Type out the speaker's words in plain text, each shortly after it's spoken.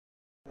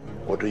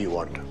What do you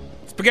want?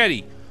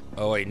 Spaghetti.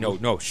 Oh, wait,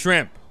 no,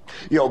 shrimp.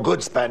 You're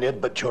good,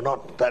 Spaniard, but you're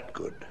not that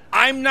good.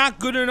 I'm not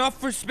good enough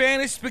for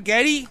Spanish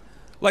spaghetti?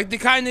 Like the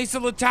kind they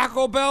sell at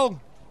Taco Bell?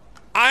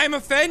 I'm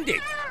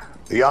offended.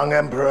 The young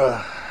emperor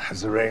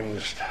has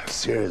arranged a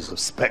series of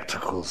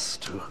spectacles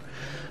to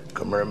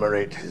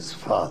commemorate his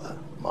father,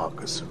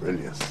 Marcus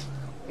Aurelius.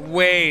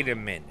 Wait a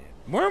minute.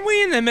 Weren't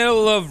we in the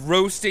middle of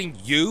roasting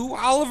you,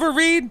 Oliver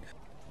Reed?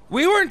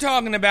 We weren't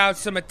talking about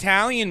some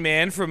Italian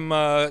man from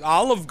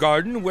Olive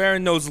Garden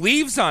wearing those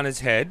leaves on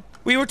his head.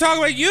 We were talking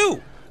about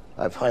you.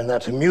 I find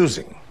that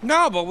amusing.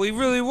 No, but we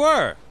really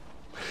were.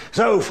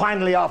 So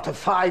finally, after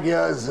 5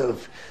 years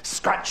of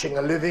scratching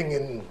a living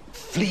in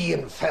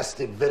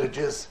flea-infested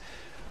villages,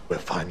 we're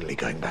finally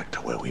going back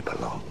to where we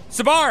belong.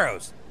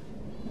 Sbarro's.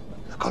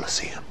 The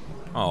Colosseum.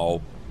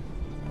 Oh.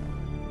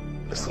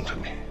 Listen to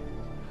me.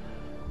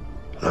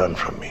 Learn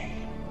from me.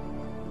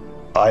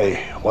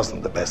 I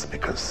wasn't the best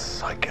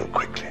because I killed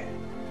quickly.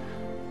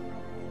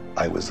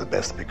 I was the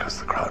best because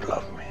the crowd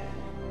loved me.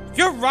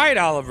 You're right,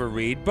 Oliver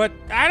Reed, but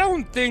I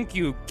don't think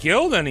you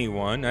killed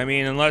anyone. I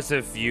mean, unless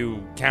if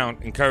you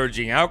count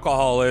encouraging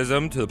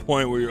alcoholism to the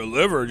point where your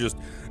liver just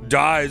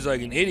dies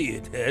like an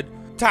idiot head.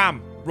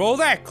 Tom, roll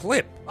that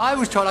clip. I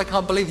was told, I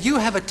can't believe you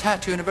have a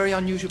tattoo in a very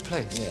unusual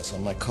place. Yes,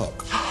 on my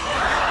cock.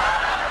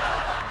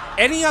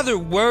 Any other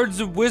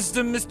words of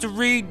wisdom, Mr.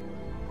 Reed?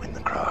 Win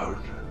the crowd,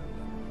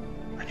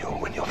 and you'll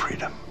win your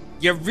freedom.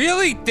 You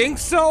really think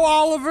so,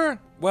 Oliver?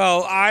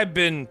 Well, I've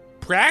been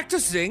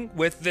practicing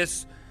with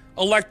this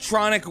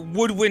electronic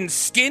woodwind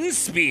skin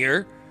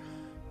spear.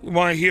 You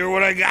want to hear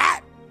what I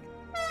got?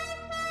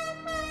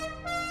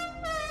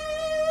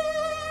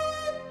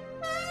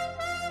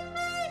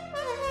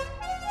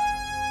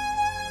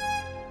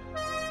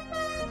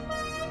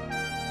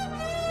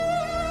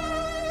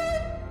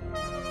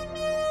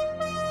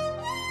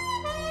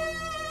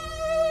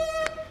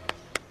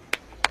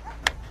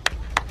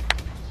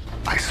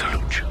 I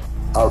salute you.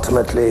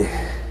 Ultimately,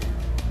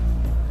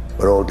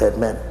 we're all dead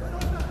men.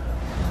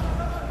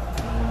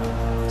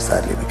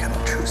 Sadly, we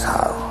cannot choose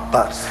how,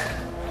 but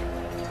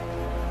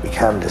we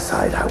can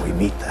decide how we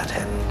meet that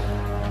end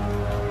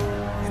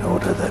in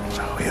order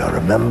that we are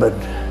remembered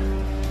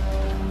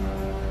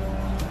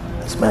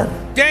as men.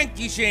 Thank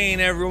you, Shane,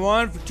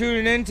 everyone, for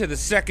tuning in to the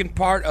second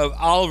part of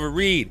Oliver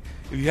Reed.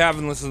 If you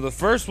haven't listened to the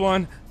first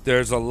one,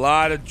 there's a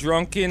lot of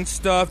drunken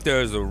stuff.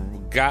 There's a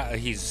guy,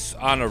 he's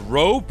on a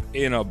rope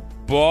in a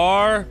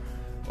bar,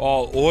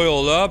 all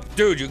oiled up.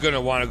 Dude, you're going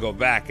to want to go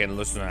back and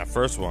listen to that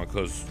first one,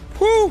 because,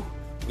 whew,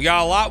 we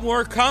got a lot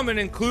more coming,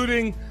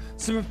 including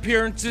some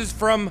appearances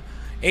from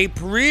a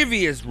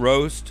previous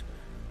roast,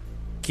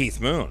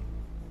 Keith Moon.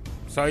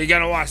 So you're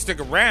going to want to stick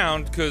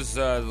around, because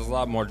there's a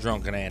lot more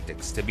drunken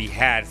antics to be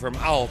had from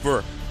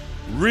Oliver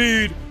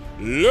Reed.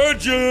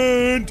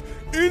 Legend!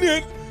 In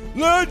it!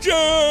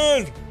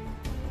 Legend!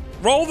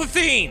 Roll the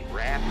theme!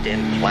 Wrapped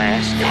in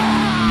plastic.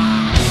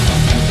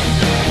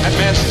 That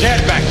man's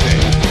dead back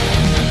there.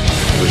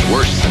 It was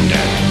worse than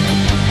dead.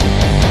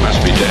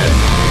 Must be dead.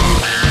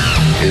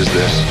 Is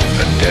this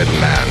a dead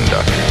man,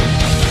 Doctor?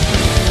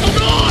 Oh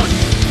God!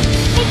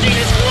 Oh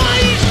Jesus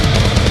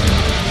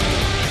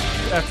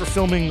Christ! After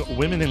filming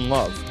Women in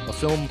Love, a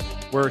film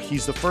where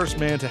he's the first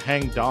man to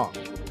hang dong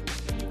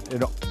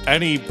in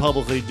any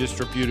publicly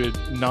distributed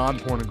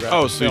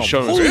non-pornographic film. He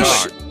showed Holy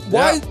his shit. cock.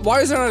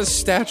 Why is there not a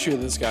statue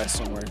of this guy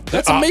somewhere?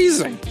 That's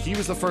amazing. He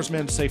was the first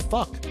man to say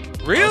fuck.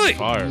 Really?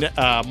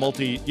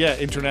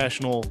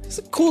 International. He's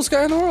the coolest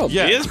guy in the world.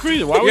 Yeah. He is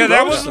pretty. Why would Yeah, we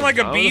that roast wasn't him? like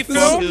a I B don't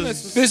know if film?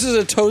 this This is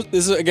a toast.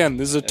 This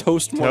is a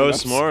toast mortem.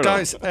 Toast mortem.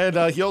 Guys,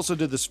 and he also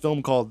did this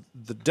film called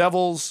The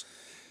Devils,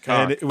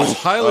 and it was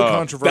highly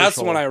controversial. That's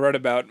the one I read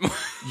about.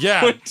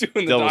 Yeah. when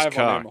doing the Devil's dive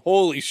cock. on him.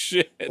 Holy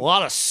shit! A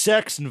lot of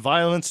sex and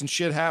violence and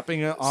shit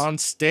happening on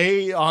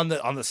stage, on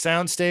the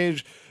sound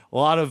stage. A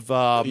lot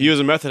of He was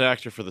a method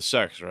actor for the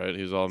sex, right?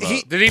 He was all about.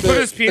 Did he put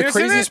his The penis in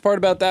craziest it? part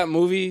about that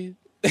movie,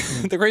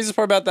 the craziest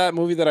part about that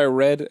movie that I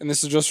read, and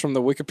this is just from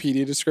the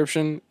Wikipedia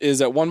description,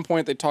 is at one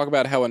point they talk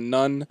about how a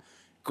nun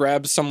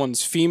grabs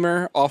someone's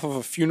femur off of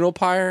a funeral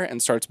pyre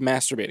and starts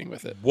masturbating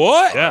with it.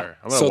 What? Yeah,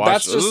 I'm gonna So watch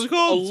that's this. This just is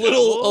cool.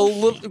 a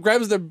little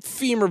grabs the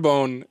femur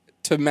bone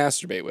to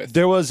masturbate with.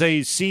 There was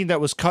a scene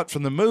that was cut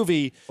from the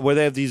movie where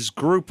they have these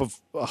group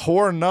of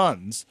whore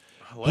nuns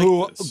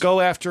who this. go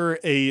after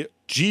a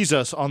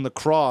Jesus on the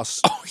cross.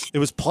 It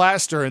was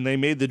plaster, and they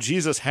made the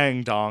Jesus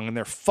hang dong, and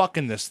they're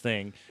fucking this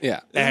thing.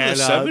 Yeah. And,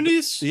 the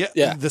 70s?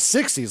 Yeah, the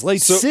 60s,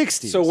 late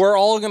 60s. So we're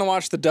all gonna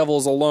watch The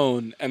Devils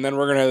alone, and then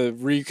we're gonna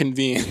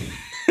reconvene.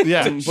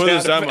 yeah, Put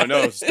this down in my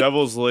notes.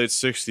 Devil's late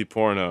 60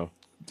 porno.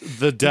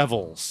 the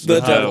Devils.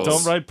 The Devils.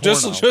 Don't write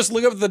porno. Just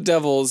look up The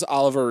Devils,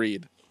 Oliver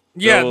Reed.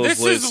 Yeah, Devil's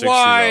this late is 60s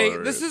why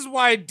dollar this rate. is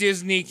why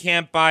Disney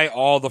can't buy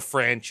all the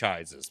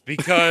franchises,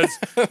 because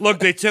look,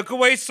 they took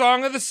away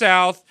Song of the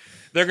South.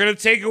 They're going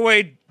to take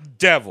away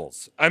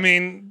Devils. I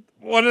mean,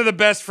 one of the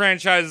best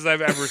franchises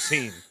I've ever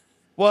seen.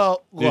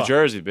 Well, New look,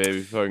 Jersey,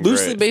 baby. Fucking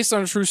Loosely great. based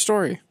on a true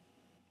story.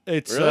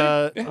 it's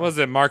Really? What was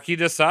it Marquis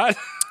de Sade?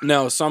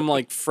 No, some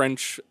like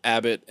French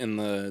abbot in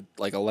the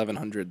like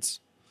 1100s.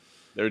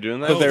 They were doing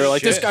that. But they were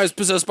like, this shit. guy's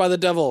possessed by the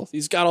devil.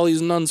 He's got all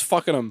these nuns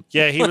fucking him.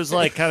 Yeah, he was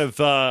like kind of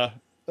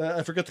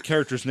I forget the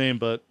character's name,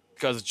 but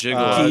Guy's a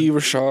gigolo. Guy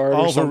Richard or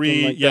Oliver something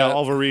Reed, like yeah, that.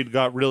 Oliver Reed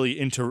got really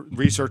into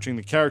researching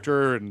the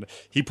character, and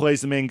he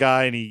plays the main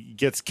guy, and he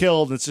gets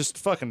killed, and it's just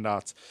fucking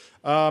nuts.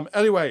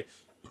 Anyway,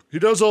 he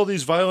does all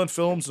these violent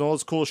films and all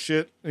this cool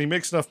shit, and he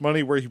makes enough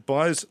money where he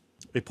buys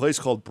a place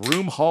called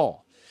Broom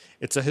Hall.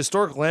 It's a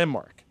historic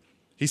landmark.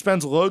 He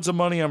spends loads of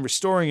money on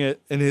restoring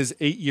it in his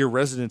 8-year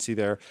residency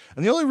there,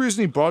 and the only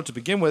reason he bought it to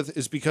begin with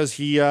is because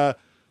he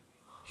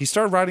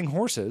started riding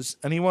horses,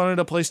 and he wanted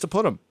a place to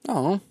put them.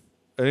 Oh,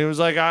 And he was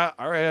like,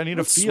 all right, I need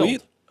a field.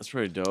 sweet. That's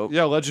pretty dope.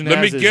 Yeah, legend Let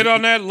me has get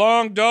on that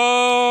long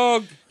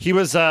dog. He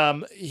was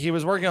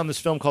working on this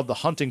film called The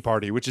Hunting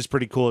Party, which is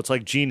pretty cool. It's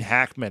like Gene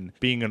Hackman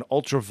being an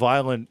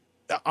ultra-violent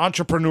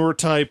entrepreneur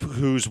type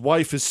whose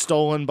wife is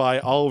stolen by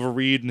Oliver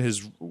Reed and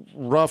his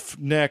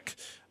roughneck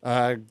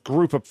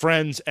group of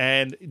friends.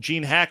 And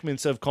Gene Hackman,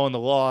 instead of calling the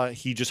law,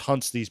 he just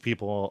hunts these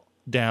people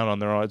down on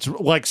their own. It's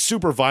like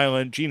super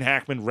violent. Gene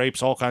Hackman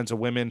rapes all kinds of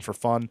women for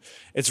fun.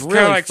 It's Kind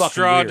really of like fucking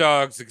Straw weird.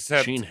 Dogs,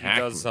 except Gene he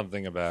Hackman. does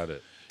something about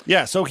it.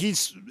 Yeah, so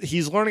he's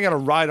learning how to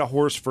ride a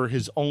horse for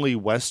his only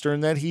Western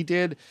that he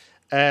did.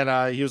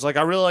 And he was like,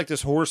 I really like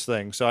this horse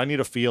thing, so I need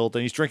a field.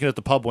 And he's drinking at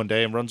the pub one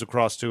day and runs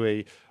across to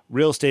a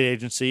real estate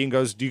agency and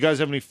goes, do you guys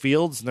have any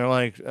fields? And they're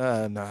like,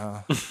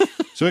 no.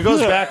 So he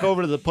goes back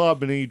over to the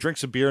pub and he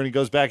drinks a beer and he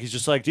goes back. He's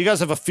just like, do you guys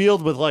have a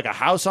field with like a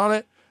house on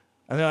it?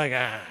 And they're like,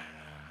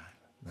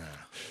 no.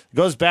 He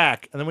goes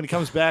back. And then when he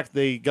comes back,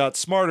 they got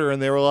smarter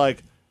and they were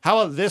like, how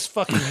about this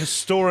fucking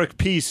historic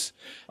piece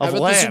How of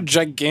about this land?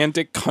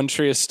 gigantic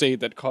country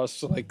estate that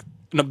costs like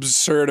an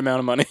absurd amount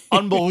of money?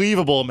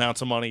 Unbelievable amounts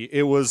of money.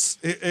 It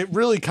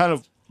really kind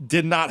of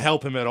did not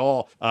help him at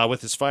all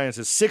with his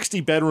finances.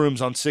 60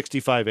 bedrooms on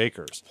 65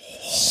 acres.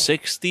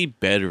 60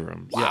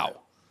 bedrooms.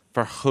 Wow.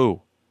 For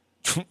who?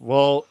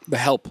 Well, The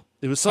Help.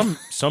 it was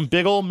some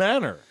big old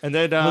manor. And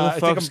then I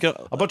think fuck's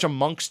go- a bunch of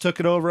monks took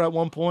it over at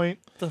one point.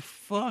 The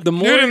fuck? The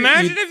more Dude, you-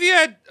 imagine if you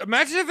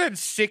had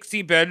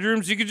 60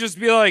 bedrooms, you could just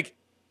be like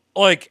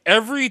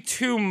every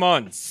 2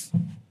 months,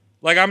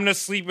 like I'm gonna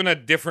sleep in a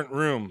different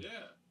room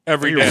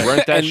every You day.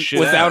 rent that and shit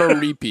without out. a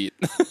repeat.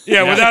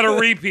 Yeah, without a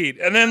repeat.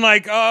 And then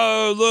like,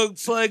 oh,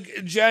 looks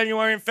like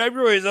January and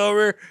February is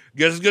over.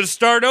 Guess it's gonna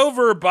start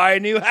over, buy a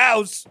new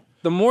house.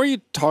 The more you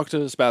talk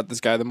to us about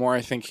this guy, the more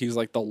I think he's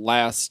like the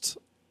last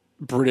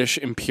British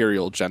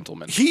imperial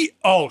gentleman. He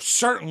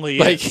certainly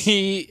Like is.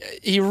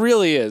 he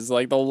really is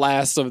like the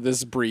last of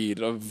this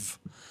breed of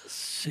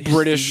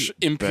British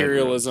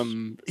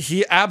imperialism.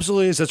 He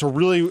absolutely is. That's a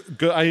really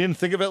good. I didn't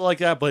think of it like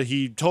that, but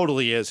he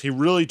totally is. He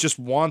really just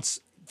wants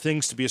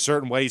things to be a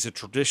certain way. He's a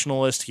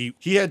traditionalist.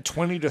 He had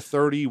 20 to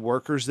 30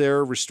 workers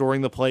there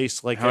restoring the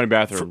place. Like How many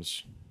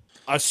bathrooms?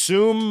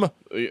 Assume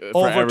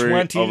For over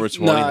 20. Over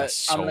 20. Nah, That's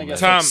so I'm gonna many. guess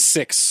Tom. like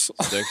 6.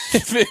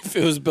 6. if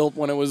it was built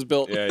when it was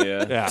built. Yeah,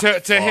 yeah.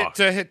 Yeah.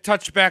 To hit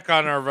touch back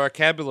on our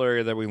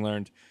vocabulary that we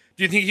learned.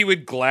 Do you think he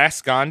would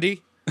glass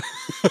Gandhi?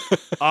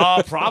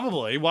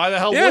 Probably. Why the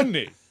hell Yeah. wouldn't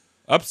he?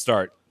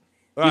 Upstart.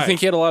 You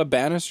think he had a lot of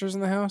banisters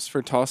in the house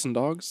for tossing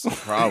dogs?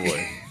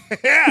 Probably.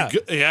 Yeah,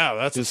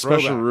 that's There's a a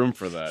special throwback. room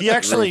for that. He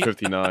actually- Room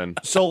 59.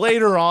 So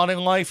later on in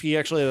life, he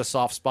actually had a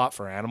soft spot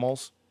for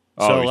animals.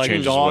 Oh, so he like changed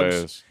his dogs.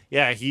 ways.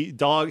 Yeah, he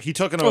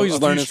took in a, Oh, he's a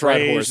few learning to ride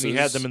strays and he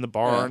had horses. them in the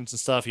barns and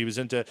stuff. He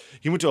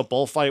went to a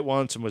bullfight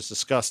once and was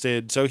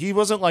disgusted. So he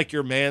wasn't like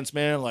your man's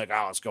man, like,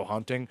 oh, let's go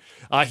hunting.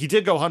 He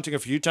did go hunting a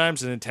few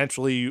times and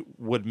intentionally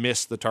would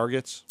miss the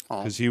targets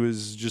because he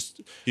was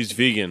just He's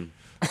vegan.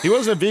 he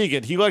wasn't a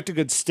vegan. He liked a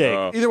good steak.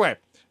 Oh. Either way,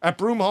 at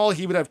Broom Hall,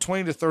 he would have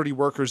 20 to 30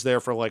 workers there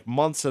for like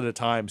months at a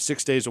time,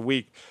 6 days a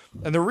week.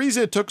 And the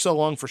reason it took so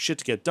long for shit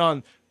to get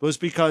done was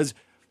because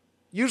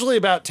usually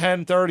about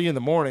 10:30 in the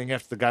morning,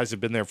 after the guys had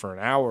been there for an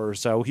hour or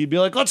so, he'd be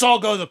like, let's all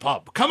go to the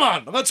pub. Come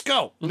on, let's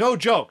go. No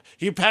joke.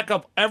 He'd pack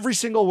up every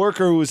single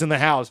worker who was in the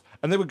house,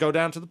 and they would go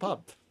down to the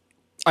pub.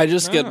 I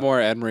just get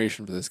more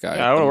admiration for this guy.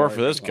 Yeah, I want the to more work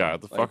for this go guy. on.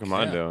 What the fuck am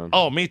I doing?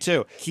 Oh, me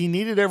too. He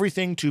needed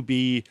everything to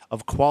be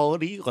of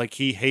quality. Like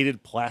he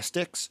hated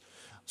plastics.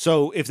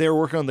 So if they were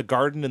working on the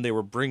garden and they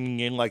were bringing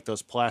in like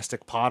those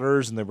plastic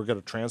potters and they were going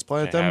to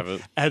transplant Can't have them,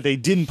 it. and they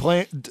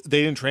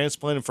didn't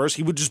transplant them first,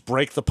 he would just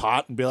break the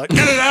pot and be like,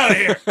 "Get it out of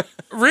here!"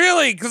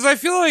 Really? Because I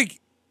feel like,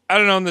 I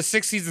don't know, in the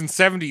 60s and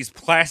 70s,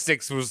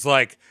 plastics was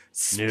like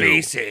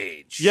space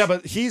age. Yeah,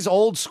 but he's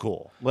old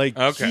school. Like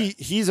Okay.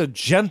 he's a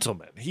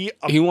gentleman. He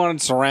He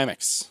wanted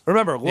ceramics.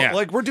 remember, Yeah.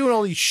 like we're doing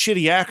all these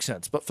shitty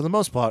accents, but for the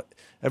most part,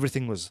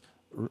 everything was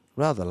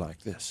rather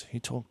like this. He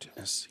talked.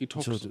 Yes, he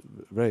talked. sort of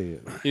very.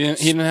 He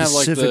didn't have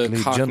like the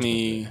specifically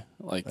Cockney,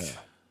 like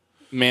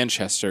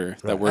Manchester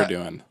that we're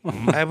doing.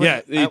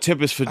 Yeah, He tip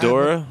his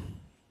fedora.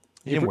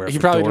 he didn't wear he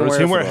probably didn't fedoras. wear He a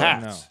didn't wear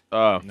fedora. hats.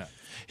 Oh.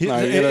 He, No,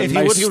 he had a if he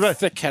nice, would, he would,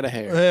 thick head of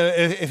hair.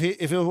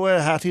 if he would wear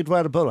a hat, he'd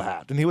wear a bowler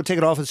hat, and he would take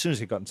it off as soon as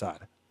he got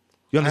inside.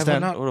 You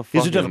understand? not- What a He's a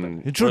fucking-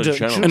 gentleman. He's a what a true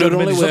gentleman. and it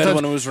gentleman. only He wear sometimes,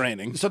 when it was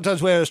raining.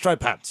 sometimes wear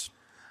striped pants.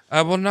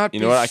 I will not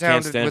You be know what? I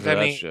can't sounded stand with for that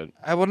any. shit.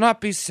 I will not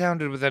be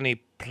sounded with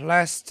any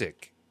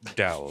plastic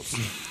dowels.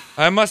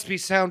 I must be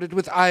sounded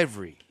with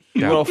ivory.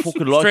 You gotta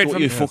fucking like Straight what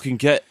from- you fucking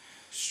get.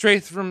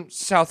 Straight from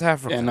South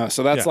Africa. Yeah, no.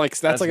 So that's Yeah. like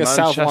that's That's like a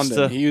South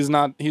Manchester.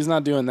 London. He's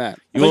not doing that.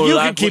 You But gotta you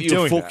like can keep what you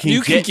doing that. fucking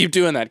You can get. keep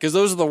doing that because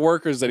those are the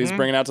workers that he's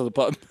bringing out to the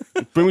pub.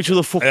 Bring me to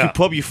the fucking Yeah.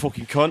 pub, you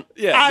fucking cunt.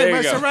 Yeah, there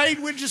you go.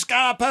 Reid, we just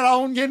got to put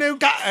on your new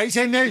guys,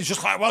 and it's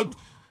just like, well,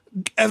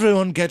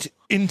 everyone get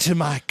into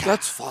my car.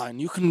 That's fine.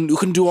 You can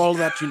do all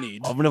that you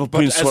need. I've never But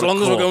been as sort of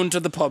long as we're caught. going to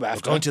the pub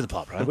after, Going to the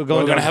pub, right? we're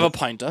going to have a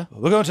pinter.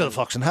 We're going to the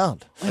Fox and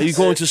Hound. Are you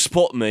going to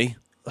spot me?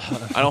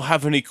 I don't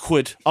have any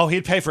quid. Oh,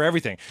 he'd pay for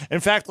everything. In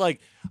fact, like,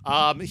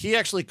 he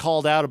actually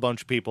called out a bunch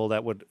of people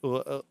that would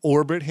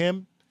orbit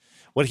him.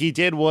 What he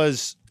did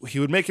was he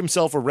would make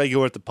himself a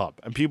regular at the pub,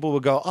 and people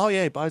would go, "Oh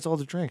yeah, he buys all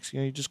the drinks. You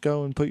know, you just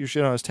go and put your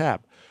shit on his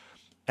tab."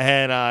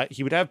 And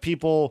he would have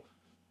people.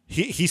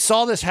 He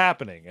saw this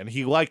happening, and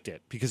he liked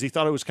it because he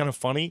thought it was kind of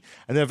funny.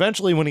 And then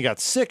eventually, when he got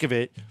sick of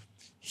it,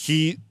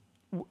 he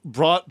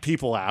brought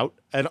people out,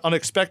 and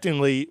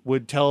unexpectedly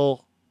would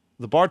tell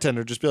the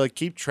bartender, just be like,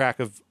 "Keep track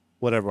of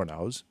what everyone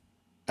knows."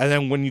 And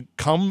then when you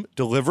come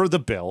deliver the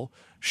bill,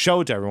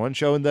 show it to everyone,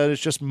 showing that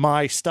it's just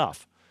my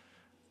stuff.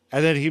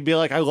 And then he'd be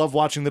like, "I love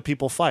watching the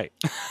people fight,"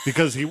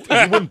 because he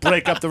wouldn't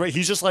break up the rate.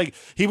 He's just like,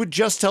 he would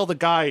just tell the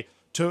guy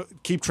to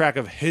keep track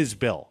of his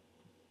bill.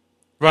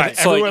 Right.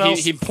 So Everyone like,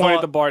 else he'd point at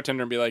thought- the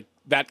bartender and be like,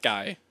 "That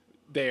guy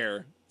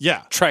there,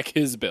 Yeah. track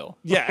his bill."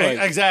 Yeah, Like,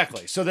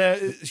 exactly. So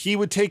that he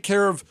would take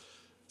care of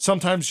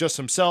sometimes just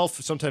himself,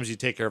 sometimes he'd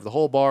take care of the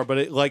whole bar,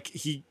 but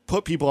he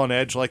put people on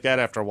edge like that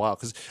after a while.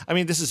 Because I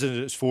mean, this is in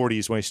his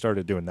 40s when he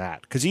started doing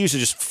that. Because he used to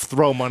just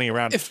throw money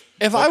around. If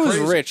like I was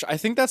crazy. rich, I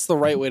think that's the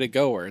right way to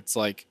go. Where it's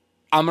like,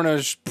 I'm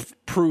gonna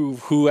prove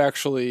who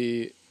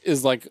actually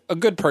is like a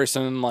good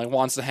person and like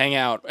wants to hang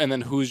out, and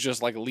then who's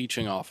just like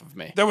leeching off of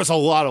me. There was a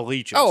lot of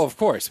leeches. Oh, of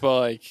course, but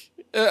like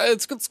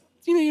it's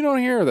you know, you don't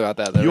hear about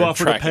that. You They're offer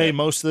to tracking pay it.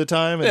 most of the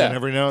time, and Yeah. then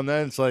every now and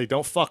then it's like,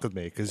 don't fuck with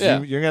me because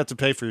Yeah. you're gonna have to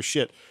pay for your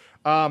shit.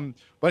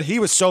 But he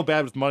was so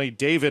bad with money.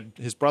 David,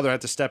 his brother,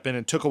 had to step in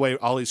and took away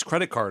Ollie's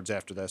credit cards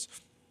after this.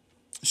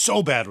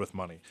 So bad with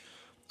money.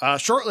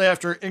 Shortly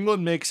after,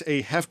 England makes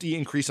a hefty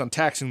increase on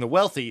taxing the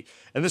wealthy,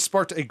 and this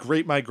sparked a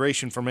great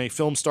migration from many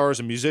film stars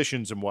and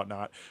musicians and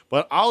whatnot.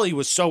 But Ollie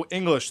was so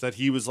English that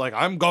he was like,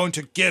 I'm going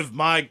to give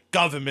my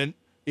government,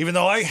 even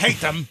though I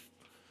hate them,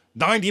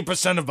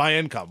 90% of my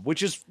income,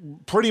 which is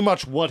pretty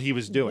much what he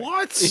was doing.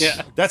 What?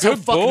 Yeah. That's how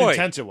Good fucking boy.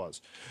 intense it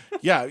was.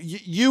 Yeah,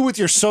 you with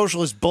your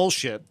socialist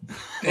bullshit over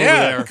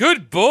Yeah, there.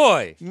 good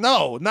boy.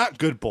 No, not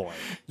good boy.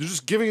 You're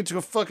just giving it to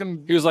a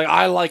fucking... He was like,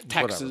 I like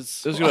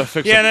Texas. This is gonna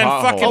fix Yeah, a and then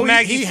pothole. fucking Oh,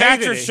 Maggie he hated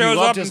Thatcher it. He shows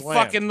loved up his and land.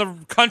 fucking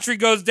the country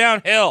goes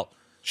downhill.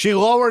 She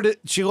lowered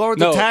it. She lowered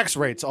the No. tax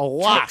rates a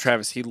lot.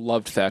 Travis, he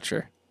loved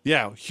Thatcher.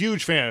 Yeah,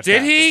 huge fan of Did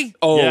Thatcher. he?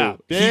 Oh, Yeah,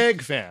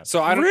 big fan.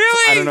 So I don't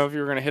Really? know if you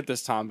were gonna hit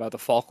this, Tom, about the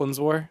Falklands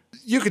War.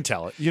 You can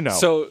tell it. You know.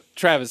 So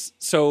Travis,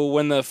 so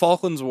when the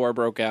Falklands War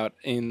broke out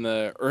in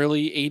the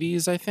early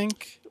 '80s, I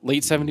think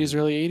late '70s,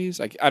 early '80s,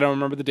 I don't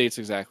remember the dates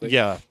exactly.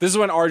 Yeah. This is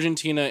when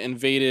Argentina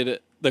invaded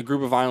the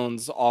group of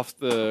islands off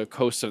the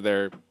coast of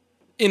their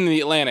in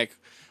the Atlantic,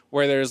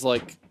 where there's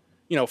like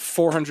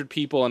 400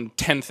 people and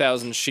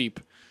 10,000 sheep.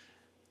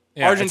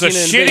 Yeah, Argentina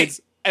it's a invades,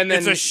 shitty, and then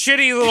it's a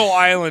shitty little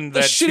island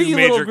a that shitty two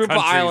major little group of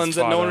countries islands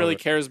that no fought one really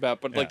over. cares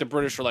about. But like the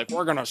British are like,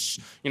 we're gonna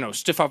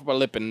stiff up our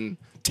lip and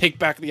take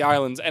back the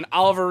islands. And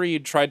Oliver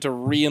Reed tried to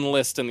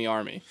re-enlist in the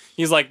army.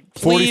 He's like,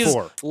 please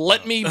 44.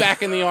 let me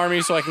back in the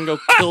army so I can go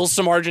kill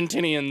some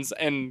Argentinians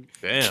and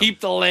Damn. keep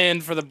the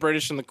land for the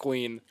British and the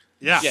Queen.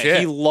 yeah. Yeah, Shit.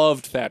 he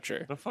loved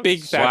Thatcher.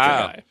 Big Thatcher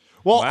Wow. guy.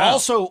 Well, Wow.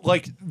 also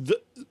like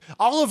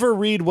Oliver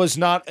Reed was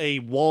not a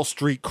Wall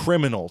Street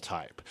criminal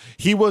type.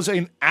 He was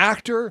an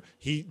actor.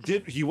 He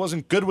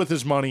wasn't good with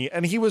his money,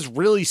 and he was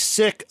really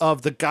sick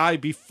of the guy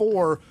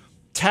before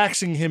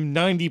taxing him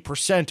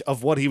 90%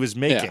 of what he was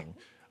making.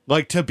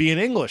 Like to be an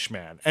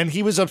Englishman. And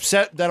he was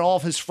upset that all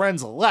of his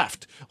friends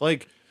left.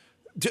 Like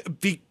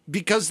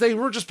because they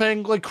were just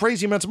paying like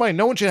crazy amounts of money.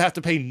 No one should have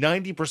to pay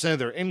 90% of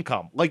their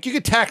income. Like you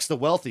could tax the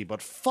wealthy,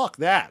 but fuck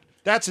that.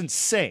 That's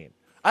insane.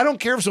 I don't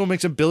care if someone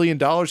makes $1 billion.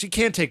 You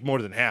can't take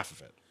more than half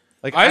of it.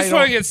 Like I just don't-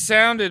 want to get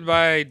sounded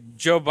by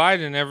Joe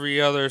Biden every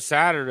other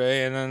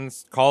Saturday and then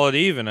call it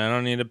even. I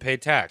don't need to pay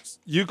tax.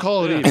 You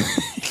call it even.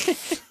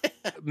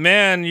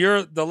 Man,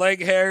 the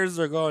leg hairs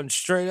are going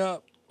straight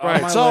up.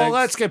 Right, my so legs.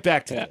 let's get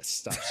back to this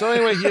stuff. So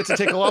anyway, he had to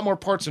take a lot more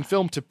parts in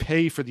film to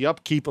pay for the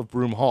upkeep of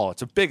Broom Hall.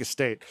 It's a big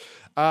estate.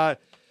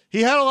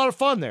 He had a lot of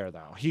fun there,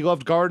 though. He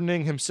loved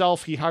gardening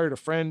himself. He hired a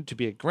friend to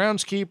be a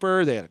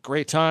groundskeeper. They had a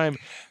great time.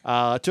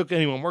 Took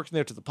anyone working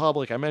there to the pub,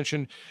 like I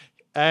mentioned.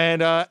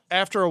 And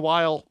after a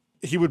while,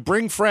 he would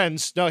bring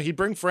friends. No, he'd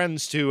bring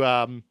friends to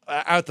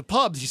at the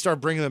pubs. He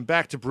started bringing them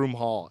back to Broom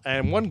Hall.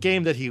 And one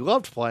game that he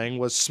loved playing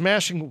was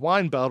smashing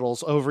wine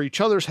bottles over each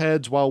other's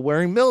heads while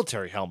wearing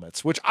military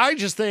helmets, which I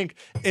just think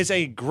is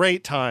a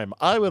great time.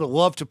 I would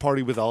love to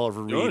party with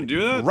Oliver Reed. You want to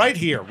do that? Right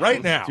here,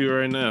 right now. Do it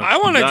right now. I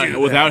wanna Without- do that.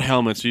 Without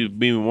helmets, you'd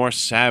be more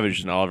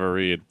savage than Oliver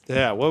Reed.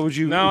 Yeah, what would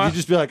you? No, You'd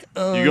just be like,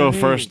 oh, You go me.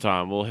 first,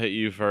 Tom. We'll hit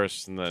you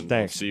first, and then we'll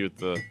Thanks. see what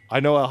the. I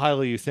know how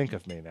highly you think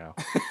of me now.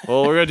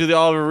 Well, we're gonna do the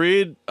Oliver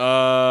Reed.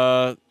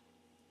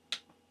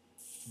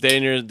 Day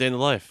in the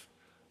life.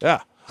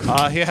 Yeah.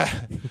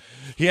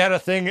 He had a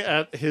thing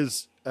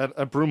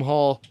at Broom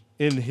Hall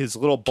in his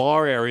little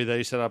bar area that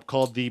he set up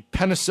called the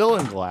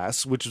penicillin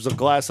glass, which was a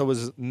glass that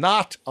was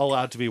not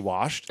allowed to be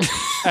washed.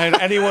 And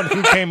anyone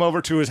who came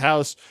over to his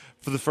house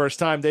for the first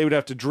time, they would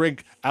have to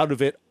drink out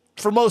of it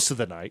for most of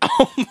the night.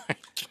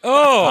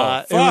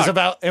 Oh,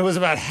 It was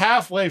about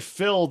halfway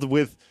filled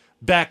with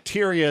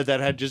bacteria that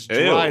had just Ew.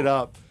 dried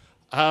up.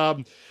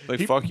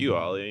 Fuck you,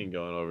 Ollie. Ain't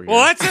going over here.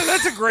 well,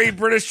 that's a great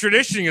British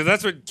tradition because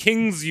that's what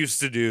kings used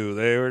to do.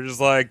 They were just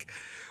like,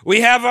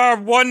 we have our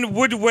one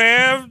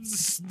woodware,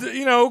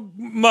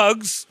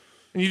 mugs,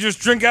 and you just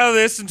drink out of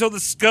this until the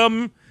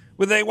scum.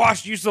 When they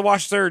used to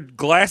wash their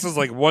glasses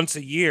like once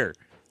a year.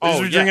 They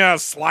just were drinking out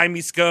of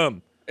slimy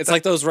scum. It's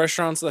like those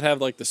restaurants that have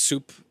like the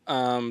soup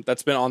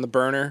that's been on the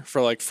burner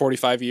for like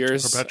 45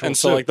 years. Perpetual and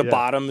so soup, like the yeah.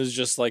 bottom is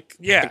just like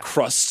Yeah. the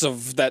crusts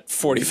of that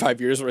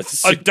 45 years worth of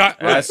A soup.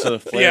 That's the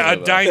flavor, yeah, a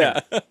though.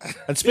 diner.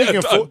 And speaking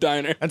of a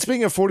diner. and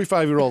speaking of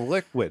 45-year-old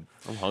liquid,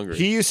 I'm hungry.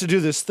 he used to do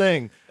this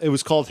thing. It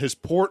was called his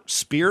Port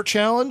Spear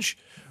Challenge,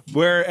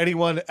 where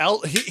anyone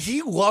else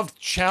he loved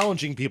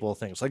challenging people to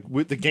things like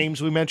with the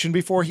games we mentioned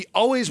before. He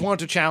always wanted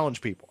to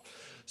challenge people.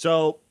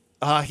 So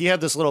he had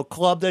this little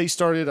club that he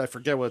started. I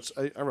forget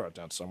I wrote it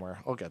down somewhere.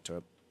 I'll get to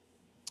it.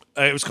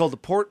 It was called the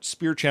Port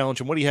Spear Challenge,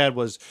 and what he had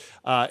was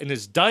in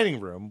his dining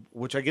room,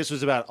 which I guess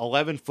was about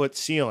 11-foot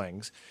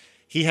ceilings.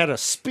 He had a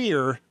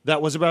spear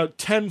that was about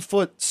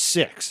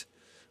 10'6",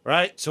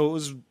 right? So it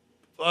was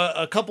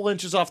a couple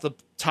inches off the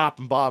top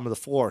and bottom of the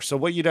floor. So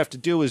what you'd have to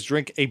do is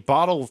drink a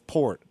bottle of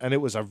port, and it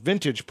was a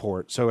vintage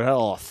port, so it had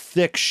all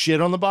thick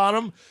shit on the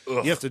bottom.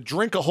 Ugh. You have to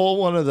drink a whole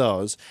one of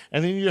those,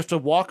 and then you have to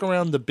walk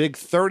around the big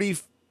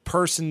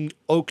 30-person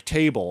oak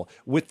table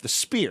with the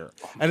spear.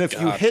 And if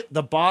you hit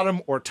the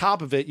bottom or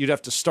top of it, you'd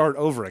have to start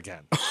over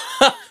again.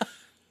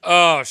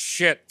 Oh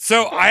shit!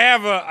 So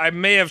I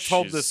may have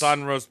told this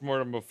on Roast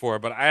Mortem before,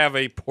 but I have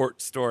a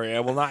port story. I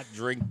will not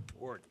drink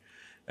port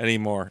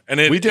anymore. And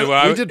We did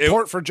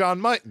port for John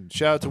Mighton.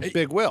 Shout out to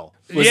Big Will.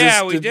 We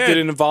did. Did it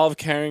involve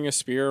carrying a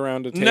spear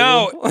around a table?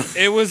 No,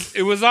 it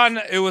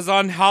was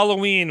on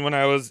Halloween when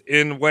I was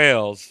in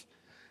Wales,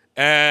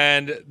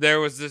 and there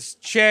was this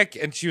chick,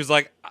 and she was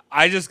like,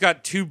 "I just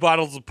got 2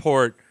 bottles of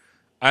port.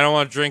 I don't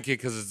want to drink it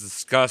because it's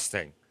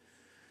disgusting."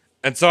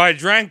 And so I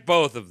drank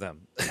both of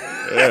them.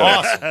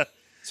 Awesome.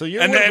 So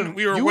you And then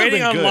we were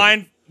waiting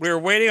online. We were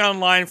waiting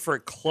online for a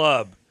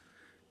club,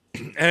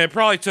 and it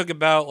probably took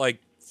about like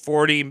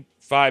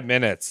 45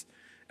 minutes.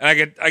 And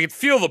I could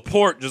feel the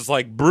port just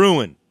like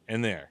brewing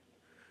in there.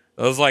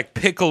 It was like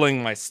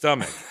pickling my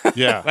stomach.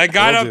 Yeah. And I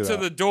got we'll up do to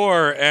that. the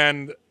door,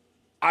 and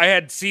I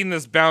had seen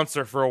this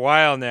bouncer for a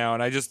while now,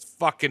 and I just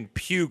fucking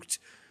puked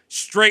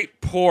straight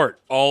port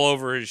all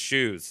over his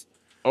shoes.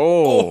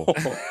 Oh,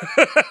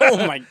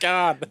 Oh my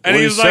god. And What'd he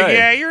he was like, say?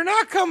 "Yeah, you're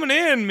not coming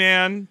in,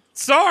 man.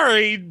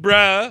 Sorry,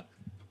 bruh."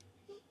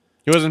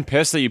 he wasn't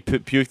pissed that you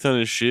puked on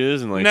his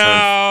shoes and like.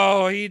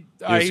 No, he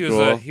was was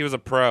cool. he was a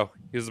pro.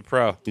 He was a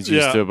pro. He's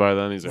used Yeah. to it by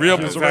then. He's like, Real "Ah."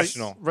 He was a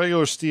professional.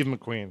 regular Steve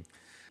McQueen.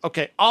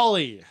 Okay,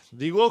 Ollie.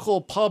 The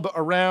local pub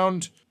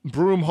around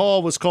Broom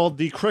Hall was called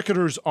the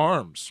Cricketer's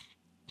Arms.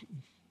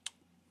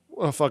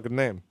 What a fucking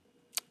name.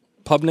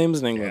 Pub names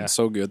in England,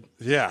 so good.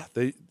 Yeah,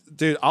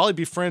 dude, Ollie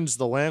befriends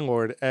the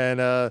landlord, and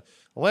the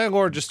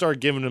landlord just started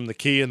giving him the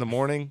key in the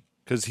morning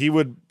because he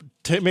would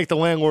make the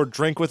landlord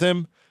drink with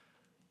him,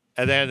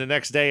 and then the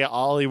next day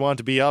Ollie wanted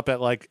to be up at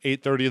like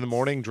 8:30 in the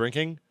morning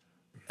drinking,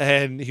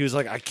 and he was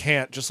like, "I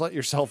can't, just let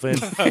yourself in."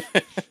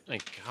 My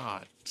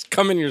God. Just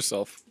come in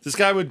yourself. This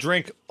guy would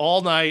drink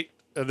all night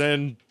and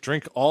then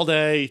drink all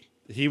day.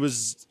 He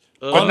was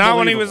But not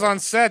when he was unbelievable. on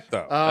set,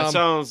 though. That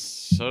sounds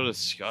so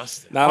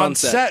disgusting. Not on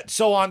set.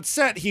 So on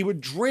set, he would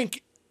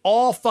drink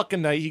all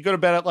fucking night. He'd go to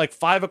bed at like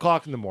 5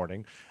 o'clock in the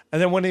morning.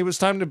 And then when it was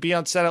time to be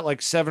on set at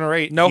like 7 or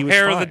 8, No he was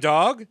hair of the fine.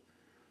 dog?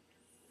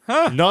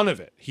 None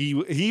of it. He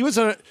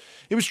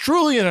was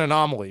truly an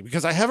anomaly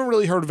because I haven't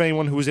really heard of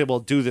anyone who was able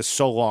to do this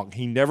so long.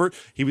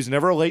 He was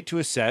never late to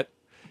a set.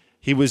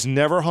 He was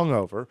never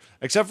hungover,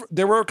 except for,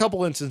 there were a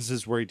couple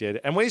instances where he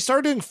did. And when he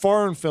started doing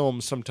foreign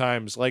films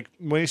sometimes, like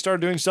when he started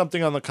doing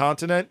something on the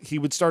continent, he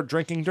would start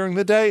drinking during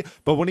the day.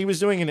 But when he was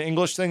doing an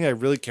English thing I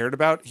really cared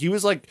about, he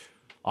was like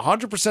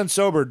 100%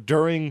 sober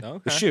during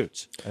the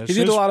shoots. And as He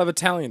soon did a as- lot of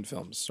Italian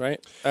films, right?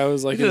 That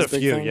was like He did his a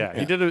big few, thing. yeah.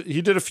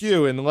 He did a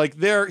few, and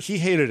like he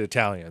hated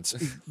Italians,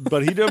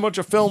 but he did a bunch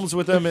of films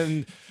with them,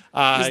 and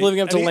He's living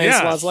up to and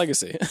Lancelot's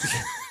legacy.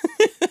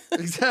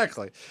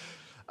 Exactly.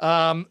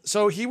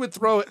 So he would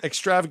throw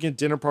extravagant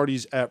dinner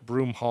parties at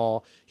Broom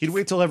Hall. He'd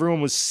wait till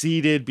everyone was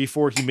seated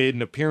before he made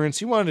an appearance.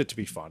 He wanted it to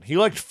be fun. He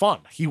liked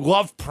fun. He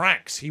loved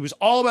pranks. He was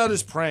all about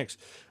his pranks.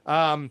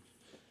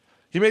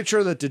 He made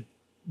sure that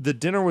the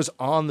dinner was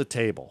on the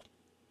table.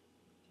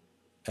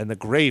 And the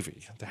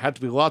gravy. There had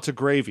to be lots of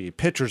gravy.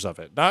 Pictures of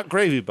it. Not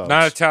gravy boats.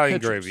 Not Italian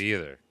Pictures. gravy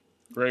either.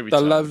 Gravy The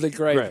time. lovely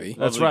gravy.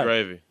 That's Lovely right.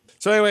 Gravy.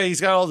 So anyway,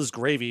 he's got all this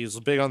gravy. He's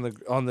big on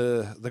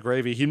the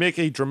gravy. He'd make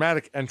a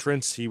dramatic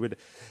entrance. He would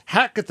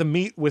hack at the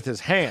meat with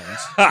his hands,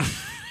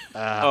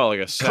 Like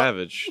a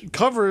savage.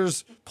 cover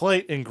his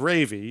plate in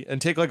gravy,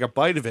 and take like a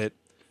bite of it,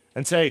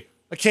 and say,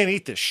 "I can't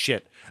eat this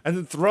shit," and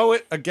then throw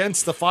it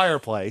against the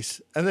fireplace,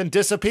 and then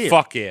disappear.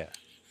 Fuck yeah.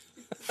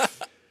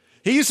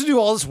 He used to do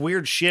all this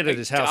weird shit at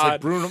his house,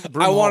 like Bruno.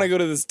 I want to go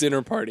to this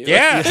dinner party.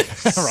 Yeah.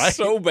 right.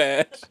 So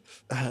bad.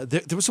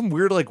 There was some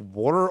weird like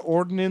water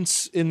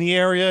ordinance in the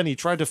area, and he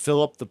tried to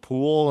fill up the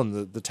pool,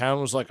 and the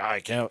town was like, "I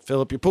can't fill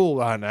up your pool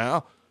right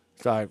now."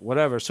 It's like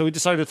whatever. So he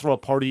decided to throw a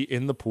party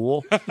in the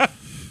pool,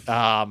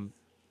 at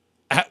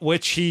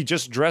which he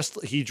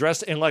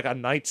dressed in like a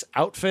knight's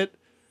outfit,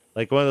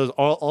 like one of those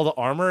all the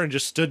armor, and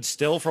just stood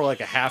still for like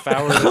a half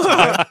hour at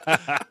a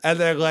time, and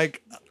then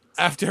like.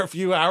 After a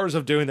few hours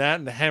of doing that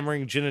and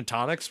hammering gin and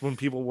tonics when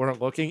people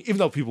weren't looking, even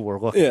though people were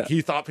looking, Yeah.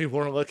 he thought people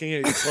weren't looking,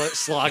 and he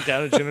slogged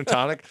down a gin and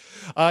tonic.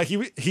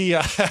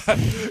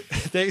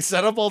 They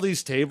set up all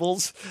these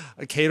tables,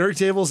 catering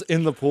tables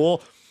in the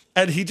pool,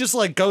 and he just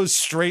like goes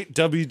straight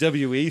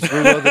WWE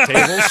through one of the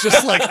tables,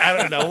 just like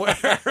out of nowhere.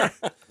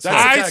 That's the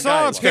kind I of guy saw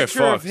he a was.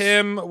 picture of fucked.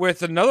 him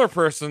with another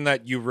person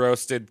that you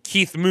roasted,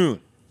 Keith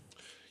Moon.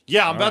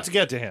 Yeah, I'm about to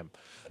get to him.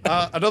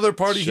 Another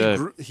party, Shit.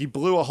 he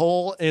blew a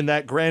hole in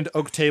that grand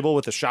oak table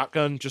with a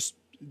shotgun.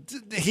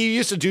 He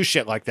used to do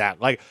shit like that.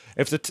 Like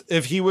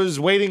if he was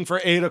waiting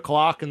for 8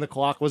 o'clock and the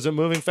clock wasn't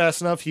moving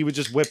fast enough, he would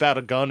just whip out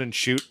a gun and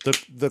shoot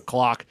the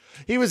clock.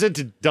 He was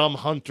into dumb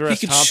Hunter He S.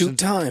 could Thompson. shoot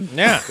time.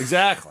 Yeah.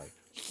 Exactly.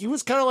 He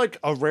was kind of like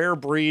a rare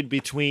breed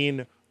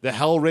between the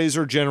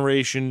Hellraiser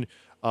generation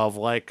of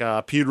like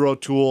Peter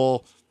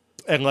O'Toole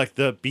and like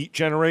the Beat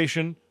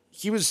generation.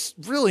 He was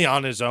really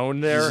on his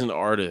own there. He's an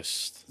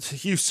artist.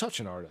 He was such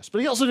an artist, but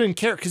he also didn't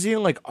care because he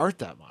didn't like art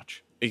that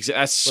much.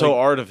 That's so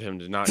art of him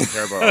to not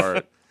care about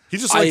art. He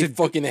just I liked to,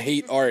 fucking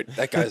hate art.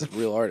 That guy's a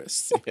real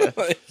artist.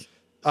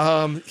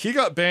 he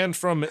got banned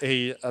from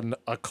a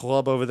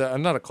club over there,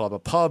 not a club, a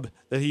pub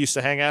that he used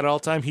to hang out at all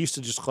the time. He used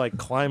to just like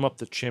climb up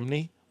the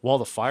chimney while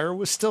the fire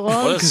was still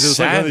on What a because it was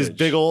like one of these savage.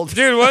 big old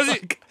Dude, was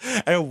he?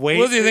 and wait.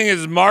 What do you think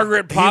is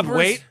Margaret He'd Poppers?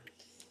 wait.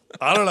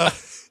 I don't know.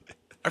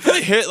 I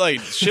really hit like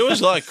shit was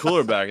a lot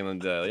cooler back in the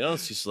day. Like, you don't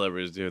see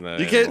celebrities doing that.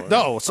 You can't. anymore. No,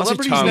 I don't see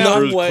celebrities Tom now.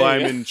 Cruise No way.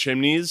 climbing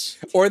chimneys.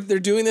 Or they're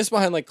doing this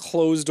behind like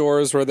closed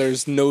doors where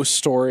there's no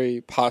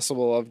story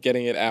possible of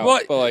getting it out.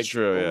 Well, but like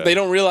True, yeah. they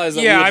don't realize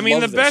that Yeah, we would I mean,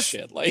 love the this best-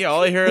 shit. Like, Yeah,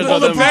 all I hear is Well, about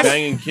the them best,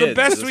 banging kids. the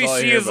best That's we all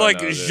I see hear is about like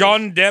nowadays.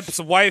 Jean Depp's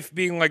wife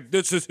being like,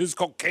 "This is his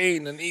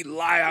cocaine," and he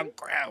lie on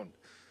ground.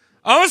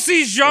 I want to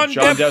see Jean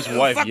Depp's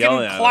wife fucking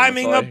yelling at him.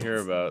 climbing That's all up I hear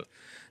about.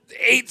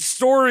 8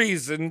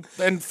 stories and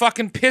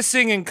fucking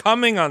pissing and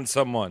coming on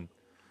someone.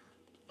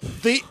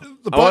 The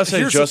I want to say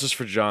here's justice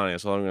for Johnny.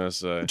 That's all I'm gonna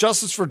say.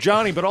 justice for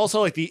Johnny, but also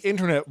like the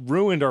internet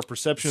ruined our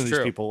perception of It's these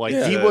true. people. Like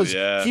Yeah.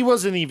 Yeah. he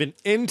wasn't even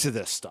into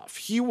this stuff.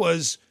 He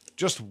was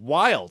just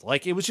wild.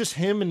 Like it was just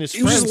him and his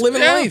he was friends. just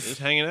living Yeah. life. Just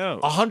hanging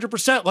out.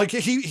 100%. Like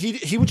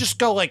he would just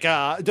go like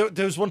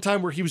there was one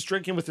time where he was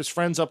drinking with his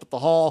friends up at the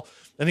hall,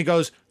 and he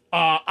goes,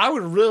 I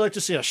would really like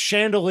to see a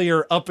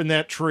chandelier up in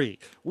that tree,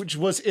 which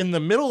was in the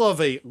middle of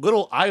a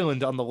little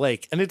island on the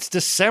lake, and it's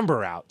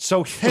December out.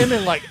 So him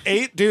and like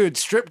 8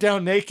 dudes strip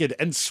down naked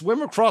and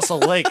swim across a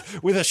lake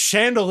with a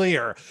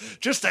chandelier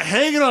just to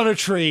hang it on a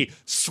tree,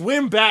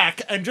 swim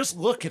back, and just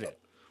look at it.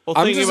 Well,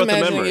 I'm thinking just about the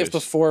imagining memories. if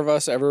the four of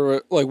us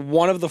ever, like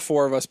one of the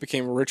four of us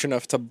became rich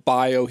enough to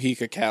buy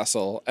Ohika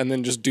Castle and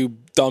then just do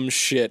dumb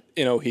shit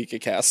in Ohika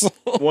Castle.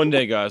 One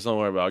day, guys, don't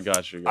worry about it. I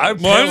got you.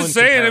 Guys. Well, I'm just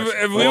saying,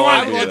 if we Well, I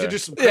want, would like yeah. to do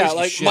some crazy yeah,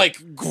 like shit.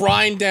 like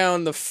grind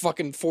down the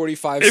fucking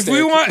 45. If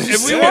we wanted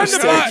to buy,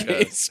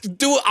 staircase.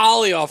 Do an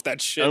ollie off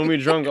that shit. I'm gonna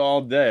be drunk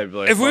all day. I'd be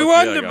like, if we fuck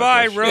wanted yeah, I to got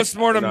buy that shit. Roast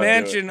Mortem Not do it.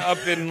 Mansion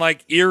up in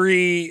like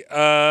Erie,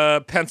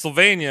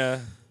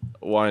 Pennsylvania,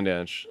 Wine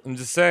dance, I'm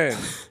just saying,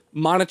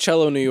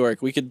 Monticello, New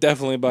York. We could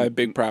definitely buy a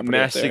big property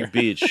up there. Mastic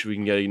Beach, we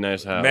can get a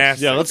nice house.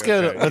 Mastic. Yeah, let's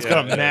get Okay, let's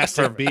yeah, get a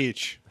massive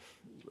beach.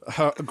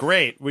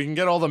 Great, we can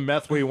get all the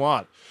meth we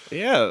want.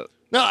 Yeah,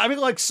 No, I mean,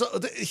 like,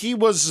 he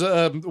was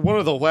one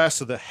of the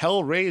last of the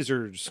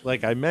Hellraisers,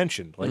 like I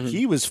mentioned. Like,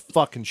 he was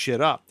fucking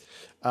shit up.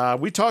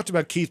 We talked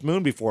about Keith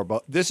Moon before,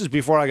 but this is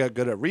before I got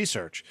good at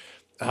research.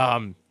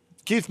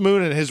 Keith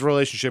Moon and his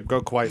relationship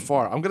go quite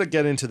far. I'm going to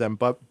get into them,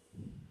 but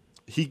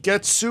he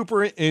gets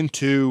super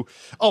into...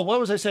 Oh, what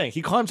was I saying?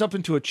 He climbs up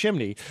into a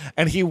chimney,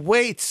 and he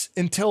waits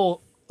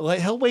until... Like,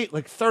 he'll wait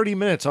like 30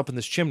 minutes up in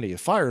this chimney. The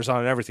fire's on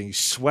and everything. He's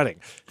sweating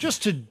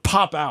just to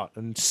pop out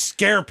and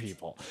scare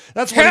people.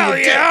 That's what Hell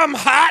he yeah, I'm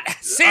hot,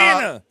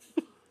 Santa.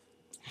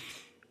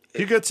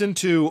 He gets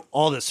into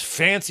all this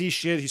fancy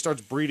shit. He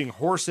starts breeding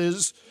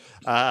horses.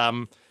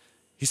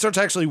 He starts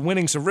actually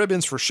winning some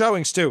ribbons for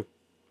showings too.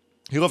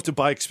 He loved to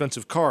buy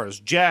expensive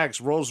cars,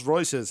 Jags, Rolls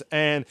Royces,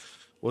 and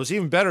what was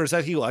even better is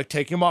that he liked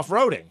taking them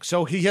off-roading.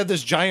 So he had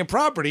this giant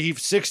property,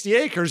 60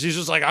 acres. He's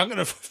just like, I'm going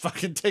to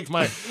fucking take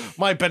my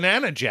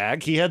banana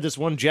Jag. He had this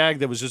one Jag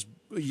that was just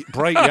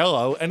bright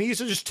yellow, and he used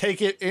to just take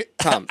it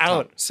Tom,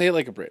 out. say it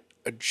like a Brit.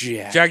 A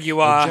Jag.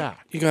 Jaguar. A Jag.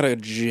 You got a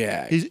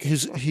Jag.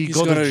 He's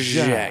got a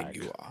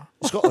Jaguar.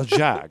 He's got a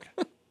Jag.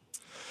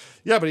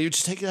 Yeah, but he would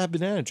just take that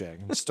banana Jag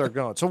and start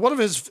going. So one of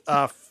his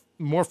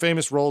more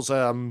famous roles,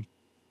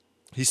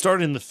 he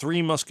started in the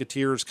Three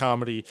Musketeers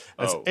comedy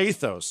as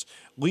Athos,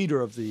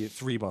 leader of the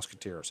Three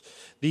Musketeers.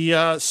 The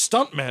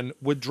stuntmen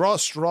would draw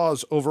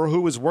straws over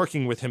who was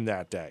working with him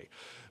that day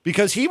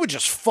because he would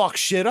just fuck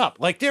shit up.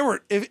 Like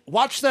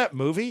watch that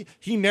movie.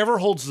 He never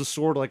holds the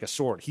sword like a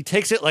sword. He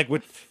takes it like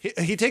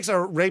he takes a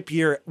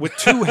rapier with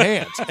two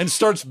hands and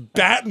starts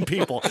batting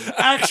people,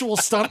 actual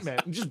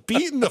stuntmen, and just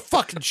beating the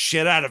fucking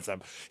shit out of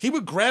them. He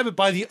would grab it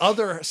by the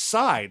other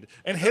side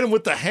and hit him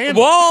with the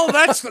handle. Well,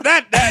 that's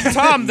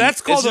Tom.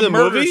 That's called Is it a a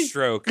murder movie?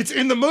 stroke. It's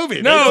in the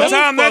movie. No, They-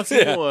 Tom, that's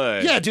it.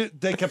 Way. Yeah,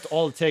 dude, they kept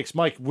all it takes.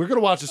 Mike, we're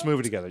gonna watch this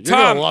movie together. You're Tom,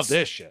 gonna love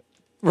this shit.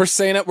 We're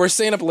staying up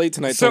late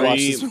tonight So- to watch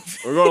this.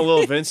 We're going to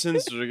Little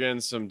Vincent's. We're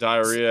getting some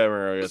diarrhea.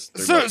 We're gonna get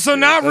some So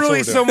not That's what really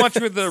we're so much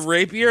with the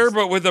rapier,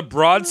 but with the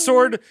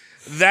broadsword.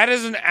 That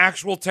is an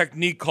actual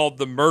technique called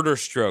the murder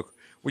stroke,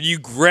 where you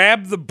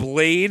grab the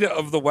blade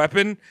of the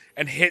weapon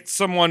and hit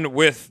someone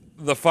with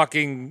the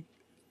fucking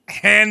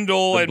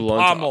handle and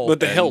blunt pommel.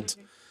 With the And- hilt.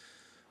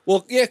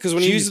 Well, yeah, because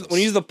when you Jesus.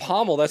 use the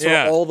pommel, that's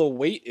Yeah. where all the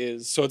weight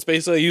is. So it's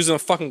basically using a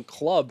fucking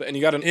club, and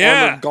you got an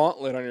Yeah. armored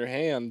gauntlet on your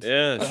hand.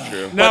 Yeah, that's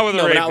true. Not with a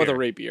No, but rapier. not with a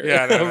rapier.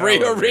 Yeah, no, a not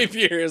with a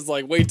rapier is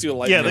like way too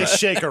light. Yeah, for they that.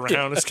 shake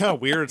around. It's kind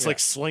of weird. It's like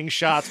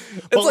slingshots.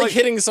 It's But like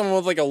hitting someone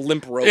with like a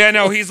limp rope. Yeah,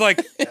 no, he's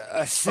like,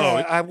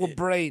 I will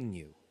brain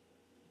you.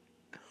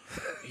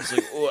 He's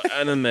like, oh,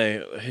 anime.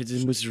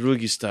 It's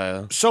Rugi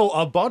style. so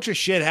a bunch of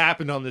shit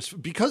happened on this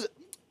because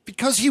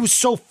he was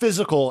so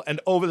physical and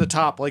over the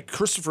top. Like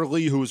Christopher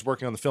Lee, who was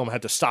working on the film,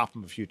 had to stop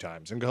him a few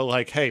times and go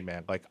like, "Hey,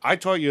 man, like I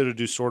taught you how to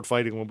do sword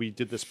fighting when we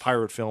did this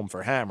pirate film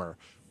for Hammer.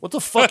 What the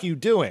fuck are you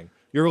doing?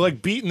 You're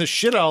like beating the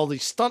shit out of all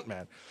these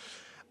stuntmen."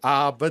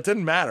 But it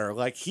didn't matter.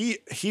 Like he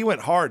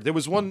went hard. There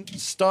was one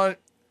stunt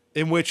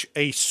in which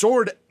a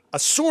sword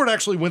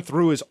actually went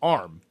through his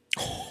arm.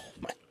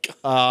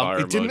 Fire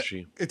It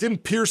emoji.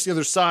 didn't pierce the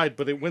other side,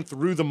 but it went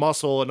through the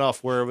muscle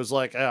enough where it was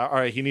like, all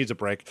right, he needs a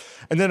break.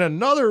 And then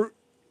another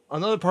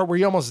part where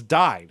he almost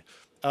died.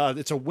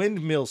 It's a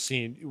windmill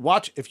scene.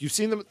 Watch if you've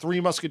seen the Three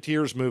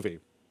Musketeers movie.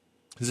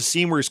 There's a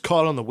scene where he's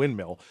caught on the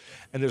windmill,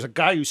 and there's a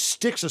guy who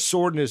sticks a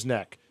sword in his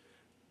neck,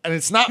 and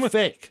it's not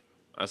fake.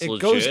 That's It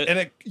legit. goes and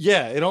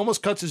it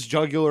almost cuts his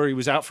jugular. He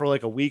was out for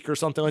like a week or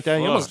something like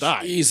that. He almost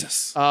died.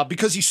 Jesus.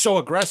 Because he's so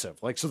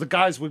aggressive. Like, so the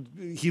guys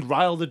he'd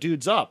rile the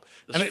dudes up.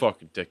 This And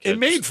fucking dickhead. it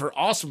made for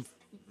awesome.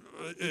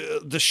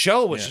 The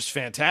show was just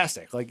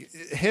fantastic. Like,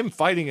 him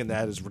fighting in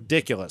that is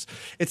ridiculous.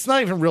 It's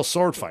not even real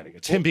sword fighting.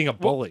 It's him being a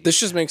bully. This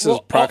just makes his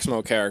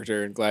Proximo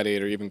character in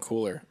Gladiator even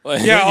cooler.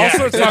 Like, Yeah,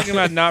 also talking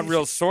about not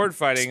real sword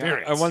fighting. I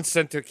Experience. once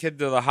sent a kid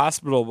to the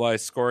hospital by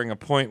scoring a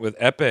point with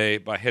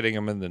epee by hitting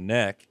him in the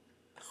neck.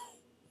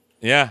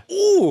 Yeah.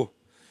 Ooh.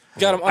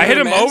 Got him. I hit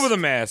under him mask? over the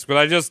mask, but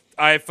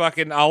I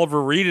fucking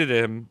Oliver Reeded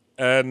him,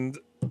 and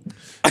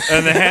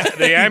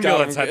the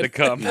ambulance had to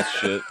come.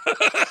 Shit.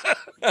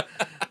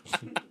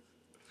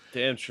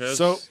 Damn, Trev.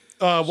 So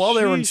while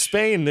they were in Sheesh.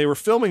 Spain, they were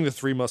filming The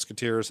Three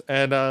Musketeers,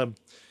 and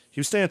he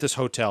was staying at this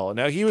hotel. And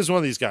now he was one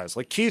of these guys.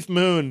 Like Keith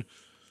Moon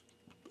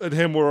and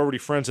him were already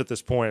friends at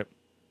this point.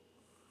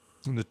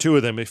 And the two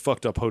of them, they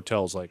fucked up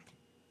hotels like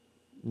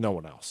no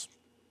one else.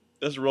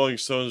 That's a Rolling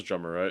Stones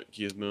drummer, right?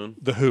 Keith Moon.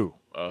 The Who.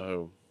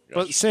 Oh,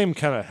 But same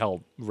kind of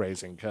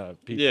hell-raising kind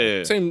of people.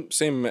 yeah.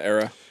 Same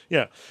era.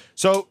 Yeah.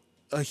 So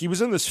he was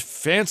in this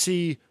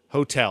fancy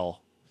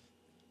hotel,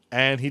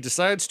 and he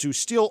decides to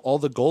steal all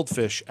the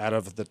goldfish out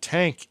of the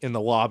tank in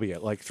the lobby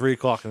at like 3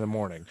 o'clock in the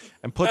morning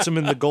and puts them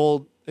in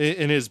the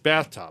in his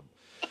bathtub.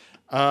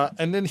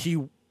 And then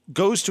he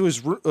goes to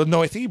his room.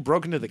 No, I think he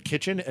broke into the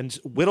kitchen and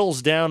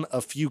whittles down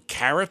a few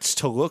carrots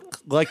to look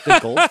like the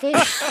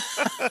goldfish.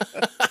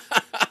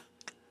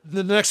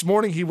 The next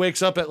morning, he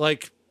wakes up at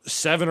like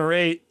 7 or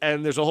 8,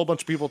 and there's a whole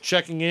bunch of people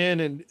checking in,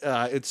 and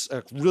it's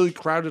a really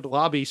crowded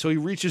lobby. So he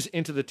reaches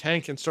into the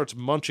tank and starts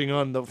munching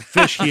on the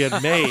fish he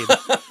had made.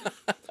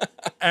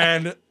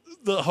 And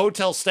the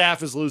hotel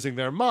staff is losing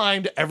their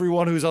mind.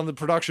 Everyone who's on the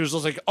production is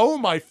like, oh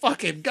my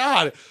fucking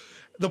God.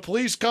 The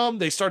police come,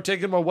 they start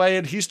taking him away,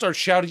 and he starts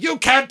shouting, "You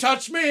can't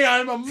touch me,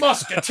 I'm a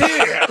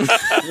musketeer."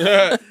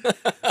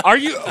 Are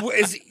you?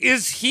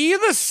 Is he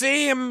the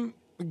same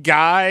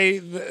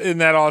guy in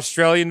that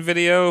Australian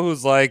video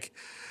who's like,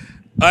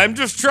 "I'm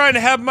just trying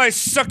to have my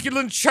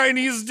succulent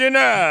Chinese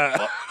dinner"?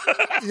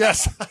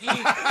 Yes.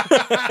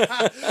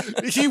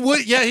 He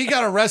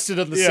got arrested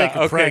on the Yeah, sake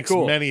of okay, pranks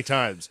cool. many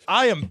times.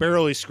 I am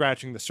barely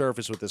scratching the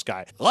surface with this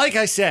guy. Like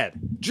I said,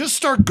 just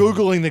start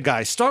Googling the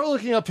guy. Start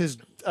looking up his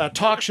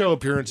talk show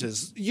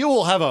appearances. You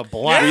will have a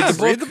blast.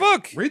 Yeah, read the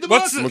book. Read the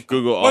What's book. the-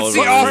 Google what's Oliver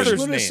the Reed. author's Fresh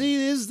name? lunacy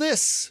is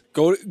this?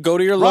 Go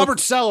to your Robert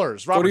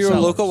Sellers. Go to your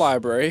Sellers. local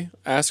library.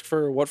 Ask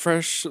for what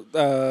fresh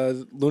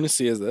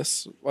lunacy is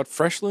this? What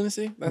fresh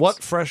lunacy?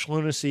 What fresh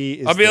lunacy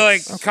is I'll be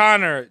this? like,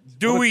 Connor,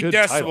 Dewey good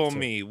title, Decibel too.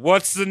 me.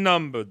 What's the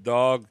number,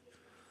 dog?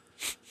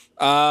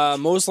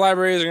 Most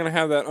libraries are gonna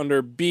have that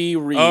under B.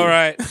 Read. All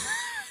right.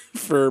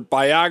 For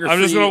biography.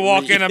 I'm just going to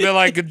walk in and be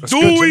like, good to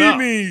Dewey know.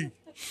 me.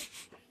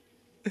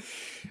 If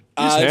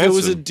it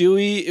was a handsome.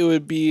 Dewey, it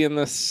would be in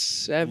the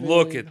 700s.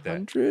 Look at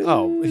that.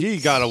 Oh, he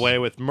got away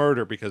with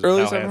murder because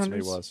Early of how handsome he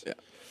 700s? was. Yeah.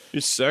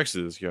 He's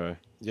sexy, this guy.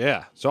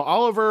 Yeah. So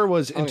Oliver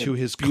was into yeah.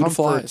 his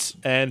Beautiful comforts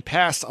and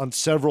passed on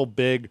several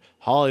big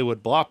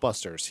Hollywood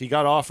blockbusters. He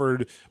got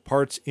offered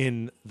parts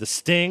in The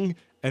Sting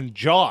and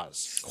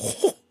Jaws.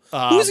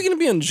 Who's he going to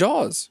be in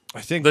Jaws?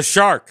 I think The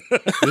shark.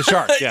 the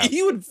shark. Yeah.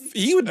 He would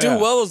do Yeah.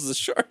 well as the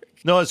shark.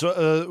 No, it's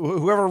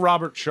whoever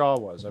Robert Shaw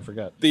was. I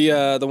forget.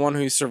 The one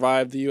who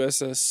survived the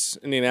USS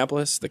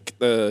Indianapolis,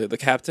 the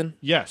captain.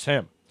 Yes,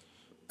 him.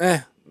 Shaw's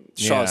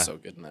Yeah. so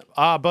good in that.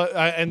 But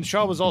and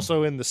Shaw was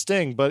also in The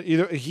Sting, but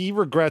either he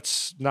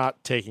regrets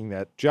not taking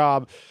that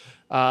job.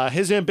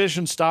 His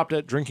ambition stopped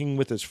at drinking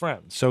with his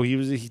friends, so he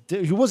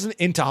wasn't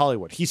into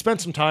Hollywood. He spent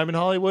some time in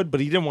Hollywood,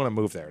 but he didn't want to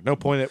move there. No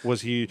point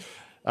was he.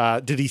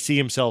 Did he see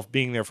himself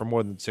being there for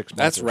more than 6 months?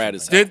 That's or rad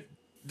as something? hell.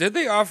 Did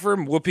they offer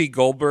him Whoopi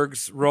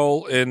Goldberg's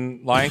role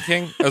in Lion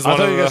King as I one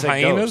thought of you were the gonna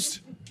say hyenas?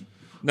 Ghost.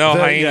 No, Yeah,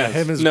 hyenas.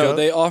 him as No, Ghost.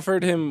 they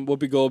offered him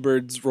Whoopi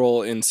Goldberg's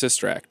role in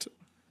Sister Act.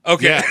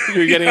 Okay. Yeah.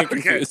 You're getting it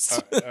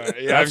confused. Yeah,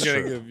 I'm That's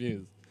getting true.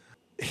 confused.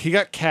 He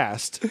got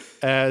cast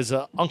as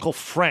Uncle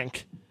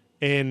Frank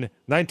in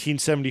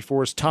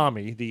 1974's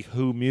Tommy, the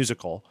Who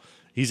musical.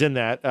 He's in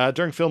that.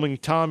 During filming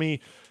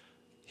Tommy,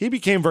 he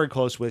became very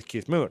close with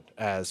Keith Moon,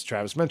 as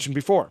Travis mentioned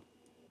before.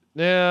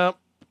 Yeah.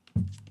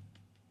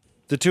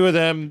 The two of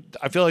them,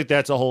 I feel like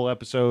that's a whole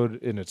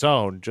episode in its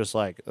own, just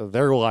like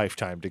their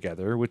lifetime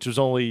together, which was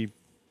only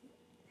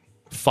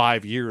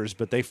 5 years,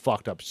 but they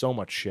fucked up so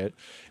much shit.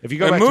 If you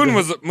go And back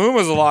to Moon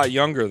was a lot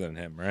younger than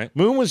him, right?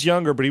 Moon was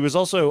younger, but he was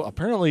also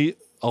apparently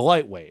a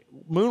lightweight.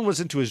 Moon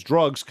was into his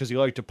drugs because he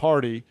liked to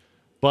party,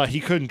 but he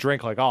couldn't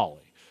drink like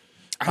Ollie.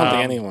 I don't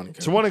think anyone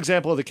could. So one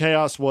example of the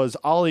chaos was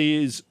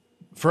Ollie's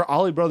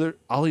brother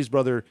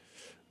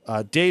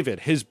David,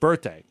 his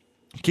birthday.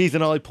 Keith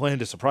and Ollie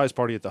planned a surprise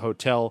party at the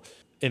hotel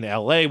in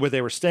L.A. where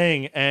they were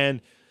staying, and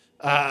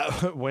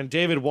when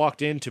David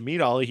walked in to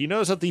meet Ollie, he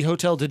noticed that the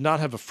hotel did not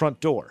have a front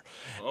door.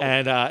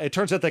 And it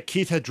turns out that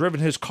Keith had driven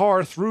his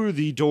car through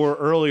the door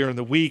earlier in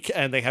the week,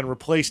 and they hadn't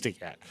replaced it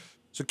yet.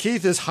 So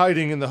Keith is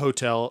hiding in the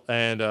hotel,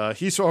 and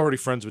he's already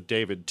friends with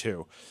David,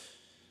 too.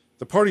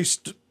 The party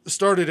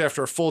started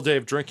after a full day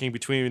of drinking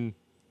between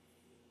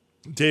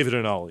David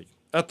and Ollie.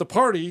 At the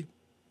party,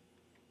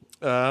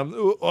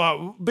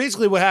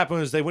 basically what happened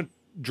was they went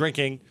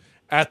drinking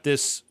at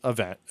this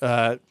event,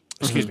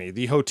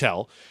 the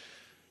hotel.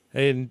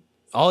 And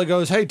Ollie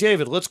goes, "Hey,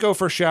 David, let's go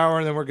for a shower,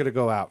 and then we're going to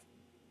go out."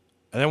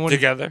 And then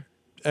Together.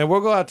 and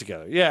we'll go out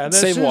together. Yeah. And then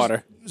Save as soon as-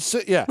 water.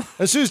 yeah.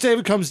 As soon as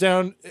David comes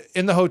down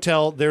in the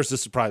hotel, there's the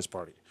surprise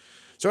party.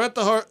 So at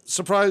the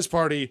surprise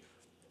party,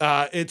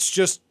 it's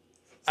just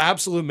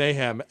absolute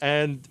mayhem.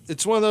 And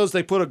it's one of those,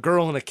 they put a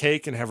girl in a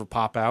cake and have her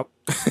pop out.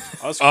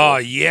 Oh,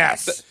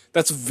 yes.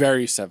 That's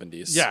very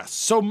 70s. Yeah.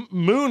 So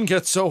Moon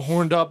gets so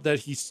horned up that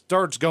he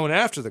starts going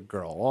after the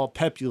girl, all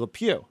Pepe Le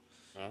Pew.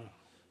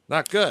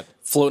 Not good.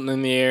 Floating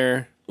in the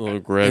air. A little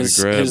grabby His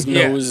grab.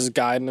 Yeah. nose is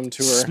guiding him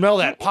to her. Smell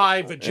that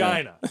pie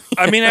vagina.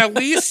 I mean, at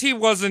least he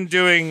wasn't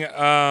doing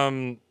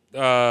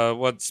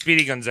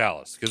Speedy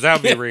Gonzalez, because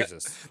that would be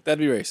racist. That'd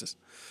be racist.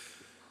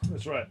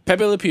 That's right.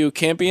 Pepe Le Pew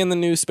can't be in the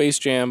new Space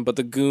Jam, but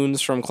the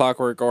goons from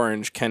Clockwork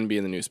Orange can be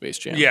in the new Space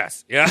Jam.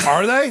 Yes. Yeah.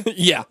 Are they?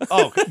 Yeah.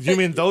 Oh, you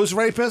mean those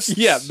rapists?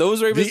 Yeah,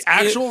 those rapists The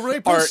actual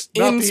rapists? are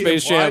Not in the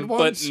Space implied Jam,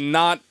 ones? but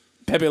not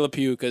Pepe Le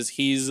Pew because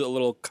he's a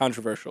little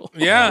controversial.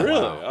 Yeah. Really?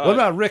 What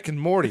about Rick and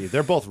Morty?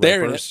 They're both They're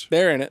in rapers. it.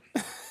 They're in it.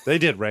 They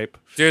did rape.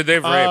 Dude,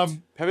 they've raped.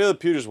 Pepe Le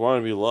Pew just wanted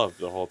to be loved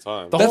the whole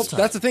time. The whole That's time.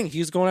 that's the thing.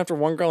 He's going after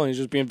one girl and he's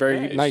just being very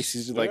Nice. nice.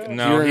 He's just like, Yeah.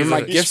 No, here are he's my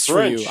a- he's gifts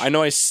for you. French. I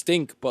know I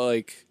stink, but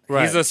like,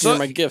 Right. He's a here are cis,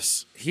 my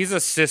gifts. he's a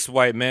cis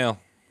white male.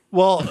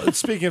 Well,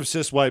 speaking of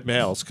cis white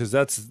males, because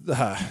that's,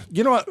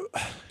 you know what?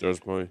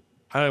 There's boy.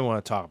 I don't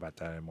want to talk about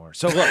that anymore.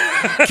 So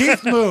look,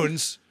 Keith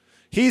Moons,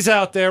 he's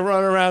out there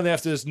running around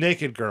after this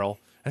naked girl,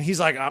 and he's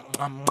like,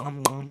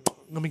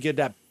 let me get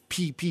that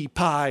pea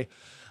pie.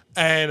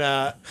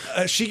 And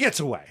she gets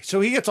away. So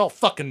he gets all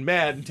fucking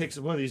mad and takes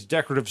one of these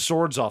decorative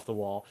swords off the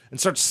wall and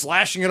starts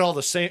slashing at all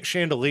the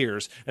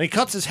chandeliers. And he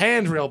cuts his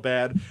hand real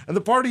bad. And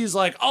the party's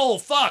like, oh,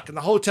 fuck. And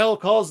the hotel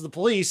calls the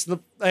police.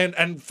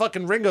 And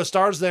fucking Ringo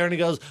Starr's there. And he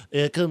goes,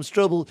 here comes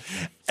trouble.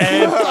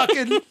 And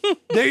fucking,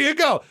 there you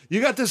go. You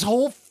got this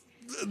whole,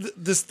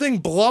 this thing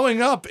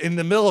blowing up in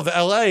the middle of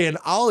L.A. And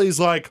Ollie's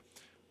like,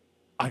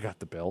 I got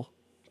the bill.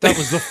 That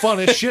was the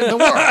funnest shit in the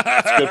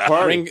world. Good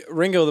party.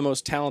 Ringo, the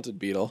most talented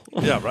Beatle.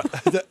 Yeah, right.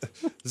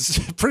 This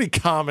is pretty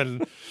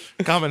common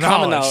Common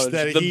knowledge knowledge.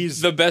 that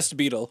he's. The best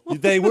Beatle.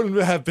 They wouldn't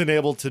have been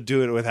able to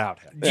do it without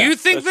him. Do you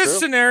think that's this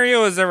true.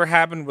 scenario has ever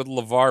happened with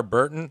LeVar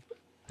Burton?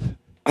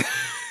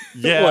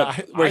 Yeah,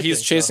 What? Where I he's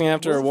think chasing so.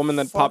 after a woman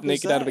that popped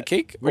naked out of a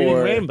cake? Reading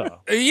or Rainbow.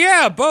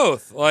 Yeah,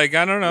 both. Like,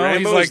 I don't know.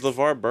 Rainbow He's is like,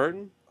 LeVar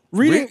Burton?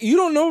 Reading? You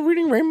don't know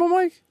Reading Rainbow,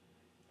 Mike?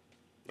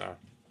 No.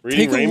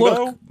 Reading Take Rainbow?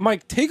 a look,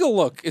 Mike. Take a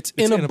look. It's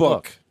in a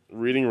book.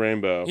 Reading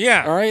Rainbow.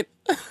 yeah. All right.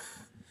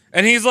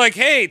 And he's like,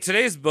 hey,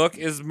 today's book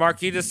is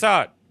Marquis de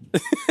Sade.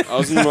 I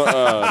was in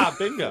they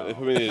Bingo.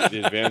 put me in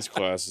the advanced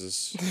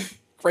classes.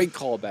 Great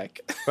callback.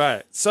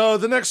 Right. So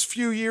the next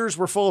few years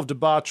were full of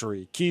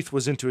debauchery. Keith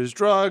was into his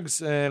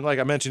drugs, and like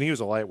I mentioned, he was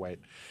a lightweight.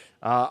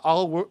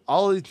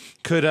 Ollie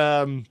could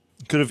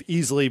have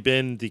easily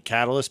been the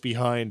catalyst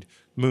behind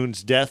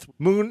Moon's death.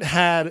 Moon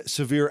had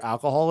severe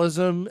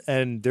alcoholism,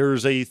 and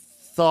there's a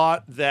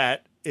thought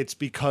that it's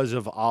because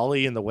of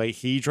Ollie and the way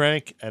he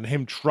drank and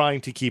him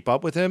trying to keep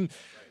up with him.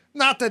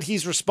 Not that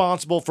he's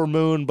responsible for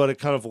Moon, but it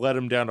kind of led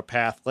him down a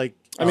path. Like,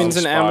 I mean, it's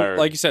an Inspired.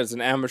 like you said, it's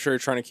an amateur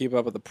trying to keep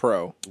up with a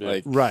pro.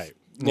 Like, right.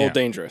 a little Yeah.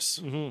 dangerous.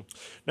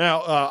 Now,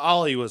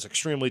 Ollie was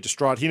extremely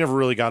distraught. He never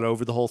really got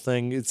over the whole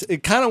thing.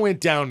 It kind of went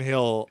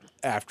downhill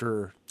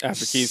after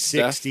Keith's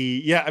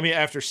 60. Yeah, I mean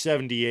after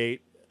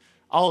 78.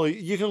 Ollie,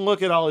 you can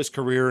look at Ollie's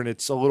career and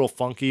it's a little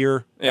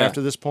funkier Yeah.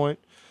 after this point.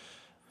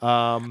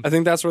 I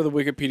think that's where the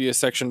Wikipedia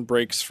section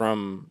breaks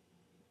from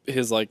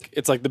his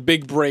it's like the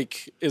big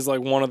break is like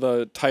one of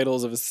the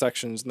titles of his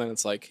sections, and then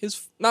it's like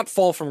his not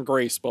fall from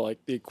grace, but like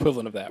the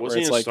equivalent of that. Was where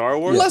he it's in like Star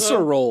Wars, lesser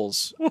though?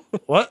 roles.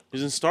 What?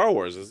 He's in Star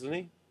Wars, isn't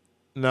he?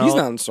 No, He's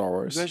not in Star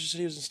Wars. You guys just said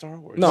he was in Star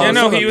Wars. No, Yeah, it's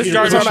no, not he was Peter-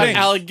 Jar it's Jar about Binks.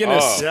 Alec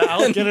Guinness. Oh. Yeah,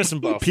 Alec Guinness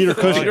and Peter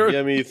Cushing. Yeah,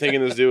 I mean, you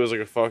thinking this dude was like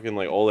a fucking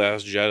like old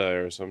ass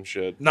Jedi or some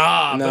shit.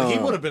 Nah, No. but he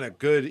would have been a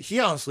good. He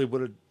honestly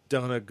would have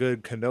done a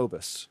good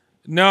Kenobis.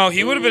 No,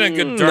 he would have been a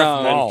good Darth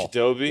No. Maul.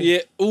 Kenobi?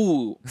 Yeah.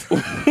 Ooh.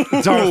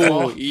 Darth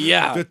Maul.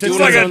 Yeah. But It's Doing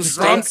like his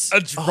a own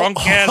drunk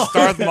ass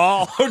Darth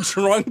Maul.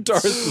 Drunk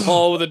Darth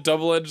Maul with a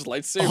double-edged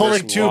lightsaber.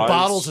 Holding two wise.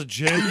 bottles of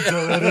gin.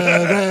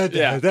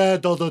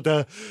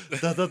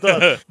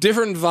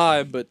 Different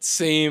vibe, but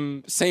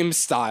same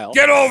style.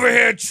 Get over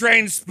here,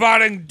 train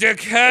spotting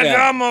dickhead.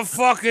 Yeah. I'm a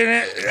fucking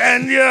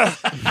end you.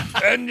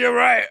 And you're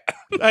right.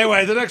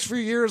 Anyway, the next few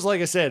years,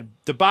 like I said,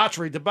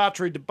 debauchery.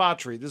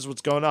 This is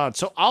what's going on.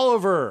 So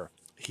Oliver,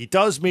 he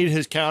does meet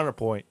his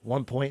counterpoint.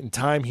 One point in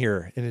time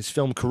here in his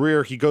film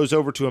career, he goes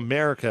over to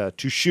America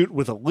to shoot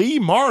with Lee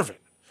Marvin,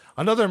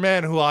 another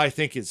man who I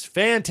think is I don't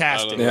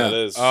fantastic. know Yeah. who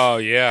that is. Oh,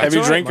 yeah. Heavy That's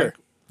all right, drinker. Mike.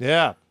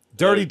 Yeah.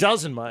 Dirty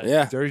Dozen, Mike.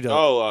 Yeah. Dirty Dozen.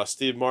 Oh,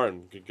 Steve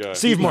Martin. Good guy.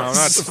 Steve No, Martin.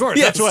 not- Of course.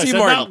 Yeah, that's what Steve I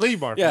said. Martin. Not Lee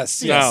Marvin.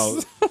 Yes. No.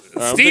 Yes. I'm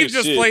Steve thinking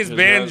just Steve, plays 'cause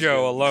he has banjo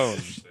good- alone.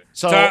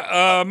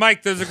 So,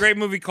 Mike, there's a great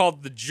movie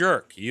called The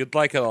Jerk. You'd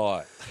like it a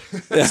lot.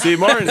 Steve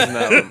Martin's in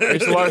that one. I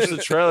used to watch the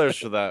trailers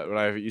for that when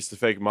I used to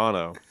fake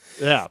mono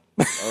yeah.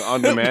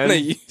 on They demand.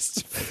 used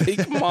to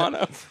fake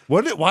mono.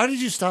 Why did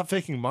you stop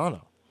faking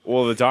mono?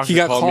 Well, the doctor He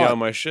got called me caught. on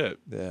my shit.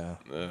 Yeah.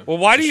 Well,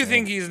 why do you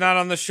think he's not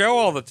on the show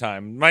all the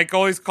time? Mike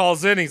always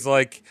calls in. He's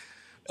like,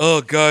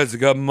 oh, guys, I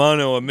got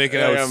mono. I'm making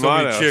out I with got so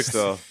many mono chicks.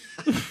 still.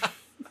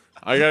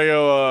 I gotta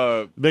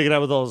go. Making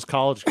out with all those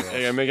college girls.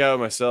 I gotta make out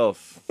with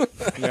myself.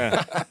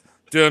 Yeah.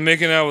 Dude, I'm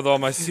making out with all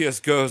my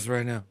CSGOs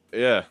right now.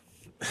 Yeah,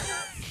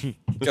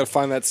 Gotta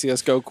find that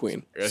CS:GO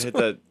queen. I gotta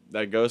hit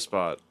that go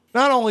spot.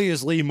 Not only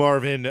is Lee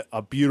Marvin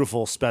a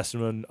beautiful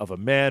specimen of a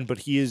man, but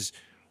he is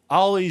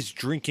Ollie's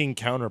drinking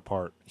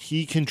counterpart.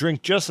 He can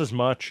drink just as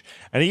much,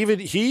 and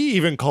he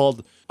even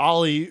called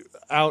Ollie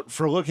out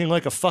for looking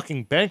like a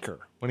fucking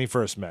banker when he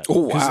first met.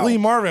 Oh, Because wow. Lee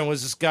Marvin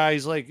was this guy.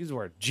 He's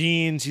wearing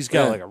jeans. He's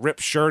got Yeah. like a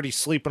ripped shirt. He's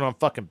sleeping on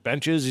fucking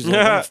benches. He's like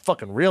I'm a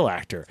fucking real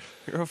actor.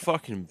 You're a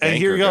fucking banker And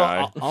here you go,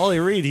 guy. Ollie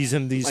Reed. He's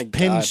in these My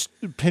God.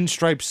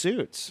 pinstripe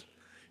suits.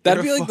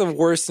 That'd be like the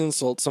worst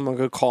insult someone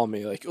could call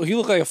me. Like, oh, you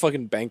look like a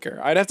fucking banker.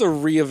 I'd have to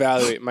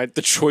reevaluate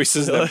the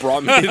choices that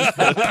brought me to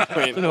that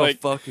point. Like,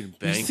 fucking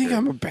banker. you think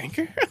I'm a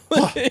banker?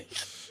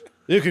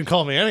 You can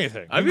call me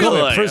anything. I'd You be can call me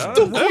a like, prison.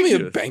 Don't call thank me a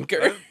you.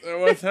 banker.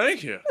 Well,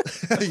 thank you.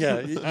 Yeah,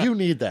 you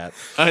need that.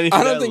 I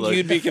I don't think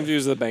you'd be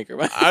confused with a banker.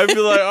 I'd be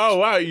like, oh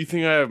wow, you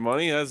think I have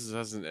money? That's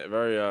a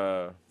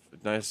very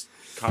nice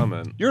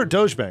comment. You're a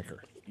Doge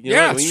banker. You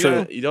Yeah, know, it's you true.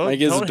 know, you don't, Mike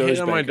is a don't hate Doge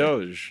on my banker.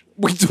 Doge.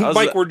 We do, was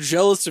Mike, a- we're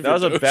jealous of That your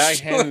was a Doge.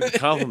 backhanded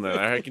compliment.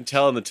 I can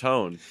tell in the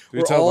tone.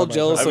 We're all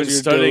jealous I've of been your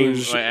studying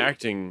Doge my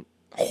acting.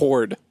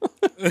 hoard.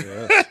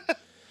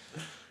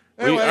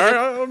 All right,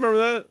 I remember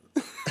that.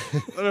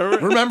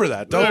 Remember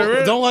that. Remember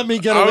it? Don't let me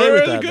get Oh, away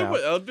with that's that a now.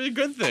 good, that'll be a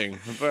good thing.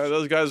 If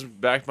those guys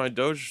backed my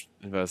Doge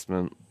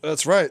investment.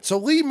 That's right. So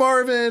Lee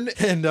Marvin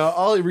and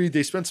Ollie Reed,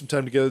 they spend some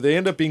time together. They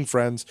end up being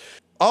friends.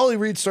 Ollie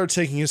Reed starts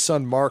taking his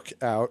son Mark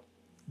out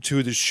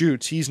to the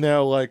shoots. He's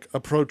now like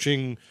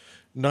approaching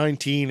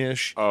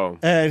 19-ish. Oh.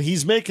 And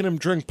he's making him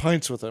drink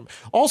pints with him.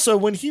 Also,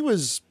 when he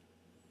was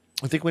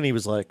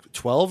like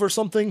 12 or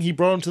something, he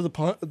brought him to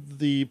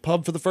the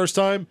pub for the first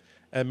time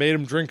and made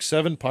him drink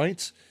 7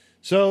 pints.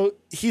 So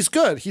he's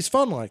good. He's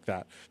fun like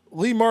that.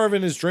 Lee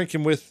Marvin is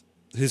drinking with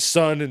his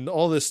son and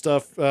all this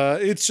stuff.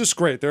 It's just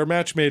great. They're a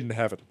match made in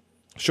heaven.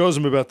 Shows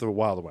him about the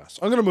Wild West.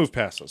 I'm going to move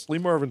past this. Lee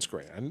Marvin's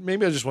great. And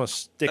maybe I just want to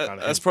stick on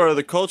it. That's part of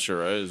the culture,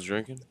 right? Is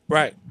drinking.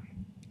 Right.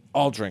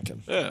 All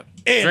drinking. Yeah.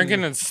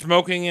 Drinking and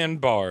smoking in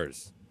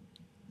bars.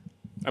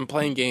 I'm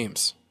playing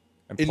games.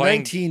 And In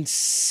playing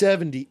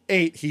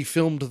 1978, he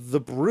filmed The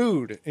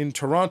Brood in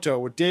Toronto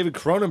with David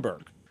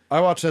Cronenberg. I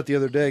watched that the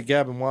other day.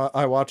 Gab and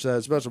I watched that.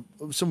 It's about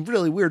some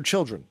really weird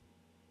children.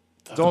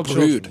 It's all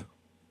Brood. children.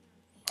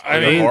 I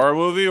Like a mean, horror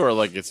movie or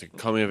like it's a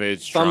coming of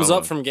age Thumbs drama?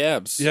 up from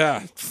Gabs. Yeah.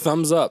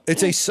 Thumbs up.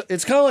 It's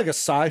kind of like a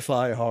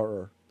sci-fi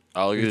horror.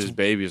 I'll look at his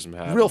babies I'm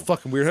having. Real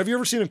fucking weird. Have you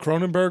ever seen a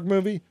Cronenberg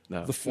movie?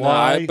 No. The No,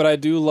 Fly. but I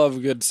do love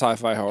good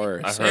sci-fi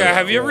horror. I so- heard yeah, that.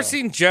 have you ever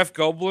seen Jeff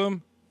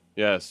Goldblum?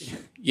 Yes.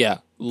 Yeah.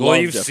 Well,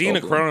 love you've Jeff seen a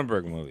Goldblum.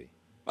 Cronenberg movie.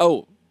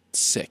 Oh,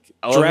 sick.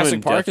 I love him Jurassic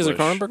in Park Death is a Wish.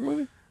 Cronenberg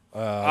movie?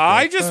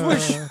 I just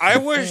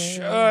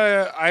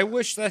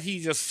wish that he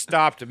just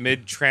stopped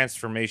mid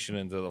transformation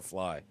into the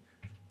Fly.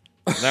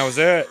 And that was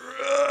it.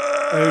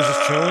 And he was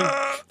just chilling.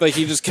 Like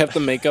he just kept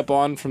the makeup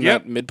on from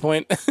Yep. that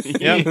midpoint.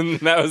 Yep. And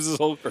that was his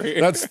whole career.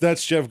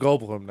 That's Jeff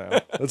Goldblum now.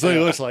 That's what he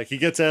looks like. He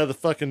gets out of the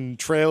fucking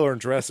trailer in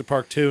Jurassic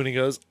Park 2 and he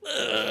goes,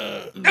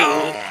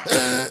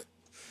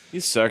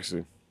 He's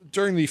sexy.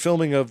 during the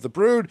filming of The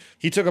Brood,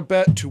 he took a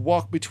bet to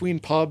walk between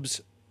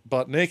pubs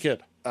butt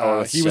naked.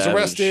 that's He was savage.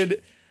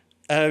 arrested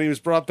and he was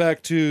brought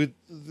back to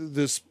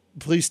this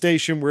police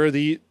station where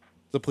the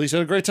police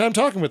had a great time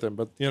talking with him,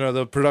 but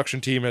the production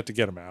team had to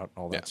get him out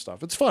and all that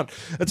stuff. It's fun.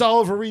 It's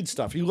Oliver Reed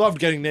stuff. He loved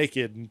getting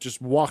naked and just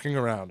walking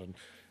around and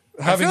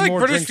I having feel like more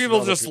British drinks with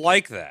people other just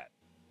like that.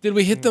 Did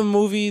we hit the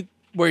movie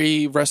where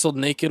he wrestled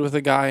naked with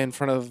a guy in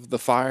front of the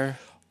fire?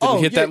 Did Oh,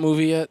 we hit yeah. that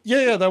movie yet?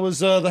 Yeah, that was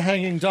the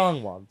Hanging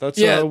Dong one. That's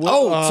Yeah. so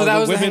that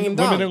was the women, Hanging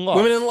Dong. Women in Love.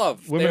 Women in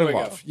Love. Women There in we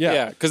Love. go.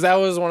 Yeah. because that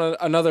was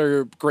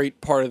another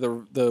great part of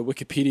the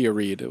Wikipedia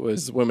read. It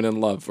was Women in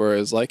Love, where it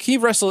was like he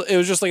wrestled. It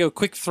was just like a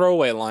quick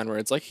throwaway line where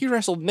it's like he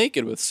wrestled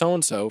naked with so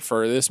and so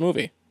for this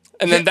movie,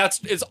 and then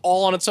it's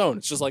all on its own.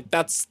 It's just like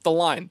that's the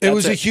line. It That's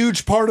was a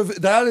huge part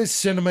of that is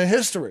cinema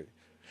history.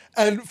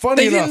 And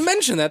funny They enough, didn't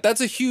mention that.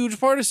 That's a huge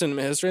part of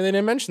cinema history. They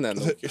didn't mention that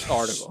in the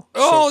article.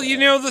 Oh,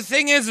 the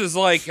thing is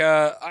like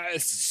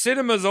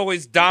cinema's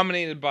always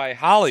dominated by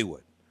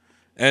Hollywood,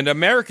 and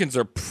Americans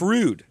are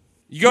prude.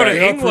 You go They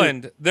to are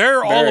England,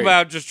 they're all Very.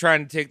 about just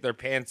trying to take their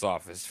pants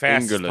off as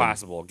fast England. as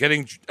possible,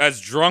 getting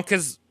as drunk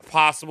as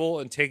possible,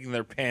 and taking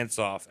their pants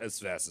off as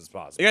fast as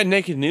possible. They got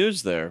naked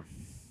news there,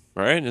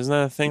 right? Isn't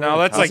that a thing? No,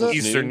 that's like House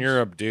Eastern News?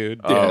 Europe,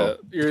 dude. Yeah, Oh.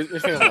 you're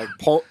thinking like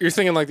you're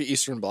thinking like the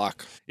Eastern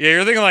Bloc. Yeah,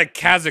 you're thinking like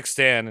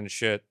Kazakhstan and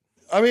shit.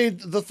 I mean,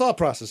 the thought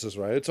process is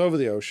right. It's over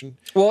the ocean.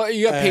 Well,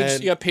 you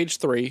And- got page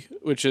 3,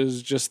 which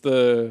is just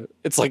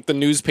it's like the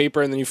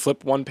newspaper, and then you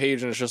flip one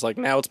page, and it's just like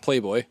now it's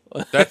Playboy.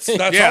 That's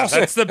yeah, awesome.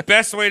 that's the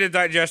best way to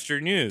digest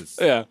your news.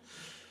 Yeah,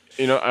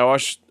 I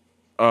watched.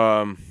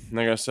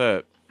 Like I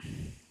said,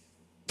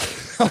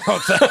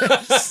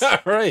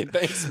 right.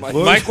 Thanks, Mike.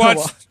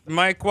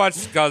 Mike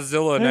watched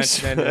Godzilla in it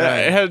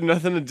 1999. had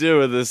nothing to do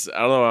with this. I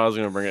don't know why I was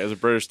going to bring it. It's a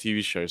British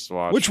TV show I used to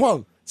watch. Which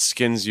one?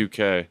 Skins UK.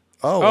 Oh,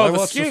 Oh, I The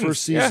watched the Skins.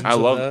 first Yeah. season.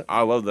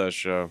 I love that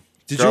show.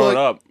 Did you Growing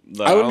like- up, I wouldn't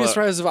be don't know.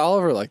 surprised if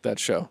Oliver liked that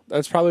show.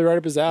 That's probably right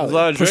up his alley. There's a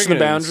lot of Pushing drinking,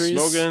 the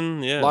boundaries,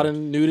 smoking, yeah. a lot of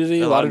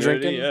nudity, a lot of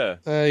drinking. Yeah.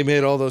 He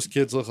made all those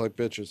kids look like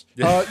bitches.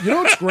 You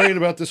know what's great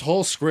about this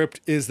whole script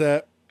is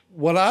that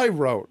what I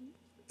wrote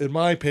in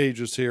my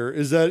pages here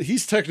is that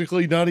he's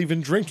technically not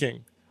even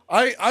drinking.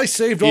 I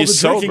saved all the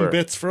He's drinking sober.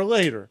 bits for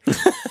later.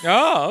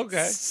 Oh,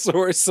 okay. So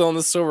we're still in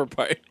the sober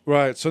part.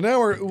 Right. So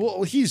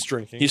now he's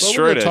drinking. He's but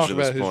straight we're gonna edge talk at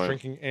about this his point.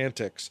 drinking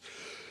antics.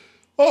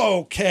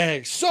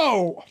 Okay,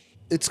 so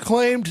it's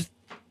claimed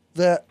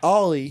that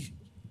Ollie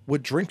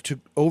would drink to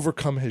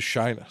overcome his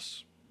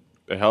shyness.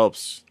 It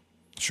helps.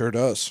 Sure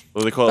does.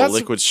 What do they call it? That's-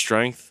 Liquid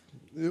strength?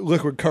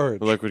 Liquid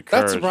courage. Liquid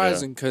courage. That's yeah.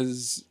 surprising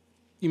because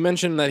you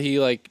mentioned that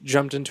he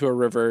jumped into a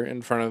river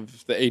in front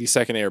of the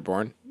 82nd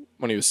Airborne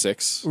when he was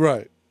 6,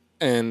 Right.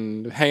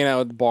 and hanging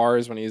out at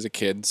bars when he was a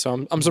kid.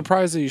 So I'm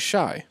surprised that he's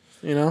shy.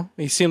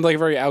 He seemed like a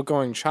very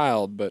outgoing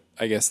child, but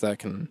I guess that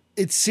can.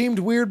 It seemed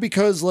weird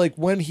because,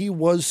 when he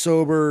was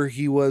sober,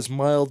 he was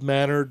mild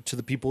mannered to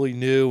the people he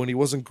knew, and he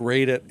wasn't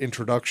great at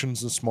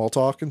introductions and small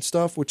talk and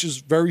stuff, which is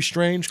very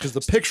strange because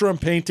the picture I'm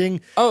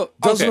painting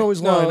doesn't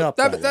always line up.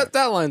 That way.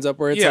 That lines up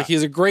where it's Yeah. like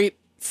he's a great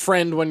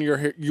friend when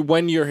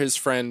you're his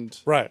friend,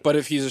 Right. But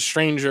if he's a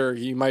stranger,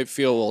 you might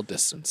feel a little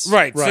distance,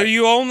 Right. So Right.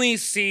 you only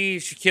see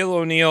Shaquille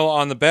O'Neal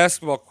on the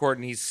basketball court,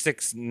 and he's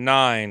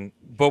 6'9".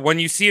 But when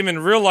you see him in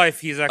real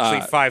life, he's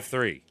actually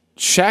 5'3".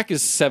 Shaq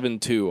is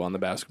 7'2" on the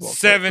basketball court.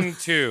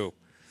 7'2".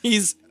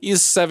 He's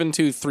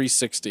 7'2",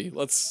 360.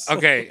 Let's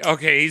Okay,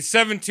 he's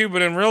 7'2",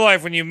 but in real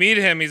life, when you meet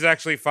him, he's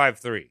actually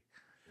 5'3".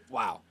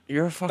 wow.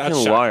 You're a fucking That's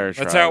shocking. liar,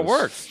 That's how it Travis.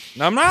 works.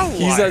 No, I'm not a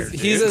liar.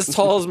 He's as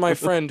tall as my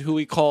friend who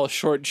we call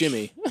Short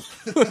Jimmy.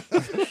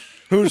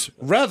 Who's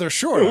rather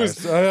short. I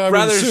would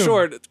Rather assume.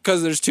 short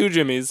because there's 2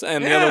 Jimmys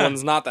and the other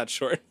one's not that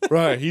short.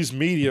 Right. He's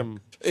medium.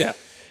 Yeah.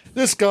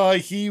 This guy,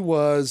 he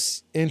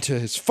was into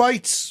his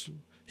fights.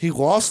 He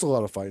lost a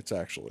lot of fights,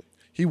 actually.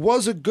 He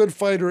was a good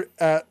fighter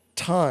at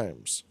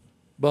times,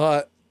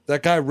 but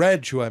that guy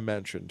Reg, who I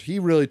mentioned, he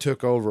really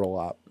took over a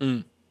lot.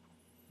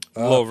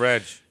 Low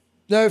Reg.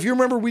 Now, if you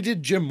remember, we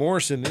did Jim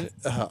Morrison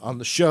on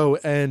the show,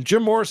 and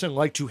Jim Morrison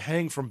liked to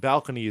hang from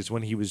balconies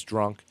when he was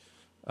drunk,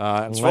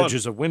 and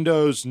ledges of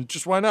windows, and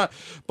just why not?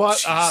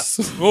 But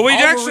Well, we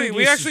Oliver actually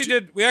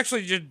Reed we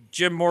actually did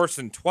Jim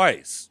Morrison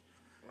twice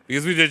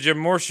because we did Jim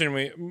Morrison.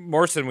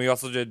 We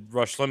also did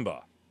Rush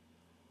Limbaugh.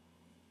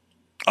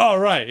 Oh,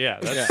 right, yeah,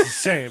 that's the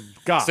same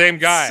guy. Same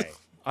guy.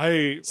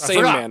 I Same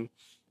forgot. man.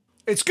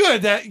 It's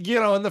good that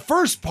in the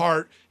first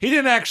part he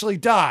didn't actually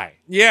die.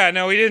 Yeah,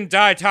 no, he didn't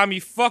die. Tom, you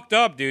fucked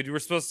up, dude. You were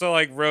supposed to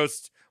like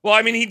roast. Well,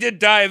 I mean, he did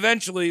die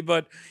eventually,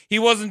 but he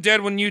wasn't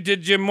dead when you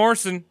did Jim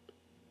Morrison.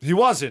 He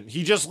wasn't.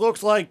 He just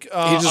looked like He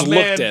just a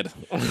man, looked dead.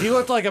 He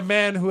looked like a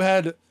man who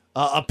had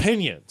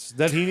opinions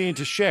that he needed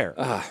to share.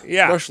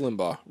 Yeah. Rush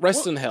Limbaugh.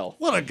 Rest in hell.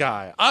 What a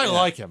guy. I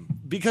like him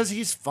because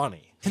he's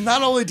funny. And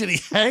not only did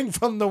he hang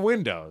from the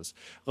windows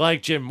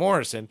like Jim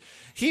Morrison,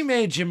 he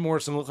made Jim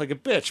Morrison look like a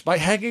bitch by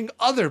hanging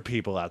other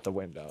people out the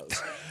windows.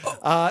 He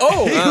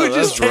would that's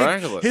just take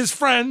Dracula. his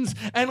friends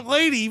and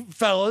lady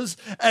fellas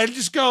and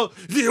just go,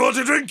 "Do you want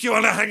a drink? You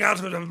want to hang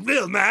out with a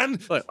real man?"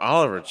 Like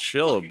Oliver,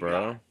 chill,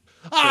 bro.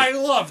 I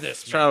love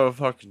this. Try to have a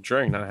fucking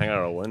drink, not hang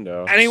out a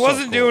window. And he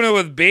wasn't doing it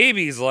with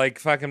babies like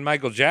fucking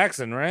Michael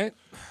Jackson, right?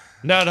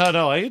 No.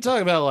 You're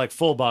talking about like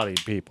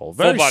full-bodied people.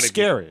 Very Full-bodied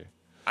scary.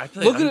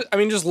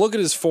 Just look at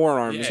his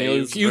forearms. Yeah, you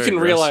he's you very can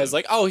realize, aggressive.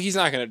 like, oh, he's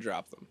not gonna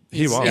drop them.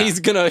 He won't. He's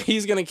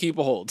gonna keep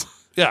a hold.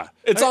 Yeah.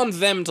 It's on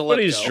them to let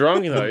But he's go.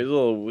 drunk though. He's a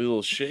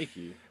little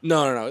shaky.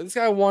 No. This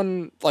guy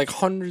won like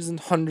hundreds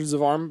and hundreds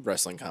of arm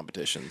wrestling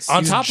competitions.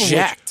 On He's top of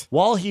jacked. which,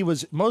 while he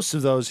was most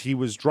of those, he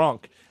was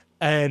drunk,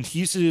 and he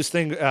used to do this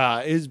thing.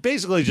 Is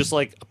basically just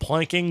like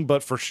planking,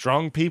 but for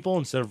strong people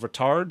instead of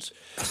retards.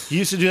 He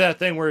used to do that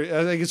thing where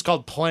I think it's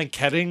called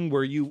planketting,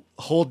 where you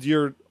hold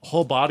your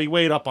whole body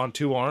weight up on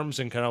two arms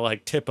and kind of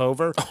like tip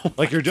over,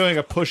 like you're doing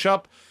a push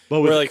up,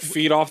 but with Where like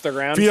feet off the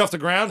ground. feet off the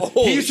ground.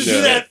 Holy He used to do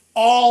shit. that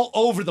all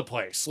over the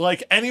place.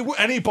 Like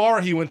any bar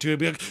he went to, he'd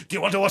be like, "Do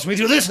you want to watch me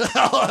do this?"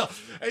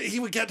 He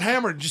would get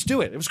hammered and just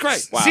do it. It was great.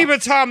 See,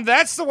 but Tom,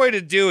 that's the way to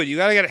do it. You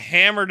got to get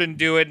hammered and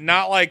do it,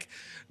 not like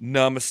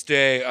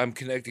namaste. I'm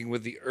connecting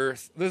with the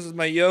earth. This is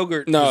my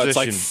yogurt. No, position. it's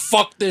like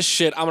fuck this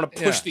shit. I'm gonna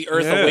push Yeah. the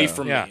earth Yeah. away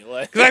from Yeah. me.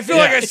 Like, Because I feel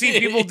like I see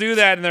people do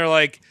that, and they're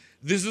like,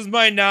 "This is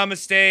my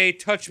namaste,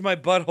 touch my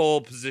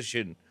butthole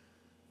position,"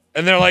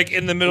 and they're like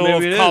in the middle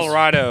Maybe it of is.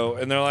 Colorado,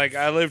 and they're like,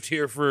 "I lived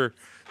here for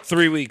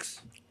 3 weeks."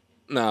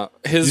 no,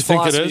 his You think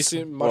it philosophy is?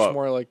 seemed much What?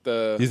 more like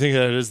the. You think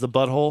that is the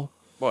butthole?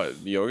 What,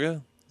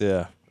 yoga?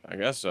 Yeah. I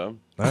guess so.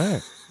 All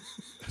right.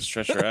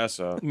 Stretch your ass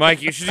out.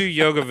 Mike, you should do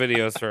yoga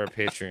videos for our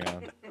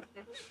Patreon.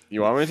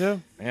 You want me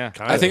to? Yeah,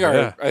 I think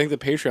the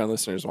Patreon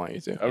listeners want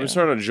you to. I've been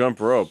starting to jump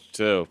rope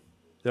too.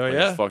 Oh Like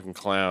yeah. a fucking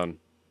clown.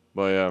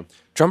 But yeah,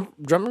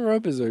 Jumping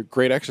rope is a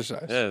great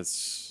exercise. yeah,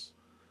 it's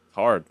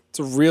hard. It's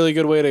a really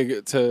good way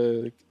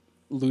to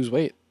lose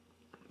weight.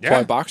 That's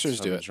why boxers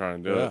So do I'm it.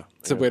 trying to do Yeah. it.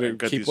 It's a way to I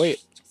got keep these- weight.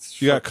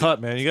 You got cut,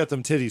 man. You got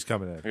them titties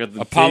coming in. I got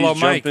the Apollo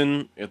titties Mike.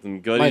 jumping. I got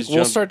them gutties Mike, we'll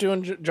jumping. start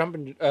doing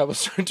jumping. We'll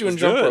start doing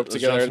Let's jump do it. rope Let's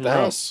together jump at the some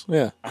rope. house.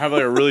 Yeah, I have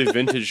like a really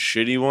vintage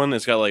shitty one.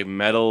 It's got like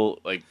metal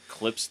like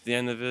clips at the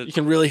end of it. you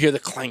can really hear the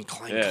clank,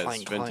 clank, Yeah,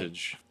 clank, it's clank.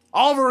 vintage.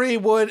 Oliver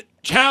Reed would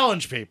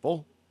challenge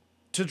people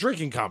to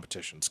drinking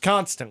competitions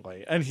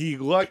constantly, and he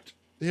liked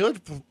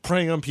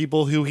preying on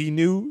people who he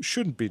knew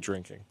shouldn't be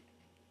drinking.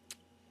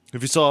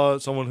 If you saw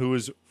someone who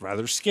was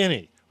rather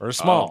skinny or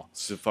small,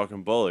 It's a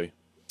fucking bully.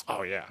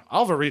 oh yeah,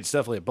 Oliver Reed's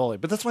definitely a bully,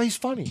 but that's why he's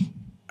funny.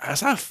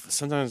 That's not.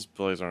 Sometimes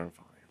bullies aren't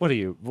funny. What do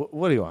you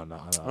on? No,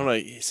 I don't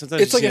know.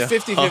 Sometimes It's like you a see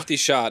 50-50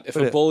 shot if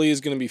a bully is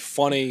going to be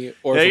funny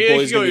or Yeah, if a you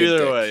bully's can go going to be a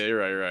either dick. way. You're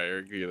right. You're right.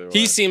 You're either way.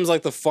 He seems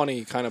like the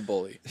funny kind of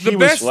bully. the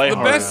best,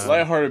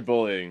 lighthearted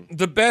bullying.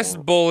 the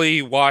best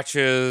bully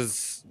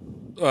watches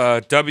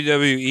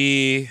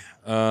WWE,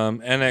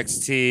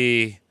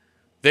 NXT.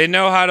 They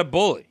know how to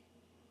bully.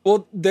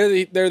 Well,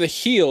 they're the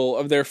heel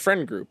of their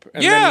friend group,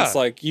 and then Yeah. it's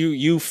like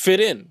you fit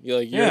in.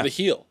 You're Yeah. the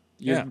heel.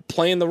 You're Yeah.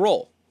 playing the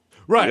role.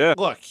 Right. Yeah.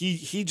 Look,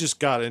 he just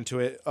got into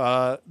it.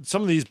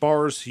 Some of these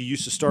bars, he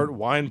used to start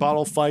wine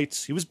bottle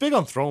fights. He was big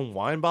on throwing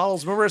wine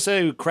bottles. Remember I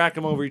say he would crack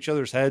them over each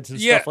other's heads and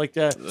Yeah. stuff like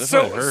that?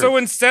 So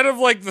instead of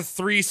like the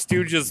Three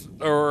Stooges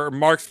or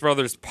Marx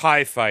Brothers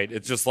pie fight,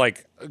 it's just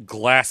like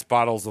glass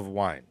bottles of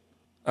wine.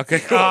 Okay,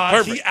 cool,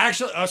 perfect. he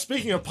actually,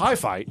 speaking of pie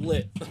fight,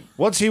 Lit.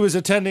 once he was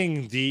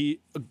attending the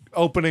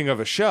opening of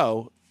a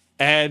show,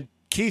 and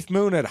Keith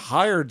Moon had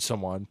hired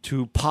someone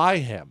to pie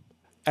him.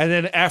 And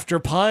then after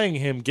pieing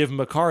him, give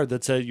him a card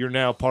that said, "You're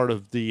now part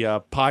of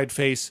the Pied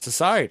Face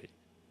Society."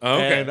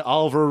 Okay. And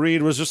Oliver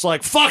Reed was just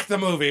like, "Fuck the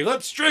movie,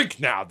 let's drink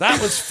now." That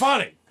was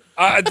funny.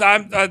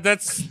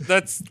 That's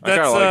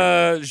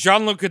like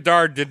Jean-Luc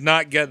Godard did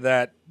not get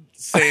that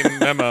same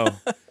memo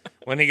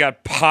when he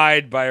got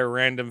pied by a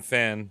random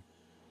fan.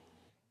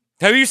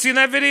 Have you seen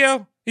that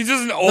video? He's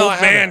just an old I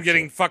haven't man actually.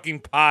 getting fucking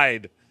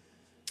pied.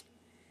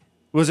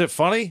 Was it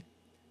funny?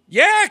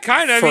 Yeah,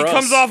 kind of. For He us.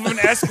 comes off of an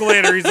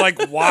escalator. He's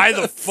like, "Why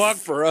the fuck?"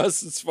 For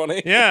us, it's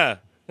funny. Yeah.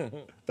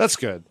 That's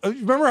good.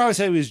 Remember how I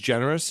said he was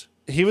generous?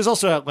 He was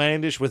also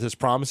outlandish with his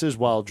promises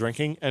while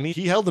drinking, and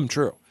he held them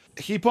true.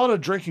 He bought a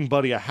drinking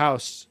buddy a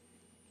house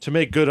to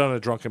make good on a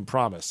drunken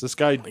promise. This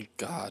guy, My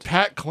God.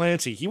 Pat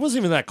Clancy, he wasn't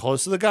even that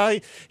close to the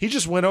guy. He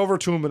just went over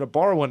to him in a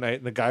bar one night,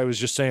 and the guy was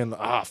just saying,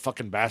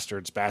 fucking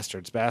bastards,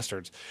 bastards,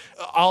 bastards.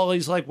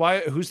 He's like,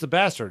 why? Who's the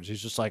bastards?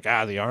 He's just like,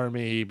 the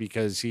army,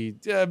 because he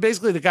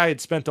basically the guy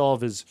had spent all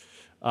of his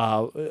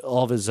what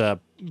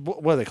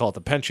do they call it,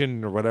 the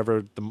pension or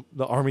whatever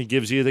the army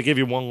gives you. They give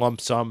you one lump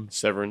sum.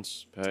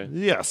 Severance pay.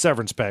 Yeah,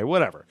 severance pay,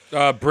 whatever.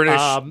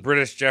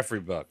 British Jeffrey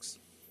bucks.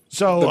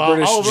 So The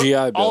British Oliver, GI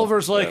Bill.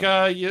 Oliver's like,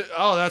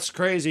 that's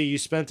crazy. You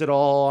spent it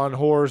all on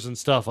whores and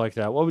stuff like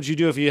that. What would you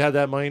do if you had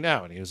that money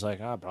now? And he was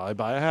like, I'd probably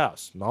buy a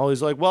house. And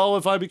Ollie's like, well,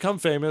 if I become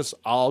famous,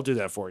 I'll do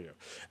that for you.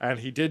 And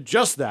he did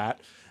just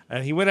that.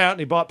 And he went out and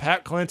he bought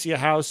Pat Clancy a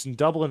house in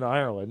Dublin,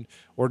 Ireland,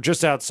 or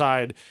just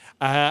outside.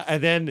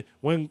 And then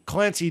when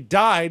Clancy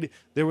died,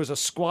 there was a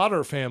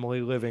squatter family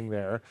living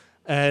there.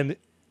 And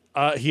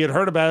he had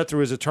heard about it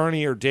through his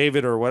attorney or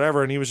David or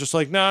whatever. And he was just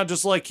like, nah,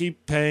 just like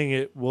keep paying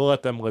it. We'll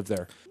let them live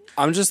there.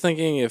 I'm just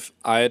thinking if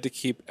I had to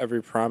keep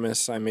every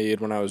promise I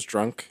made when I was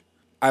drunk,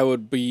 I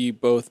would be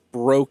both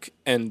broke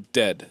and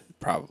dead,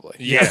 probably.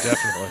 Yeah,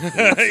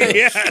 Definitely.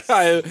 yes.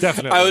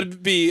 Definitely. I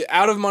would be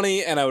out of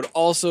money, and I would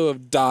also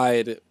have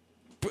died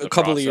a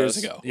couple of years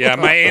process. ago. Yeah,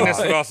 my anus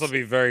would also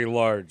be very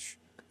large.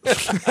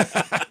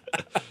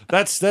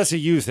 That's a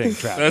you thing,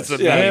 Travis.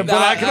 That's a Yeah, but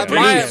I can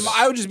appreciate it.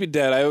 I would just be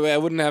dead. I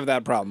wouldn't have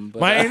that problem. But,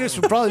 My anus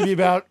would probably be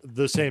about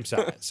the same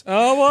size.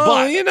 Oh well,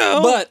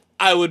 But- but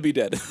I would be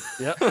dead.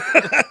 Yep.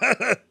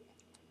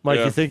 Mike,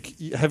 Yeah. you think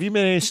have you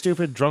made any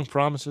stupid drunk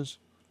promises?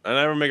 I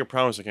never make a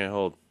promise I can't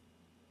hold.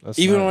 That's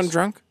Even nice. when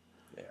drunk?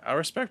 I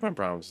respect my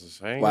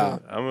promises. Wow.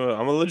 I'm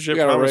a legit We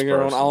got a promise regular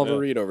on person, Oliver yeah.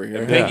 Reed over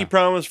here. A pinky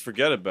promise,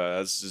 forget about it.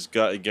 That's just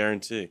got a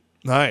guarantee.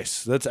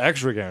 Nice. That's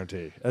extra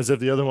guarantee. As if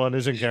the other one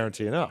isn't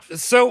guarantee enough.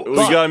 So We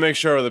gotta make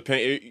sure the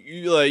pinky.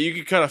 You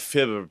can kind of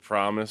fib a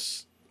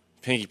promise,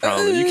 pinky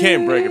promise. You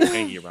can't break a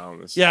pinky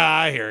promise. Yeah,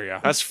 I hear you.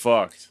 That's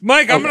fucked.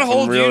 Mike, I'm gonna Some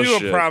hold you real to a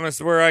shit.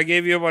 promise where I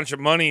gave you a bunch of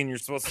money and you're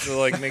supposed to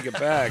like make it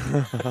back.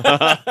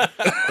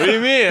 What do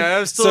you mean?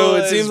 I'm still. So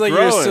it it's seems like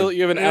growing.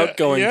 you have an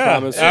outgoing yeah,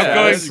 promise.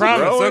 outgoing it's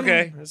promise. growing.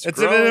 Okay, It's it's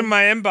growing. in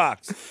my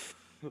inbox.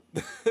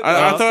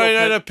 I thought I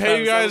had to pen- pay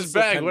you promise, guys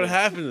still back. pending. What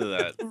happened to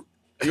that?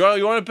 You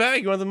want it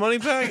back? You want the money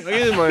back? I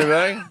get the money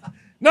back.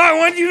 No,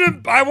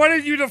 I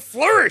wanted you to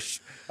flourish.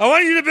 I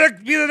wanted you to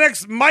be the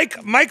next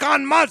Mike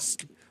on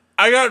Musk.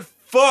 I got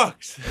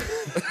fucked.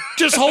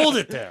 Just hold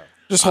it there.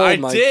 Just hold I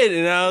Mike. did,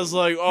 and I was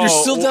like, "Oh, You're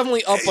still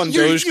definitely up on You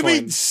Dogecoin.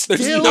 mean There's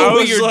still? no I way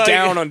was you're like-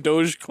 down on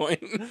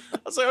Dogecoin. I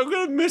was like, I'm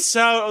gonna miss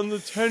out on the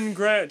 10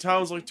 grand. Tom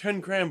was like 10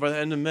 grand by the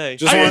end of May.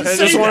 Just I want, didn't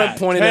say just want that. to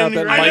point it out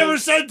that 10 I Mike. never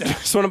said that.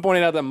 Just want to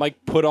point out that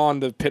Mike put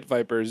on the Pit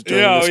Vipers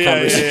during Yeah, this yeah,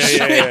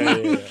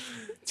 conversation. yeah.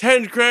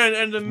 10 grand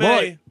end of More May.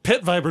 like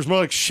pit vipers, more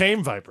like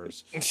shame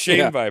vipers. Shame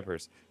Yeah.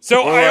 vipers.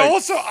 So Or I like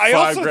also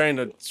 5 grand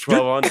to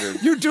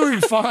 1,200. You're doing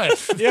fine.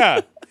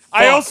 yeah.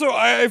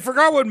 I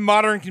forgot what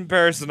modern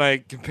comparison I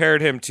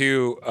compared him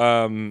to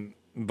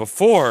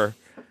before.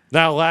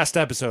 Now, last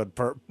episode.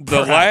 The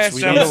perhaps. last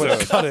We don't know what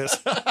episode. his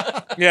cut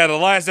is. Yeah, the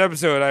last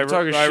episode I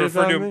talking referred shit to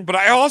about him. me? But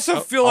I also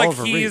feel like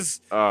Oliver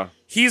Reed.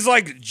 he's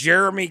like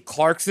Jeremy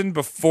Clarkson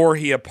before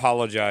he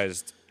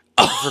apologized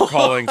for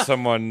calling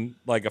someone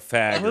like a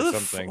fag or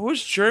something.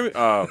 Who's Jeremy?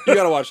 Oh, You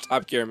gotta watch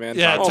Top Gear, man.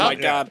 Yeah, oh Top- my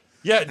god,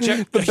 Yeah,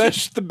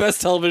 the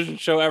best television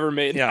show ever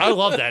made. Yeah. I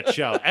love that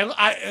show. And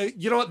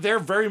you know what? They're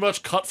very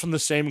much cut from the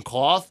same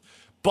cloth,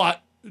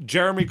 but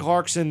Jeremy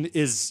Clarkson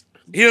is.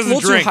 He a doesn't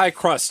little too drink high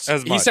crust.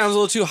 as He much. sounds a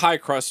little too high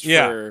crust.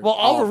 Yeah. For Well,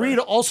 Oliver Reed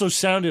also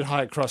sounded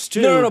high crust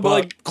too. No, but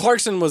like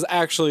Clarkson was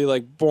actually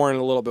like born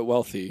a little bit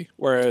wealthy,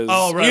 whereas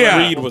Oh, right,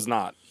 Yeah. Reed was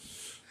not.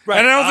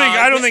 And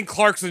I don't think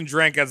Clarkson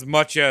drank as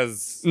much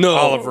as No,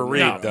 Oliver Reed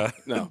no. does.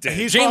 No,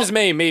 He's James prob-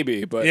 May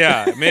maybe, but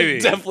Yeah,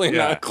 maybe. definitely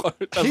Yeah. not.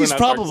 Definitely he's not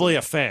probably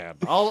a fan.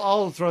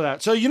 I'll throw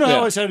that. So you know how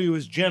Yeah. I said he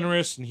was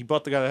generous and he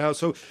bought the guy the house.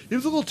 So he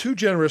was a little too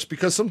generous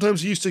because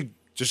sometimes he used to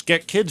just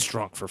get kids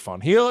drunk for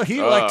fun. He liked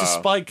to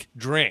spike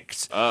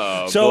drinks.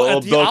 So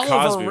at the Bill Oliver-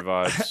 Cosby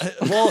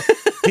vibes. Well,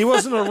 he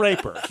wasn't a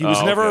raper. He was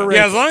Oh, never a okay. raper.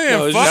 Yeah, as long as No,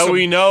 you it's fuck just- That him.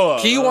 we know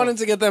of. He wanted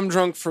to get them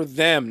drunk for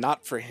them,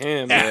 not for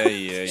him.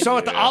 Yeah. So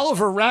at the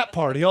Oliver Rat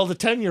Party, all the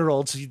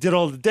 10-year-olds, he did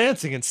all the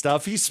dancing and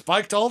stuff. He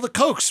spiked all the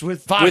cokes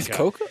with vodka. With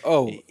Coke?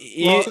 Oh,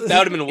 Well, that would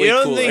have been way You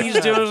don't cooler. think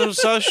he's doing some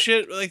such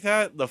shit like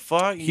that? The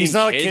fuck? You He's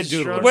mean not a kid kids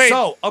doodler. drunk? Wait,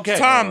 So, okay.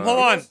 Tom, hold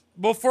on.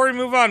 Before we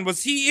move on,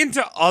 was he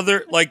into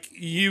other, like,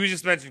 you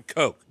just mentioned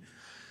Coke.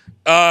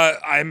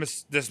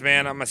 This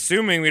man, I'm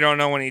assuming, we don't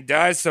know when he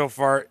died so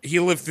far. He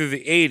lived through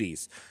the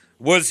 80s.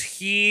 Was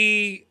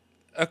he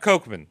a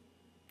Cokeman?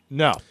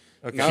 No.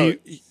 No,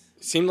 he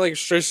seemed like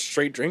a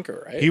straight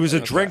drinker, right? He was a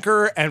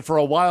drinker, and for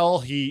a while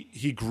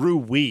he grew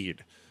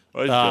weed.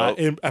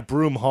 at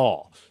Broome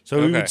Hall. So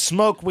he Okay. would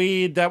smoke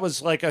weed. That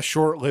was like a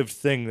short-lived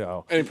thing,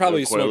 though. And he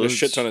probably smoked a Quaaludes.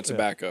 shit ton of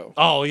tobacco.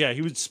 Oh yeah,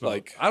 he would smoke.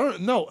 Like- I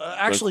don't know.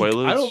 Actually, I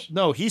Quaaludes? don't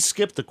know. He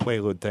skipped the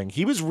Quaalude thing.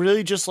 He was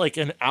really just like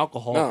an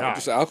alcohol No, guy.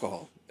 just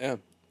alcohol. Yeah.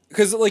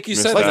 Because, like you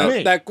said, Like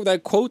me.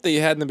 that quote that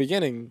you had in the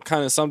beginning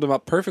kind of summed him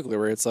up perfectly,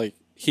 where it's like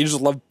he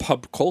just loved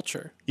pub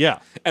culture. Yeah.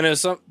 And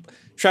as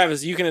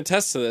Travis, you can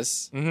attest to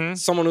this. Mm-hmm.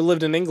 Someone who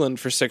lived in England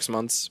for 6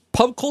 months,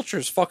 pub culture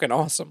is fucking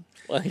awesome.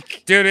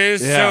 Like, Dude, it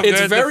is Yeah. so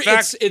it's good. very, The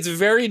fact- it's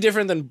very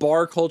different than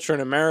bar culture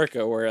in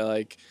America, where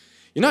like,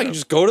 you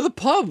just go to the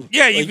pub.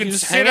 yeah, you Like, can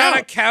just sit hang on a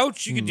out.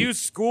 couch. You can do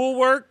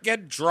schoolwork,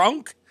 get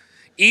drunk,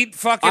 eat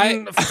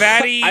fucking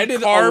fatty I did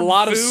carb a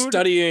lot of food.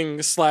 studying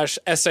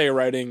 / essay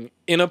writing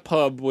in a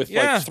pub with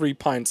Yeah. like 3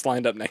 pints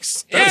lined up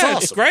next. Yeah, it's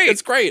awesome. great.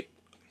 It's great.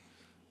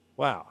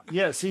 Wow.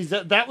 Yeah. See,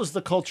 that was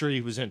the culture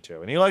he was into,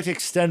 and he liked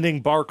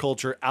extending bar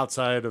culture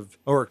outside of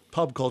or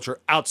pub culture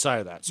outside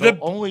of that. So The-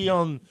 only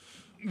on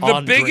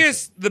the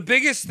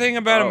biggest thing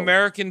about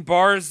American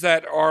bars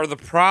that are the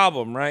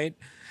problem, right?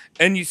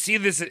 And you see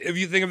this if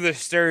you think of the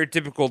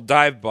stereotypical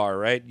dive bar,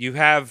 right? You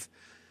have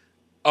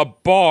a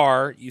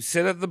bar, you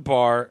sit at the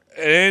bar,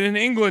 and in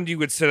England you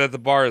would sit at the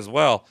bar as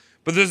well.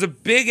 But there's a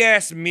big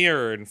ass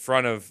mirror in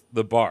front of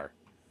the bar.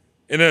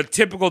 In a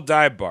typical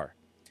dive bar.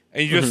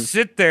 And you just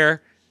sit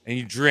there and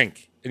you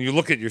drink and you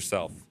look at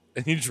yourself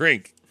and you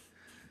drink.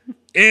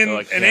 In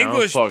Like, an yeah, I'm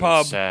English fucking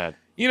pub, sad.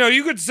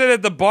 you could sit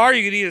at the bar,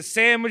 you could eat a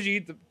sandwich,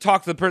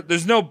 talk to the person.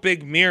 There's no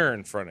big mirror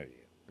in front of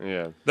you.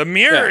 Yeah. The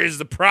mirror Yeah. is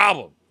the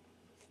problem.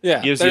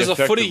 Yeah, Gives the there's a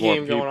effect footy of more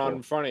game going on people.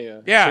 in front of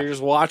you. Yeah. So you're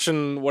just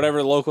watching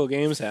whatever local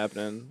game's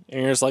happening,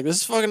 and you're just like, this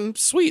is fucking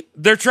sweet.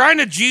 They're trying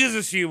to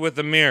Jesus you with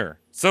the mirror.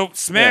 So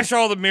smash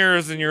all the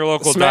mirrors in your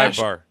local Smash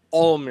dive bar.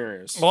 all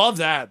mirrors. Love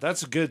that.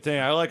 That's a good thing.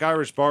 I like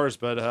Irish bars,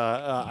 but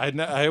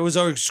I was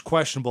always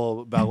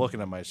questionable about looking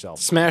at myself.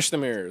 Smash the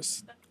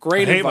mirrors. I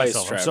Great hate advice,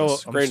 myself.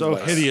 Travis. I'm Great so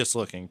advice. hideous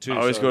looking too. I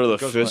always so go to it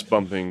the goes fist away.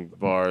 bumping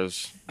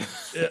bars. No,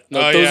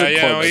 Oh, those yeah, are yeah,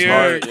 clubs. well, It's you're-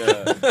 hard,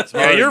 yeah. It's Yeah,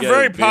 hard to you're get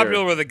very a beer.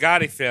 popular with the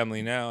Gotti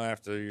family now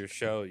after your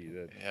show you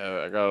did.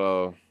 Yeah, I got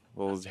a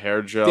little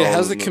hair gel. Yeah,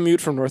 how's the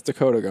commute from North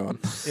Dakota going?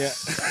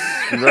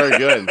 Very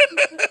good.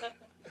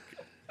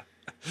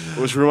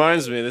 Which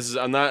reminds me,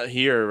 I'm not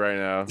here right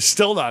now.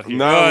 Still not here.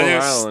 Not Oh, on Long dude,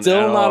 Island. Still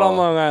at not all. on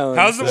Long Island.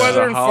 How's the This is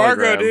weather a in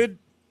Fargo, hologram. dude?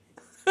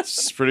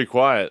 It's pretty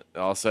quiet.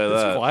 I'll say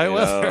that. quiet you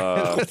weather.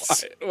 know,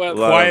 Well, a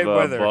lot Quiet of,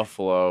 weather.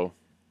 Buffalo.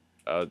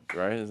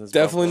 Right? Is this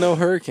definitely Buffalo? no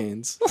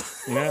hurricanes.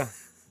 Yeah.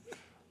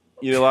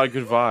 You know, a lot of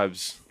good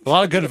vibes. A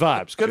lot of good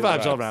vibes. Good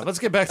vibes all around. Let's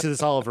get back to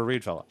this Oliver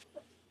Reed fella.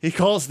 He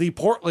calls the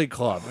Portly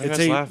Club. Why are you It's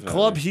guys a laughing at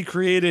club me? he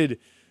created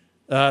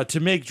to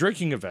make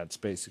drinking events.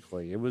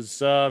 Basically, it was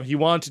he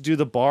wanted to do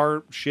the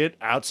bar shit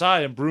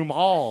outside in Broome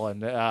Hall,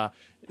 and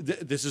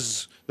this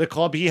is the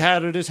club he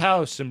had at his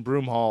house in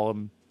Broome Hall.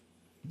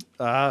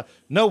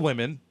 No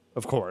women,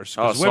 of course.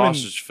 Oh, 'cause women,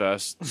 Sausage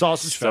Fest.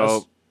 Sausage So-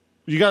 Fest.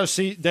 You got to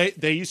see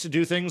they used to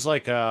do things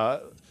like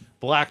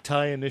black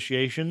tie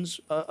initiations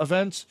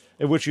events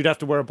in which you'd have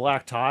to wear a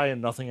black tie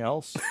and nothing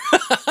else.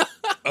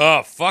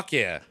 Oh, fuck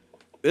yeah.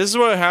 This is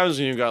what happens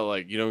when you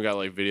don't got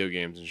like video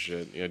games and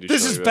shit. You gotta do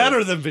This shit is like better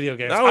that. than video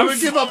games. That I was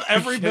would give up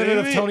every fucking minute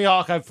of kidding me? Tony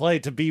Hawk I've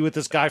played to be with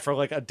this guy for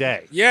like a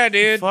day. Yeah,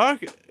 dude.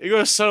 Fuck. You go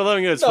to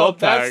 7-Eleven, get a No, 12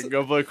 that's- pack,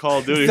 go play Call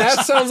of Duty.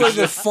 That sounds like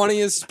the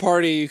funniest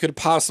party you could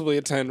possibly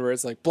attend, where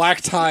it's like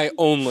black tie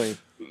only,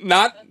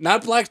 not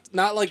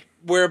like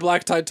wear a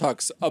black tie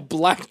tux, a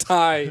black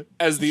tie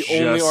as the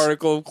only Just-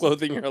 article of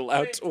clothing you're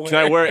allowed to wear. Can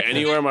I wear it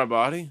anywhere on my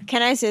body?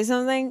 Can I say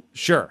something?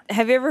 Sure.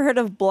 Have you ever heard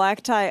of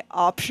black tie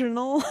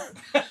optional?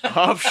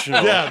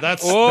 Optional. Yeah,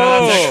 that's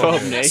Whoa.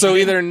 So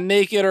either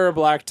naked or a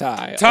black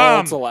tie. Tom.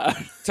 All it's allowed.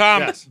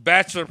 Tom, Yes.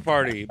 bachelor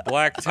party,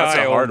 black tie.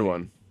 That's a hard only.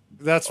 one.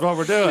 that's what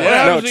we're doing. Yeah. No,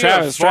 happens when you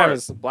Travis, fart?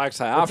 Travis, black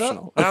tie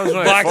optional. That was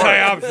when I Black fart.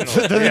 tie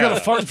optional. Then you Yeah. got to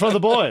fart in front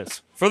of the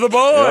boys. For the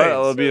Yeah,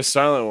 it'll boys. be a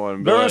silent one.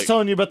 Remember I But was like,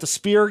 telling you about the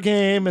spear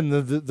game and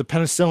the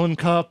penicillin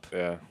cup?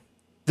 yeah.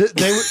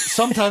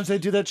 Sometimes they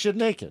do that shit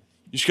naked.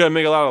 You just gotta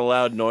make a lot of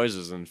loud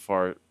noises and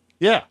fart.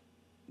 Yeah.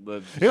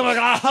 But You're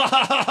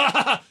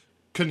like,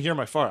 couldn't hear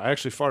my fart. I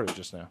actually farted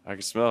just now. I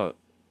can smell it.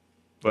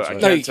 But I right.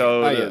 No, can't you tell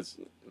who can't. it Oh, yeah. is.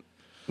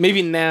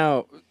 Maybe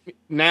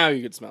now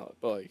you could smell it,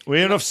 but like We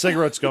have enough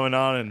cigarettes going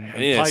on and I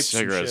need a pipes and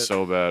cigarette shit.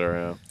 so bad right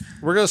now.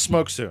 We're gonna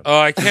smoke soon. Oh,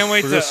 I can't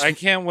wait We're to just- I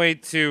can't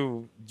wait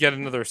to get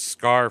another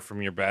scar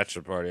from your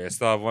bachelor party. I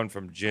still have one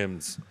from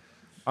Jim's.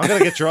 I'm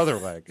gonna get your other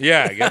leg.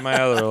 Yeah, get my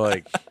other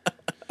leg. Can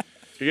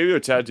I give you a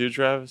tattoo,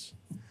 Travis?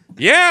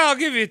 Yeah, I'll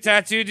give you a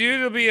tattoo, dude.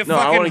 It'll be a No,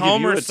 I wanna fucking give you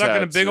Homer a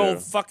sucking a big tattoo.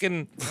 old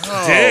fucking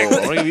Oh, dick. I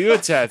want to give you a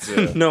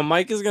tattoo. no.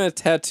 Mike is gonna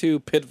tattoo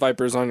pit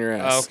vipers on your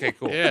ass. Oh, okay,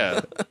 cool.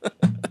 Yeah.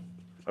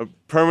 A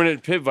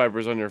permanent pit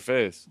vipers on your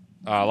face.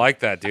 Oh, I like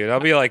that, dude. I'll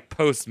be like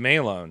post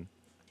Malone,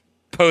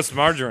 post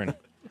margarine.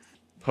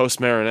 Post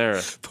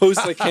marinara. Post.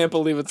 I can't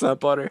believe it's not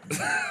butter.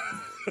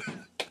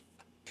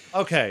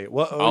 Okay,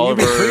 well,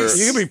 Oliver-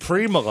 you can be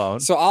pre-Malone.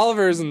 So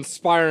Oliver is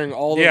inspiring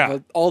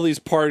all these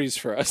parties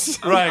for us.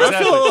 Right, I feel a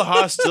exactly. little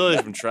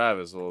hostility from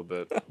Travis a little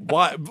bit.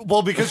 Why?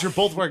 Well, because you're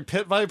both wearing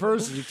pit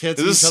vipers and you can't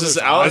see This each is other's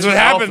Al- That's eyes. what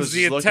Alpha's happens. The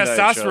just looking at each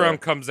other. testosterone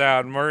comes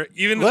out, more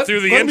even Let-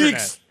 through the let me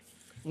internet.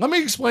 Let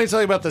me explain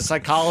something about the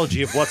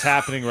psychology of what's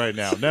happening right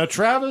now. Now,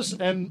 Travis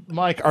and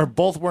Mike are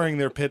both wearing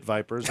their pit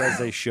vipers as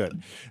they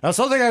should. Now,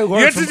 something I You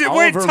learned have from to do,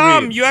 wait, Oliver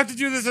Tom. Reed. You have to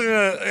do this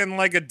in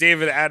like a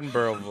David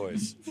Attenborough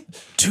voice.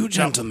 Two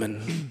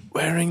gentlemen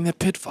wearing the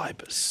pit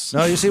vipers.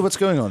 Now, you see what's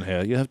going on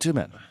here. You have two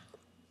men.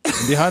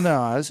 And behind their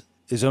eyes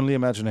is only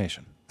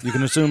imagination. You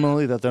can assume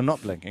only that they're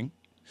not blinking.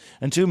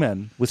 And two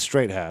men with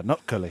straight hair,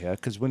 not curly hair,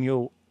 because when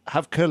you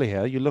have curly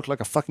hair, you look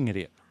like a fucking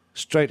idiot.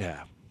 Straight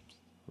hair.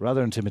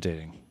 Rather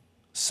intimidating.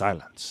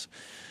 Silence.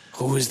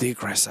 Who is the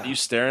aggressor? Are you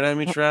staring at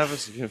me,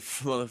 Travis? You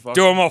motherfucker.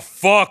 Dude, I'm gonna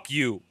fuck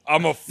you.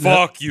 I'm gonna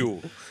fuck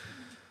you.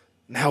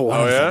 Now one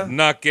Oh of yeah. them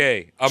Not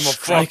gay. I'm gonna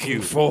fuck striking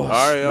you. force.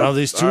 All right. Now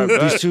these all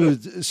right,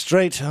 two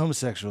straight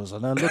homosexuals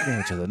are now looking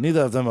at each other. Neither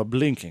of them are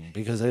blinking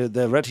because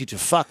they're ready to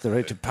fuck. They're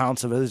ready to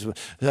pounce. They're ready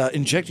to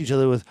inject each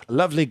other with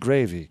lovely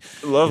gravy.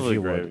 Lovely if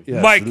you gravy. would.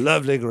 Yes, Mike,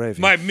 lovely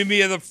gravy. Mike, meet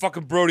me at the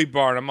fucking Brody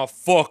Barn. I'm gonna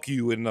fuck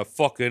you in the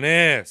fucking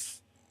ass.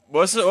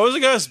 what was the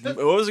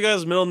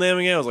guy's middle name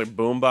again? It was like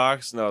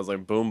Boombox. No, it was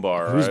like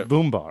Boombar. Who's Right?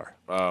 Boombar?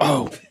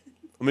 Oh,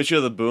 I'll meet you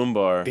at the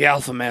Boombar. the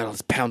alpha male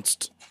has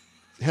pounced.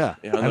 Yeah,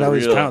 Yeah, and now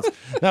he's real. pounced.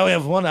 Now we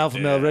have one alpha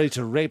male ready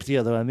to rape the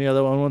other, and the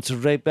other one wants to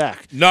rape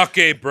back. Not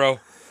gay, bro.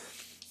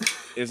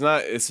 It's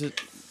not. It's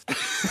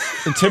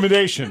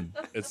Intimidation.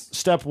 It's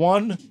Step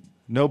one: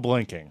 no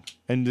blinking.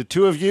 And the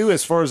two of you,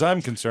 as far as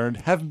I'm concerned,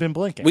 haven't been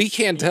blinking. We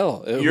can't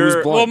tell. You're-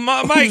 Who's well,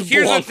 blunt. Mike. Who's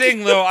Here's blunt? the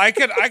thing, though. I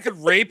could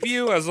rape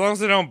you as long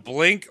as I don't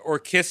blink or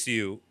kiss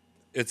you.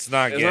 It's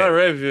not it's gay. not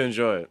rape if you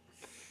enjoy it.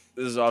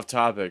 This is off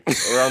topic.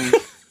 We're on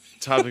the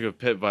topic of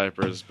pit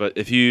vipers, but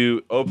if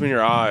you open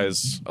your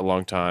eyes a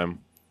long time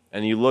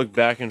and you look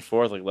back and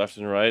forth like left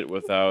and right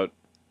without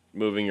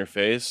moving your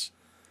face,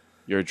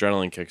 your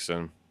adrenaline kicks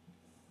in.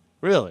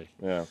 Really?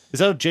 Yeah. Is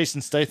that what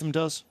Jason Statham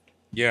does?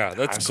 Yeah,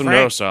 that's Some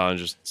crank.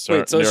 neuroscience.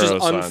 Wait, so it's just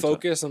neuroscience.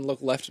 unfocused and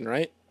look left and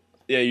right?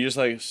 Yeah, you just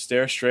like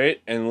stare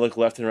straight and look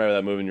left and right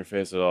without moving your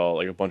face at all,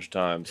 like a bunch of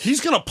times. He's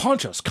gonna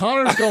punch us.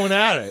 Connor's going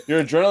at it.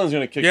 Your adrenaline's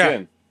gonna kick Yeah.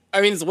 in.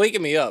 I mean, it's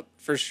waking me up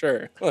for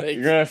sure. Like,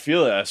 You're gonna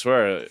feel it. I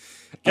swear. Yeah,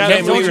 You can't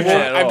that's move what your you head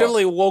want. at I've all.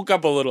 definitely woke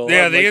up a little.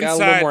 Yeah, I've, the like, got a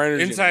little more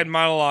energy inside now.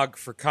 monologue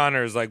for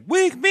Connor is like,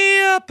 "Wake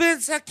me up,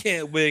 I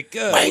can't wake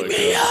up." Wake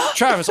me up.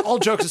 Travis, all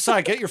jokes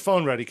aside, get your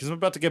phone ready because I'm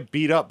about to get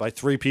beat up by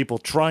three people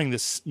trying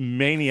this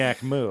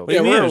maniac move. Yeah,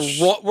 do you we're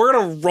mean? we're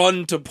gonna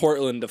run to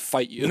Portland to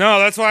fight you. No,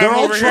 that's why They're I'm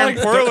all over here in trying-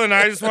 Portland.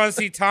 I just want to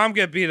see Tom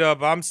get beat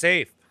up. I'm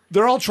safe.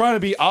 They're all trying to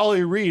be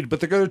Ollie Reed, but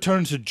they're going to turn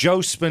into Joe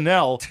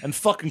Spinell and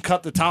fucking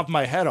cut the top of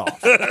my head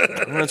off. All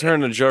I'm gonna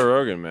turn into Joe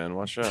Rogan, man.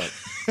 Watch out.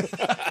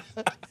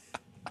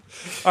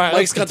 right, Mike's got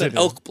let's that continue.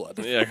 elk blood.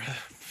 Yeah.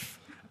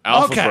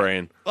 Alpha Okay.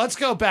 brain. Let's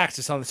go back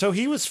to something. So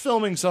he was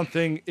filming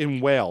something in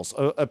Wales,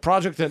 a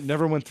project that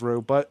never went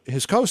through, but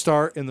his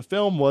co-star in the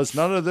film was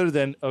none other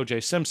than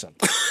O.J. Simpson.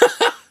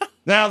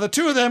 Now, the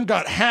two of them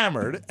got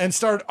hammered and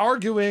started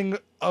arguing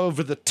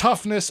over the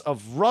toughness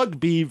of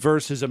rugby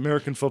versus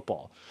American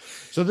football.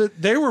 So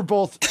that they were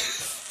both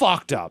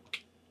fucked up.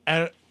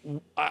 And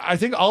I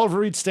think Oliver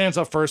Reed stands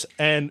up first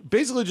and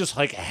basically just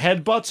like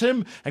headbutts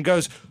him and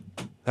goes,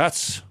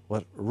 "That's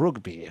what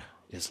rugby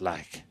is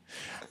like."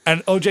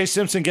 And O.J.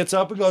 Simpson gets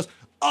up and goes,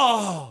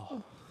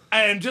 "Oh,"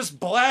 and just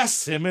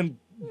blasts him and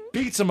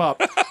beats him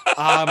up,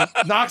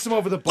 knocks him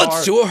over the bar.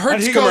 Let's do a Hertz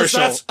and he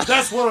commercial. Goes,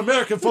 that's what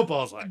American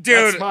football is like. Dude.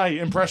 That's my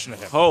impression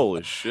of him.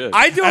 Holy shit.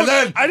 I don't. And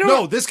then, I don't.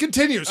 no, this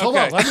continues. Hold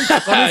Okay. on. Let me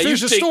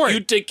finish the story. You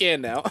take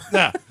in now.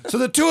 Yeah. So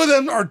the two of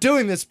them are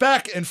doing this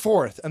back and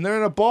forth, and they're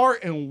in a bar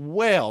in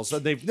Wales,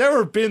 and they've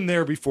never been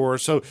there before,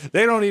 so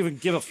they don't even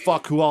give a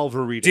fuck who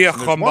Oliver Reed is. Dear And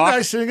there's one Humbug.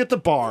 guy sitting at the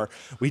bar.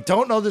 We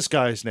don't know this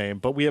guy's name,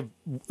 but we have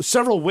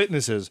several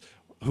witnesses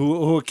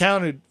who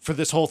accounted for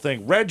this whole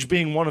thing. Reg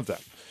being one of them.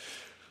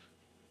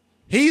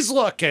 He's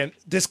looking,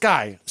 this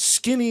guy,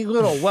 skinny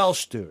little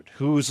Welsh dude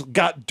who's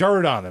got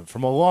dirt on him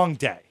from a long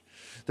day.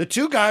 The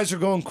two guys are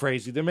going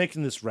crazy. They're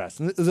making this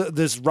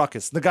this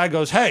ruckus. The guy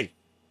goes, "Hey,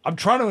 I'm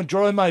trying to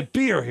enjoy my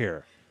beer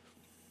here."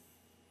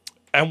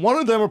 And one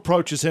of them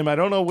approaches him. I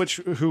don't know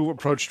who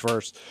approached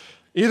first.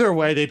 Either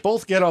way, they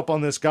both get up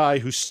on this guy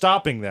who's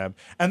stopping them,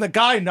 and the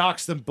guy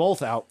knocks them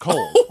both out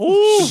cold.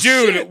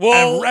 Dude,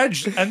 well,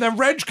 And then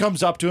Reg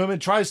comes up to him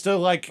and tries to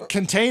like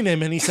contain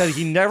him, and he said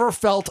he never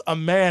felt a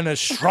man as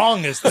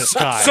strong as this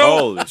guy.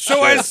 Holy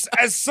so shit.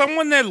 as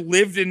someone that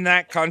lived in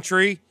that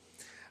country,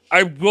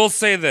 I will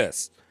say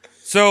this.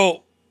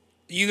 So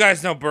you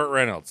guys know Burt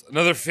Reynolds,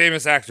 another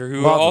famous actor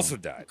who Love him. also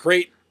died.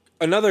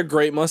 Another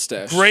great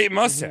mustache. Great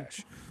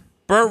mustache.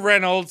 Burt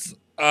Reynolds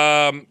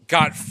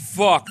got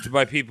fucked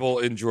by people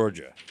in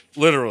Georgia,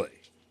 literally,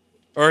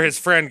 or his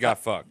friend got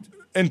fucked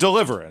in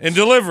Deliverance. in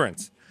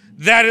Deliverance.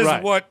 That is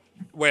Right. what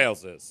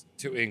Wales is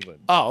to England.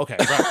 Oh, okay.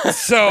 Right.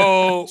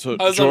 So So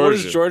I was like, what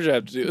does Georgia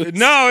have to do with it?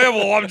 no, yeah,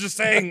 well, I'm just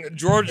saying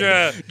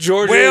Georgia.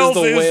 Georgia Wales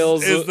is the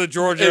Wales is the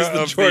Georgia is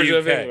the of Georgia the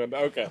of UK. England.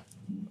 Okay.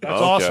 That's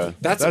Okay. awesome.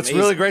 That's That's amazing.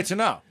 really great to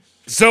know.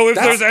 So if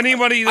That's- there's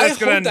anybody that's I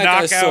gonna hope that knock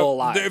guy's still out,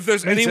 alive. if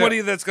there's Me too.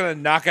 anybody that's gonna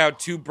knock out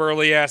two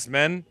burly ass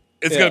men,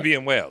 it's Yeah. gonna be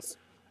in Wales.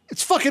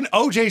 It's fucking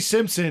O.J.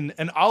 Simpson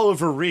and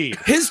Oliver Reed.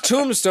 His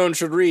tombstone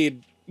should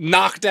read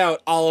knocked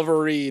out Oliver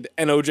Reed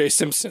and O.J.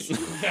 Simpson.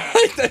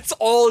 Like, that's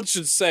all it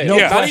should say. No Not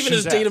even questions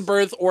his date asked. of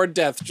birth or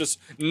death. Just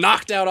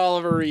knocked out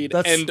Oliver Reed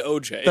That's- and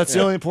O.J. That's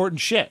the only important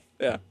shit.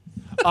 yeah.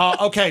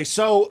 Okay,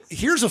 so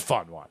here's a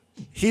fun one.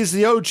 He's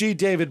the OG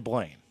David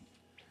Blaine.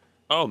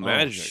 Oh,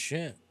 magic.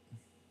 Shit.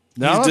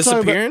 Now, He's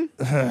I'm talking about-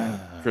 disappearing.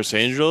 Chris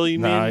Angel, you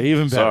mean? Nah,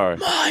 even better. Sorry.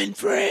 Mind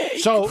freak.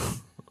 So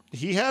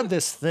he had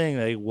this thing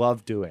that he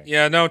loved doing.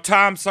 Yeah, no,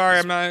 Tom. Sorry,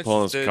 I'm not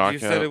pulling his interested. cock You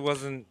said out. it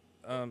wasn't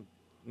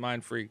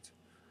mind freaked.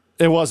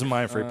 It wasn't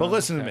mind free, but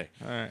listen to me.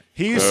 All right.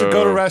 He used to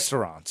go to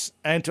restaurants,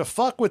 and to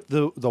fuck with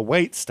the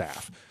wait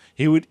staff,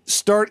 he would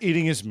start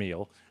eating his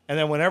meal, and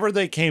then whenever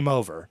they came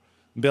over,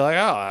 be like,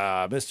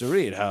 "Oh, Mr.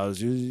 Reed,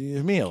 how's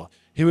your meal?"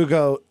 He would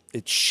go,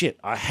 "It's shit.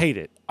 I hate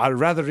it. I'd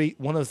rather eat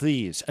one of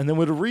these," and then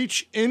would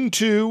reach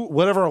into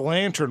whatever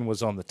lantern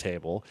was on the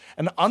table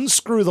and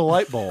unscrew the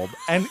light bulb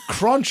and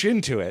crunch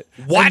into it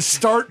and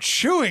start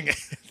chewing it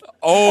and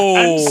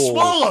Oh,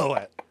 swallow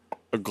it.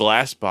 A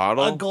glass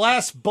bottle? A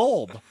glass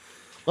bulb,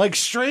 like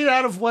straight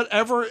out of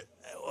whatever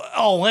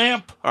a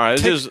lamp. All right,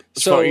 this is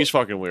So- he's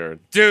fucking weird.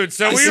 dude.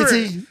 So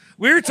Is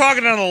we were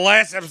talking on the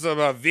last episode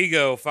about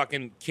Vigo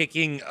fucking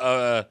kicking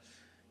a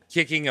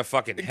fucking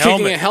helmet.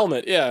 Kicking a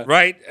helmet, yeah.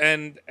 Right,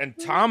 and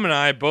Tom and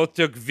I both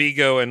took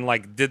Vigo and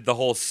like did the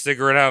whole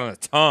cigarette out on the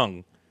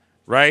tongue,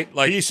 right?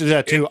 Like He used to do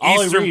that too. in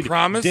Ollie Eastern Reed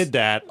Promise did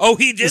that. Oh,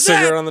 he did The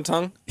cigarette that. on the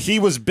tongue. He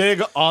was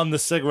big on the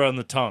cigarette on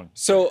the tongue.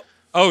 So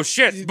Oh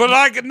shit! But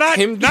like not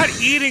Him- not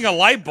eating a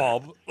light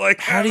bulb. Like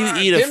How do you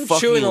eat a Him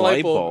fucking chewing the light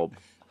light bulb.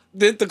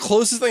 bulb? the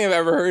closest thing I've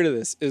ever heard of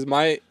this is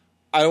I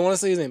don't want to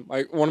say his name.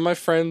 One of my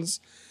friends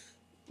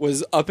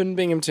was up in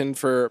Binghamton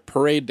for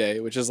Parade Day,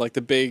 which is like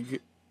the big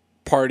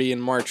party in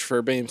March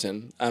for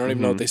Binghamton. I don't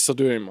even know what they still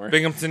do anymore.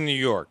 Binghamton, New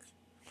York.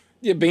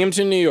 Yeah,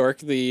 Binghamton, New York,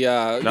 the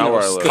Not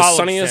where I live. the College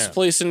sunniest town.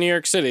 place in New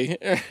York City,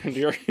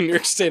 New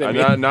York State. I I'm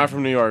mean. not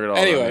from New York at all.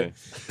 Anyway,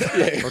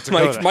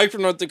 yeah, Mike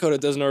from North Dakota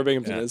doesn't know where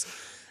Binghamton is.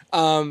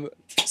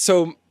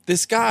 So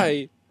this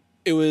guy,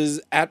 it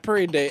was at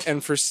Parade Day,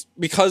 and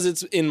because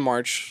it's in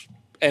March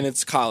and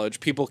it's college,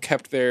 people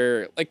kept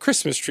their like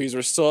Christmas trees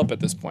were still up at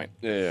this point,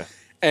 Yeah.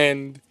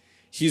 and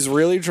he's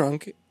really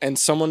drunk, and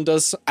someone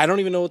does. I don't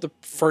even know what the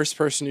first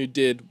person who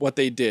did what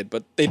they did,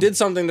 but they did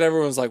something that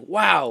everyone's like,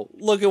 "Wow,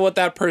 look at what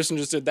that person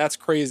just did. That's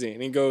crazy."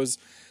 And he goes,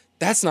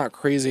 "That's not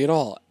crazy at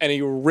all." And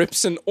he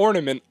rips an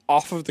ornament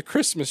off of the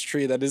Christmas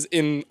tree that is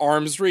in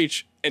arm's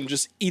reach and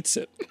just eats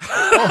it.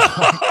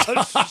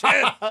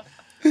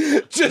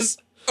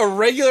 Just a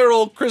regular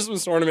old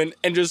Christmas ornament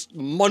and just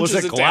munches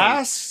Was it it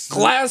glass? down.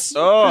 Glass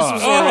Oh.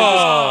 Christmas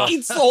ornament just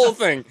eats the whole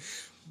thing.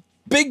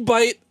 Big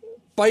bite,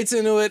 bites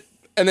into it,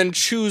 and then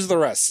chews the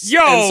rest. Yo!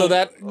 And so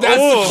that's Oh.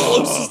 the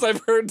closest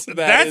I've heard to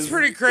that. That's is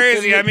pretty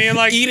crazy. I mean,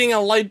 like eating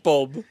a light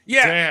bulb.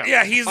 yeah, Damn.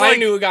 yeah. He's I like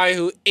knew a guy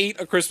who ate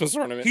a Christmas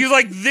ornament. he's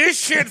like this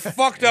shit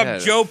fucked up Yeah,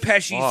 Joe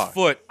Pesci's fuck.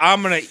 foot.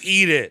 I'm gonna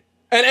eat it.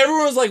 And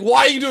everyone was like,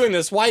 "Why are you doing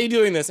this? Why are you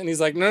doing this?" And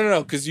he's like,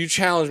 "No, because you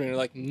challenged me." And they're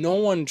like, "No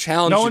one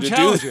challenged No you one to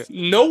challenged do this.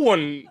 No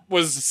one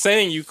was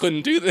saying you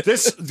couldn't do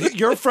this."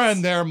 Your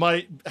friend there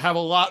might have a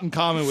lot in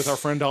common with our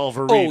friend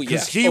Oliver Reed. Oh,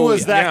 Because yeah. he Oh,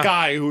 was yeah. that Yeah.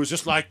 guy who was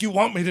just like, "You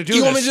want me to do You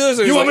this? want me to do this?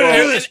 You He's want me like,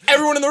 to do "Oh," this?" and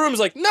everyone in the room is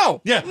like,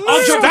 "No." Yeah,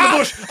 I'll jump in the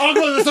bush. I'll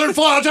go to the third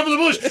floor. I'll jump in the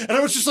bush. And I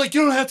was just like,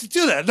 you don't have to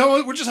do that.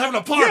 No, we're just having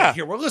a party Yeah.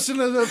 here. We're listening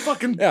to the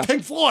fucking Yeah.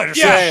 Pink Floyd or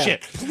Yeah. some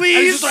shit. Please.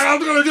 And he's just like, I'm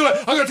going to do it.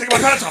 I'm going to take my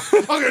pants off.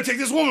 I'm going to take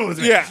this woman with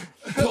me. Yeah,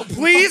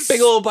 please. Big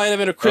old bite of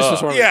it, a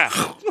Christmas ornament.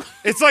 Yeah,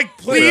 it's like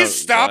please Yeah,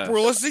 stop. yeah. We're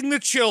listening to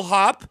Chill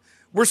Hop.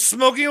 We're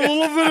smoking a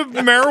little bit of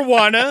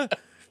marijuana.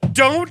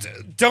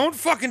 Don't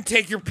fucking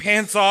take your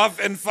pants off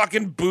and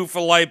fucking boof a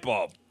light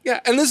bulb. Yeah,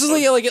 and this is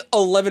like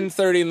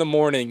 11:30 in the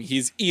morning.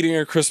 He's eating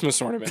a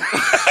Christmas ornament.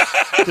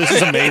 This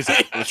is amazing.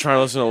 I'm trying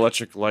to listen to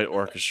Electric Light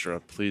Orchestra.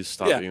 Please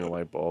stop Yeah. eating a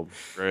light bulb.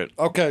 Great.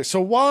 Okay, so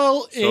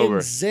while Sober.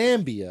 in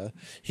Zambia,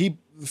 he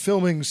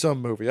filming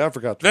some movie. I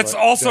forgot. To That's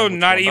write also down which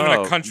not one. even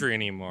Oh. a country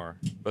anymore,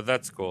 but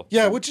that's cool.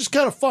 Yeah, which is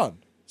kind of fun.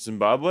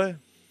 Zimbabwe?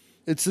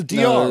 It's the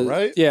DR,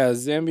 right? Yeah,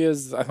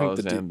 Zambia's. I think Oh,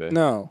 Zambia.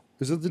 no.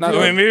 Is it the Not DR?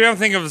 I mean, maybe I'm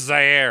thinking of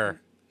Zaire.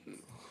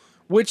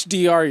 Which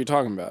DR are you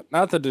talking about?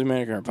 Not the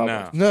Dominican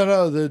Republic. No,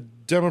 No, the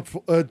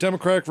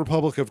Democratic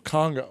Republic of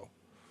Congo.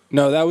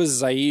 No, that was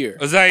Zaire.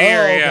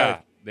 Zaire. Oh, okay.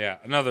 Yeah,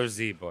 another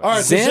Z boy. All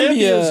right, so Zambia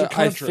is a Zambia, I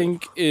country.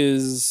 think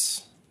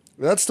is.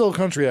 That's still a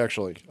country,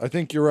 actually. I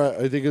think you're right.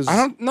 I think it's. I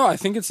don't know. I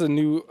think it's a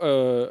new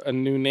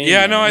name.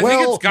 Yeah, no, I think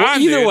Well, it's gone. Well,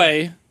 either dude.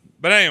 way,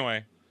 But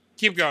anyway,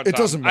 keep going. It Tom.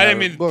 doesn't I didn't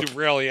matter. mean to Look.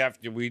 derail you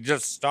after we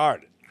just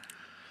started.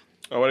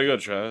 Oh, way to go,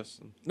 Travis.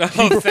 No,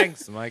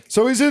 thanks, Mike.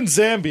 So he's in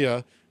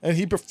Zambia, and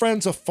he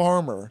befriends a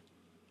farmer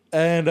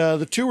And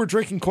the two were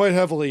drinking quite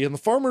heavily, and the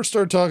farmer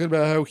started talking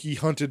about how he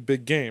hunted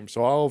big game.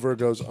 So Oliver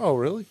goes, "Oh,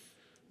 really?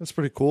 That's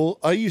pretty cool.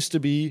 I used to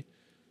be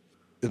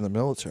in the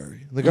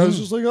military." And the guy was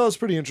just like, "Oh, it's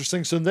pretty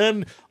interesting." So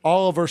then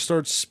Oliver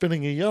starts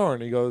spinning a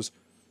yarn. He goes,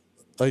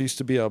 "I used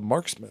to be a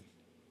marksman."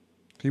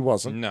 He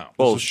wasn't. No.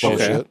 This is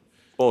Bullshit.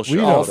 Bullshit.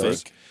 We All know fake.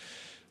 this.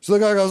 So the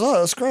guy goes, "Oh,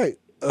 that's great.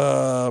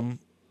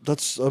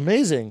 That's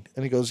amazing."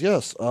 And he goes,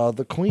 "Yes,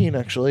 the Queen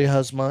actually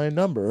has my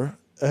number."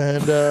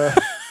 And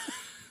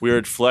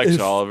Weird flex,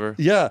 If- Oliver.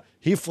 yeah,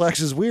 he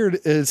flexes weird.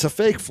 It's a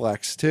fake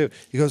flex too.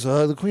 He goes,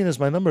 "The Queen has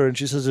my number," and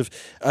she says, "If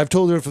I've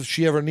told her if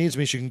she ever needs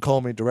me, she can call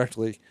me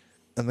directly."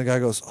 And the guy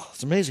goes, "Oh,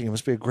 it's amazing. He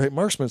must be a great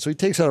marksman." So he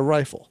takes out a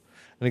rifle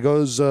and he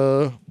goes,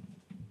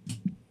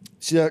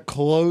 "See that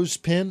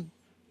clothespin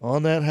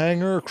on that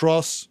hanger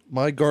across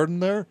my garden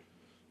there?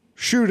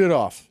 Shoot it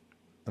off."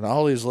 And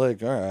Ollie's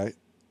like, "All right."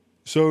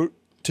 So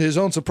to his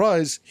own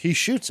surprise, he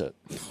shoots it.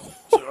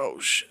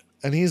 Oh shit.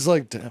 And he's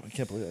like, "Damn, I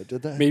can't believe I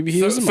did that." Maybe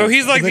he was a So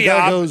he's like And the the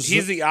guy goes-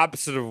 he's the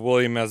opposite of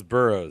William S.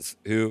 Burroughs,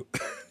 who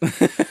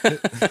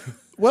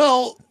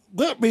Well,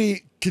 let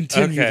me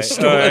continue Okay, the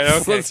story. all right,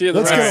 okay. Let's hear the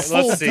Let's All get right, a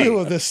full let's see. view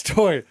of this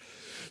story.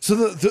 So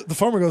the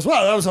farmer goes,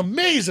 "Wow, that was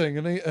amazing,"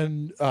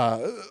 and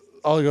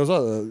Ollie goes,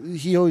 "Oh,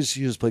 he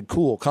always played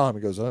cool, calm."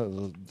 He goes,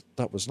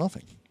 "That was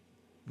nothing.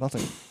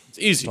 It's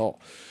easy. At all."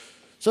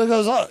 So he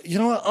goes, "Oh, you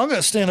know what? I'm going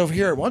to stand over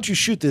here. Why don't you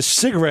shoot this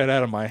cigarette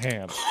out of my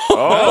hand?"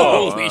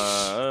 Holy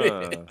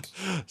shit.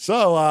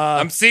 So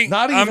I'm seeing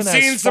not even I'm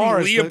seeing as far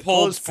some as the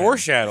Leopold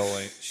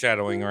clothespin.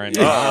 shadowing right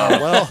now.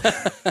 Well,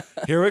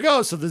 here we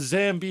go. So the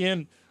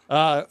Zambian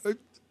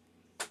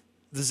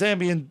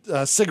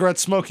cigarette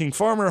smoking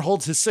farmer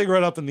holds his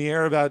cigarette up in the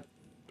air about,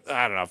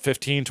 I don't know,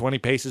 15, 20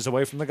 paces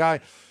away from the guy.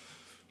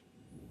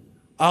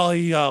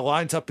 Ollie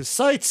lines up his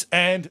sights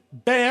and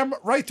bam,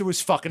 right through his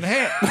fucking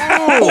hand.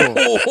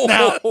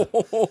 Now,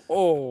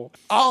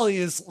 Ollie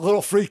is a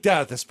little freaked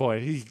out at this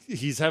point.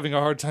 He's having a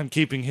hard time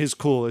keeping his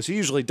cool as he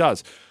usually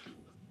does.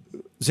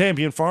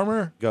 Zambian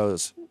farmer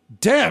goes,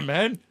 "Damn,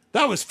 man,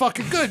 that was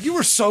fucking good. You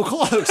were so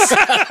close."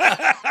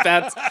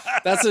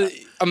 That's an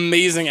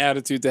amazing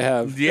attitude to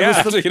have. Yeah.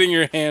 After getting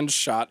your hand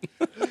shot.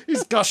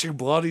 He's gushing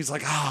blood. He's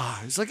like,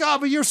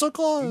 but you're so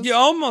close. You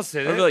almost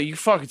hit I'd be it. like, you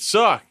fucking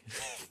suck.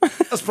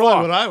 That's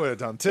probably what I would have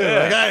done too.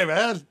 Yeah. Like, hey,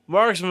 man.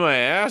 Marks my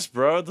ass,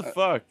 bro. What the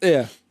fuck?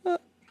 Yeah.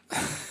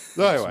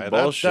 Anyway,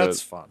 bullshit.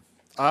 that's fun.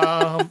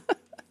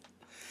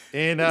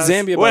 In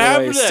Zambia, what by the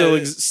way, happened to still,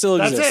 that? still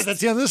That's exists. it. That's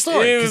the end of the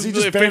story. He Because he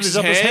was- just they bandaged fixed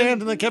up his his hand?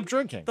 hand and then kept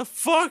drinking. The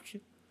fuck?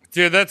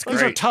 Dude, that's These are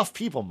great. tough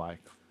people, Mike.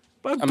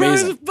 My Amazing.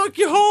 brother's a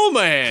fucking hole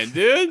my hand,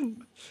 dude.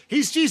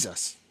 He's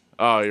Jesus.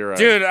 Oh, you're right.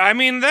 Dude, I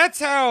mean that's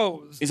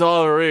how He's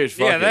all overreached.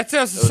 Fuck yeah, it. that's how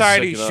Let's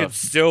society suck it should up.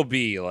 still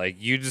be. Like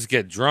you just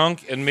get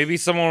drunk and maybe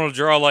someone will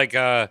draw like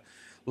a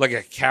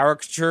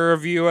caricature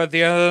of you at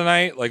the end of the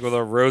night, like with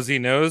a rosy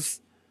nose.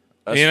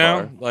 That's you know?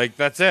 fire. Like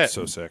that's it.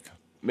 So sick.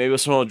 Maybe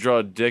someone will draw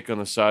a dick on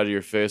the side of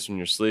your face when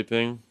you're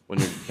sleeping, when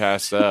you're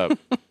passed out.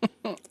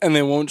 And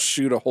they won't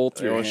shoot a hole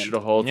through They your want hand. you to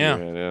hold Yeah.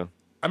 your hand, yeah.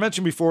 I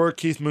mentioned before,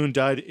 Keith Moon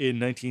died in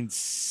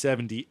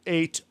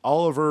 1978.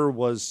 Oliver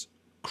was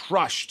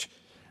crushed.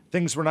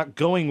 Things were not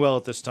going well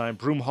at this time.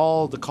 Broom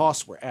Hall, the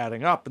costs were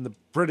adding up, and the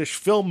British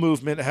film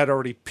movement had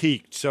already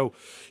peaked. So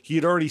he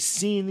had already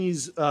seen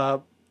these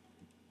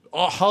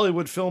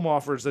Hollywood film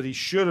offers that he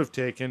should have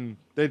taken.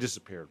 They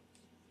disappeared.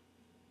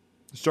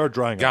 Started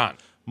drying Gone. up.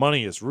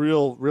 Money is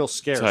real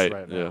scarce Tight,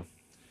 right now. yeah.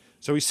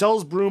 So he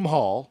sells Broom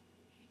Hall.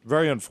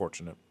 Very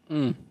unfortunate.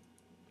 And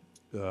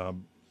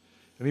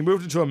he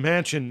moved into a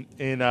mansion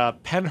in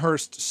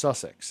Penhurst,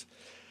 Sussex.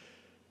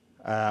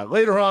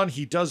 Later on,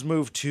 he does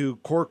move to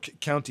Cork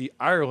County,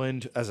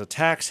 Ireland, as a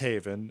tax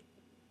haven,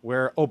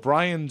 where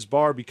O'Brien's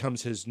Bar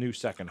becomes his new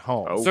second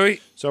home. Oh.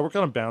 So we're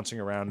kind of bouncing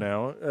around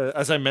now.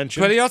 As I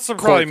mentioned, but he also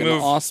Cork, probably an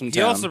moved. awesome He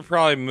town. also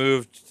probably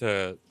moved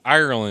to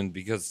Ireland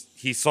because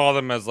he saw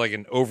them as like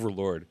an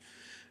overlord.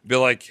 Be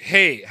like,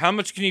 hey, how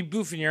much can you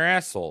boof in your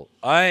asshole?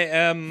 I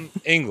am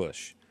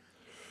English.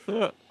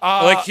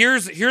 Like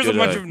here's a Good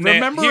bunch eye. of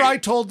remember I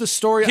told the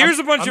story. here's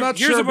I'm- a bunch I'm of not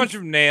here's sure a bunch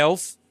of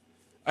nails.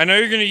 I know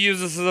you're gonna use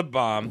this as a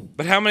bomb,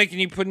 but how many can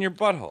you put in your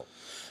butthole?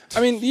 I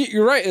mean,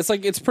 you're right. It's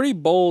like it's pretty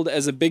bold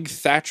as a big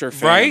Thatcher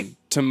fan Right?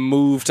 to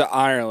move to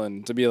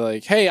Ireland to be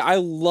like, "Hey, I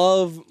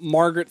love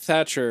Margaret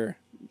Thatcher.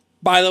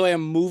 By the way,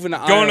 I'm moving to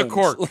Going to Ireland."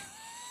 Cork.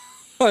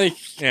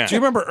 Like, Yeah. Do you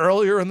remember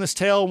earlier in this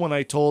tale when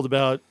I told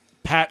about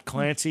Pat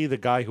Clancy, the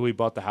guy who he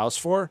bought the house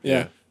for?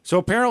 yeah. So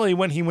apparently,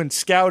 when he went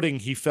scouting,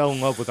 he fell in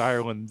love with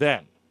Ireland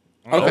then.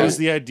 That Okay. was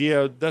the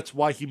idea. That's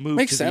why he moved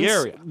Makes to sense. the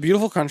area.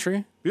 Beautiful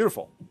country.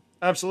 Beautiful.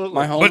 Absolutely.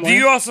 My home. But do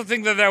you also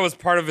think that was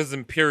part of his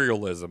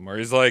imperialism, where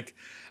he's like,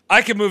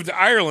 I can move to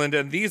Ireland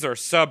and these are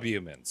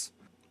subhumans?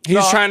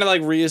 He's trying to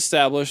like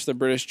reestablish the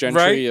British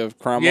gentry Right? of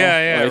Cromwell.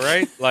 Yeah, Like,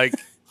 right? Like,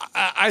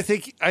 I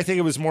think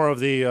it was more of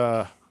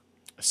the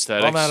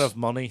Aesthetics. amount of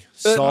money.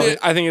 Saw it.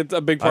 I think it's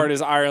a big part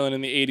is Ireland in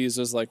the 80s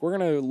was like, we're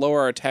going to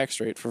lower our tax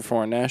rate for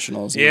foreign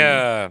nationals.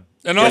 yeah.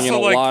 And Bring in also, a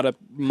like, lot of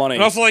money.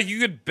 and also, like, you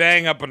could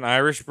bang up an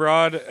Irish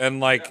broad and,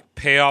 like,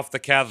 pay off the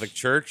Catholic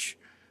Church,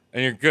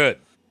 and you're good.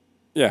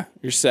 Yeah,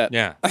 you're set.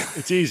 Yeah.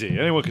 It's easy.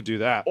 Anyone could do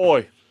that.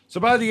 Oi. So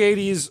by the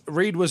 80s,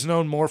 Reed was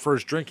known more for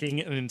his drinking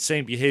and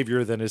insane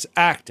behavior than his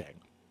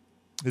acting.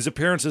 His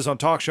appearances on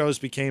talk shows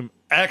became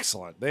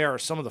excellent. They are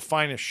some of the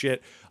finest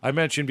shit I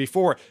mentioned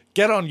before.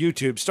 Get on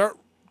YouTube.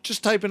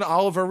 Just type in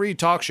Oliver Reed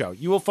talk show.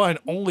 You will find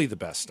only the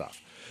best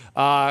stuff.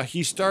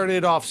 He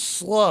started off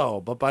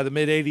slow, but by the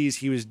mid 80s,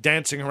 he was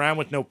dancing around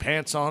with no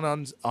pants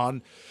on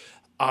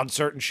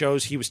certain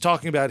shows. He was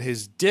talking about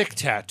his dick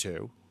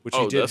tattoo, which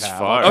he did that's have.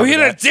 fire. Oh, he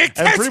had a dick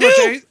And pretty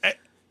tattoo? much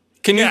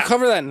Can you Yeah.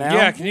 cover that now?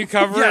 Yeah, can you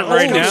cover Yeah, it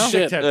right holy now?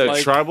 shit.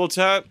 Like- Tribal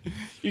tat?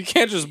 You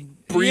can't just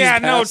breeze Yeah,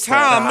 no, past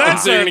Tom, that.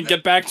 that's So you're a- gonna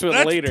get back to it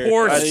That's later.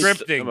 poor I-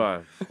 scripting. Come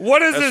on.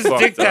 What is That's this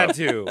dick fucked up.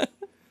 tattoo?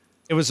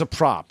 It was a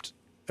prompt.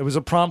 It was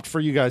a prompt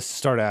for you guys to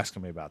start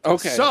asking me about this.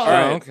 Okay, So, all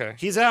right. Okay.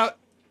 he's out.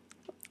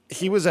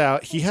 He was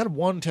out. He had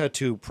one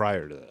tattoo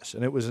prior to this,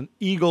 and it was an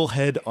eagle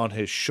head on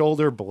his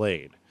shoulder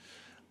blade.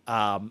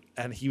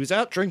 And he was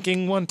out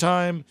drinking one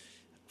time.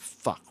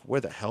 Fuck,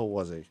 where the hell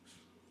was he?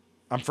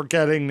 I'm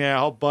forgetting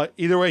now, but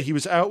either way, he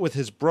was out with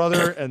his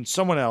brother and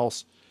someone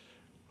else.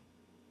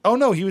 Oh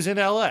no, he was in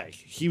L.A.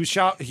 He was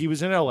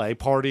in L.A.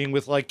 partying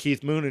with like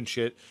Keith Moon and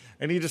shit,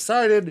 and he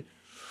decided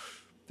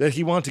that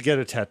he wanted to get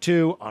a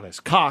tattoo on his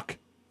cock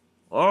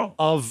Oh.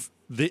 of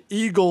the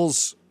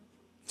eagle's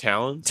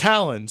Talons?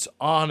 talons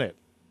on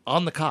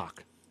the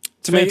cock.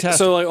 to make Fantastic.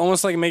 so like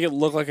almost like make it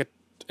look like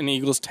an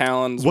eagle's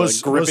talons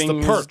Was- like, was gripping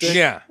the his perch. dick?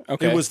 Yeah.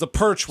 Okay. It was the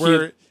perch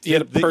where he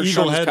had a the perch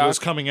eagle on his head was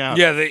cock? coming out.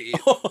 Yeah, the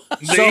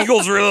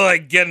eagle's really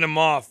like getting him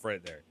off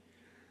right there.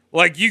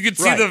 Like you could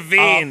see Right. the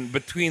vein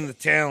between the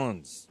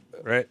talons,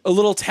 right? a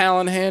little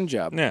talon hand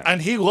job. Yeah.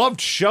 And he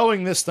loved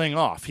showing this thing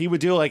off. He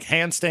would do like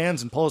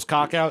handstands and pull his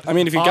cock out. I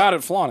mean, if you got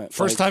it, flaunt it.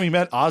 First time he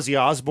met Ozzy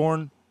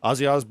Osbourne.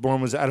 Ozzy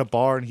Osbourne was at a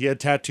bar and he had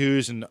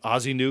tattoos, and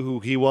Ozzy knew who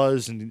he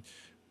was, and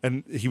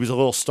he was a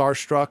little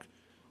starstruck.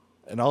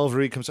 And Oliver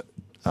Reed comes up.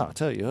 Oh, I'll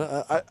tell you,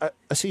 I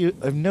see you.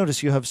 I've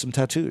noticed you have some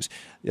tattoos.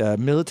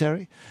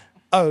 Military?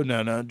 Oh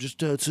no, just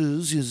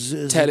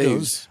tattoos.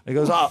 Tattoos. He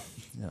goes, oh,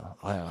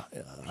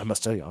 I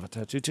must tell you, I have a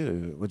tattoo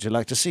too. Would you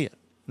like to see it?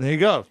 There you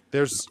go.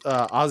 There's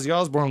Ozzy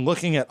Osbourne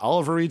looking at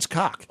Oliver Reed's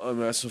cock. Oh,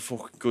 man, that's some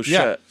fucking good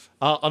Yeah. shit.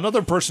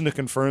 Another person to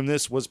confirm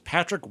this was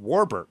Patrick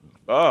Warburton.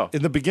 Oh.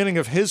 In the beginning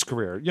of his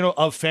career,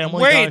 of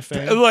Family Guy Wait,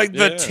 fame. like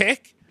the Yeah.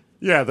 tick?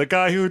 Yeah, the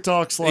guy who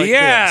talks like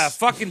Yeah, this.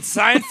 fucking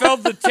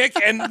Seinfeld the tick.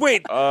 And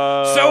wait,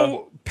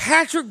 so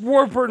Patrick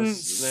Warburton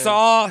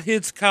saw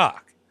his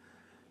cock.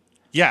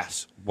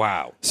 Yes.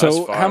 Wow.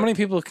 So fire. how many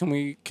people can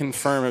we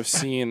confirm have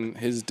seen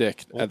his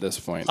dick at this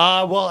point?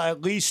 Well,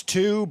 at least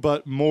 2,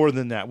 but more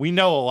than that. We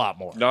know a lot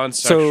more.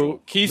 Non-sexual.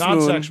 So Keith Moon,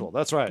 Non-sexual.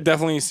 That's right.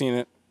 definitely seen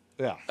it.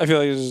 Yeah. I feel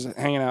like he's just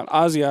hanging out.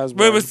 Ozzy Osbourne.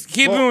 But it was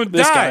Keith Moon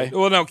this died. guy.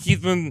 Well, no,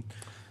 Keith Moon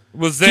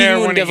was Keith there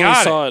Moon when he definitely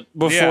got saw it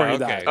before Yeah, he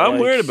okay. died. I'm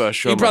weird about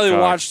showing He probably my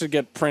cock. watched it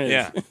get printed.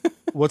 Yeah.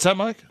 What's that,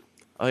 Mike?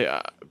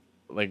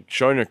 Like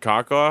showing your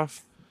cock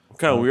off? I'm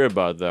kind of weird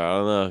about that. I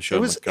don't know. It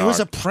Showing was my it was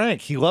a cock.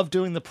 prank. He loved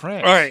doing the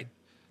prank. All right.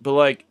 But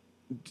like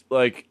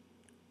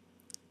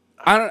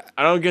I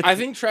don't get. I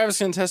think Travis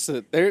can attest to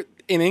it. They're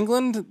in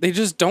England. They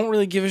just don't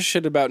really give a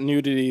shit about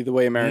nudity the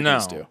way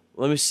Americans No. do.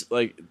 Let me see,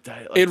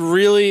 It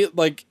really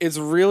it's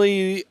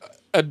really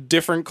a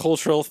different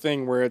cultural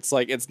thing where it's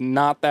like it's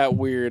not that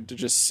weird to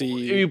just see.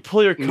 you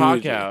pull your cock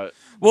nudity. out.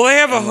 Well, they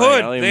have a I'm like, I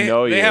hood. don't even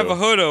know They you. have a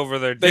hood over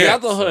their They dick,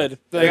 got the so- hood.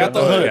 They got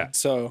the hood. Yeah.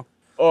 So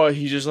Oh,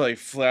 he just like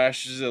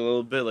flashes it a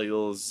little bit, like a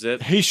little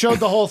zip. He showed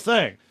the whole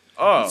thing.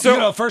 Oh,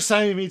 So- First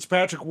time he meets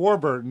Patrick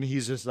Warburton,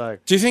 he's just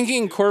like, do you think he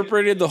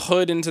incorporated the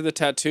hood into the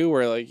tattoo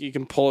where like you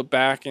can pull it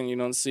back and you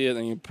don't see it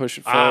and you push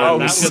it forward? oh,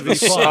 that would be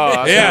fun.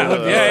 Oh, Yeah,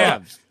 that's yeah.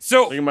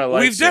 So Look at my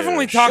we've lightsaber.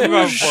 definitely talked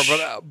about it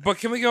before, but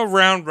can we go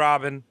round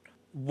robin?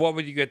 What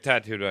would you get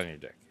tattooed on your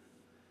dick?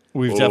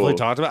 we've Ooh. definitely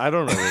talked about. I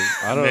don't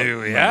know. Maybe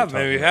we have,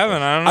 maybe we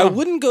haven't. I don't I know.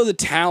 wouldn't go the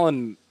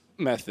talon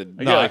method.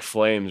 I get like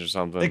flames or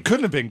something. It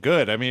couldn't have been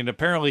good. I mean,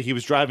 apparently he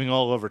was driving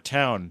all over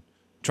town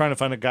trying to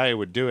find a guy who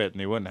would do it,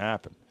 and it wouldn't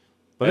happen.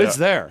 But Yeah. it's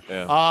there.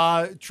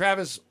 Yeah.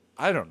 Travis,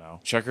 I don't know.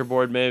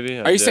 Checkerboard, maybe.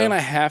 Are you saying I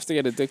have to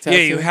get a dick tattoo?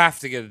 Yeah, you have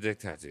to get a dick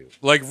tattoo.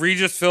 Like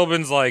Regis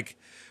Philbin's like,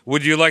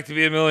 would you like to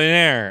be a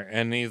millionaire?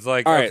 And he's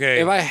like, All right.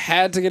 okay. If I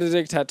had to get a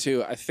dick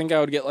tattoo, I think I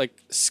would get like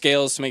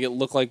scales to make it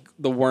look like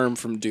the worm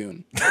from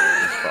Dune.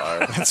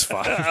 That's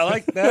fine. I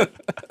like that.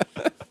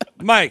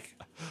 Mike.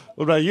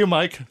 What about you,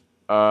 Mike?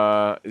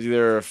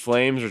 Either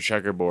flames or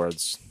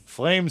checkerboards?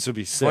 Flames would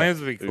be sick. Flames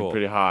would be It'd be cool.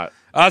 pretty hot.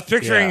 I was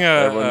picturing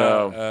everyone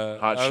know.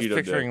 Hot I was Cheeto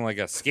picturing like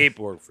a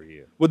skateboard for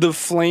you. Would the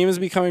flames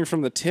be coming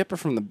from the tip or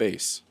from the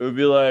base? It would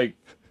be like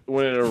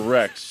when it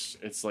erects,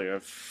 it's like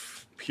a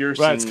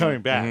piercing. Right, it's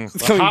coming back.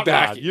 It's coming Hot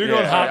back. rod. You're Yeah,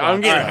 going hot. I'm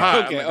rod. getting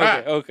hot. Okay, I'm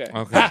like, okay.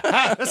 Okay.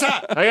 I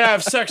gotta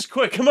have sex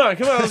quick. Come on,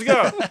 let's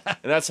go. And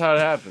that's how it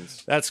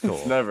happens. That's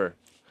cool. Never.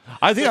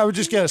 I think I would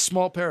just get a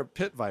small pair of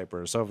pit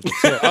vipers over the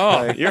tip.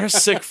 Oh, you're a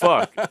sick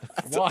fuck.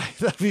 Why?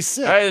 That'd be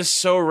sick. That is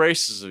so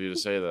racist of you to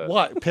say that.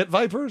 What? Pit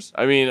vipers?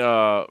 I mean,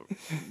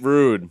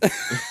 rude.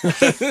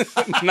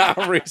 Not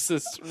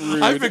racist.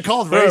 Rude. I've been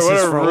called What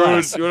racist a for rude,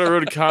 less. what a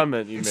rude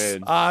comment you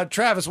made.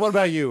 Travis, what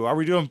about you? Are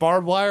we doing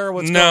barbed wire? Or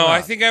what's No, going on?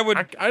 I think I would.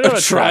 I know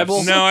a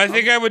tribal? No, I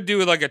think I would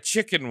do like a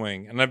chicken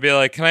wing, and I'd be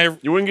like, "Can I?"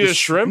 You wouldn't get a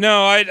shrimp?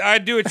 No,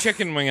 I'd do a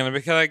chicken wing, and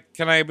I'd be like,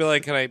 "Can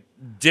I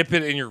dip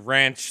it in your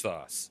ranch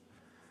sauce?"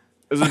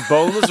 Is it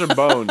boneless or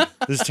boned?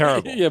 This is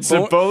terrible. Yeah, Is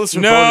it boneless or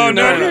No, boned?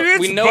 no, dude, it's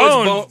we know bones,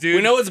 it's bone. dude.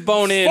 We know it's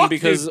bone in Fuck,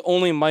 because dude.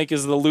 only Mike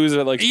is the loser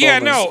that likes Yeah,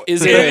 boneless. no.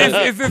 Is it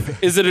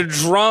If is it a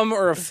drum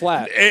or a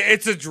flat?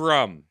 it's a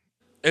drum.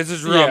 It's a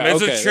drum. Yeah,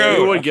 it's okay. a You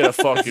chode. would get a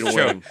fucking Chode.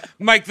 wing.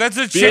 Mike, that's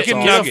a Get chicken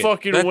a nugget.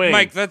 fucking wing.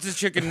 Mike, that's a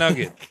chicken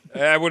nugget.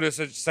 I would have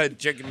said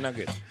chicken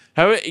nugget.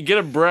 Get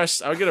a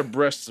breast. I'll get a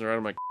breast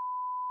around my.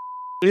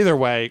 Either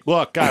way,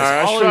 look, guys.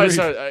 All right, Ollie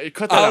Reed-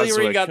 cut that out. Ollie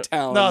Reed Zwick. got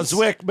talent. no,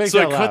 Zwick, make So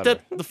that cut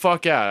louder. that the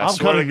fuck out. I I'm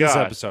swear to cutting this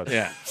God. episode.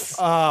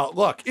 Yeah.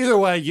 Look, either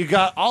way, you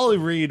got Ollie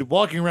Reed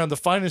walking around the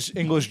finest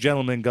English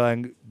gentleman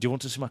going, "Do you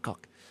want to see my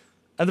cock?"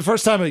 And the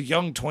first time a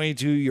young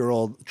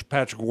 22-year-old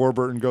Patrick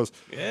Warburton goes,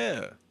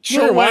 Yeah.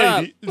 Sure, "No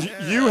why way,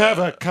 you have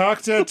a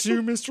cock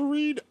tattoo, Mr.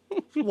 Reed?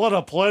 What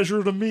a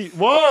pleasure to meet."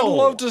 Whoa. I'd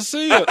love to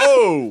see it.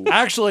 Oh.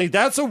 Actually,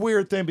 that's a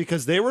weird thing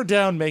because they were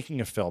down making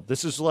a film.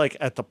 This is like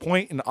at the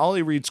point in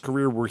Ollie Reed's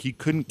career where he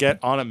couldn't get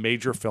on a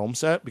major film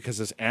set because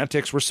his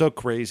antics were so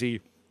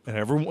crazy and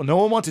no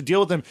one wanted to deal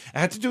with him. It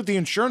had to do with the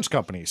insurance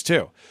companies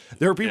too.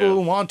 There were people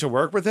who wanted to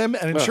work with him,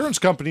 and insurance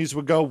companies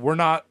would go, "We're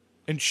not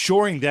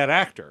insuring that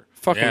actor."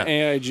 Fucking Yeah.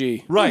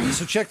 AIG. Right.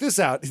 So check this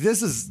out.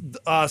 This is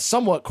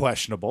somewhat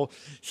questionable.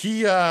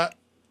 He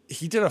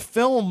did a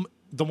film.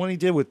 The one he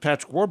did with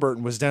Patrick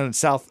Warburton was down in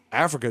South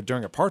Africa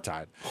during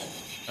apartheid.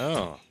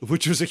 Oh.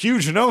 Which was a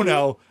huge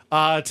no-no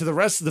to the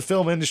rest of the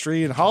film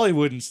industry and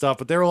Hollywood and stuff.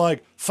 But they were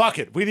like, "Fuck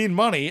it, we need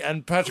money."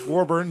 And Patrick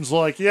Warburton's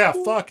like, "Yeah,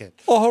 fuck it."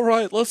 All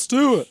right, let's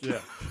do it. Yeah,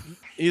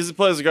 He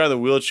plays the guy in the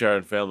wheelchair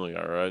in Family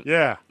Guy, right?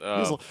 yeah.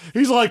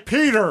 He's like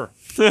Peter,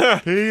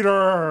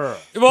 Peter.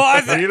 Well,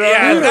 at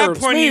that It's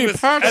point me, he was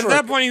Patrick.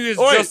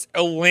 just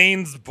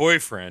Elaine's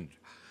boyfriend.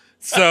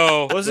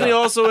 So Wasn't he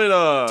also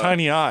in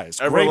Tiny eyes,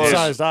 Everyone loves-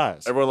 grape-sized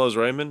eyes. Everyone Loves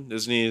Raymond?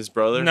 Isn't he his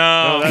brother?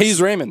 no,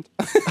 He's Raymond.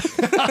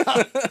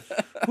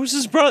 Who's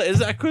his brother? Is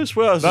that I could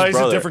swear that was No, his he's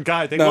brother. a different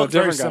guy. They No, look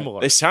very different guy.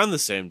 similar. They sound the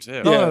same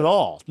too. Not Yeah. at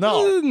all.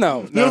 No.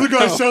 No. The other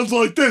guy sounds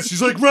like this.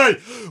 He's like, "Ray,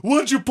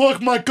 why'd you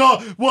pluck my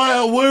car?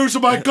 Why? Where's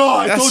my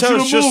car? I That told you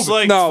sounds to just move."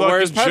 like No, fucking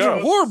whereas Patrick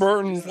Joe.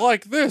 Warburton's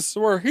like this,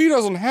 where he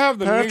doesn't have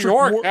the Patrick New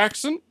York War-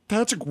 accent.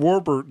 Patrick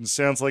Warburton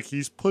sounds like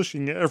he's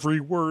pushing every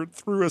word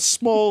through a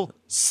small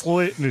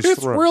slit in his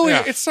It's throat. really,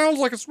 Yeah. it sounds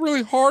like it's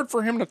really hard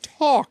for him to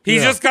talk.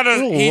 He's Yeah. just got a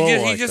Real he low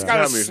just, like he just that. got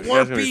a That's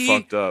gonna be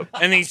fucked Slurpee, up.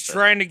 and he's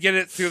trying to get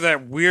it through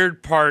that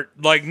weird part,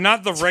 like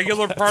not the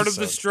regular part of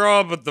the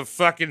straw, but the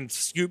fucking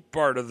scoop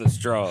part of the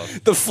straw.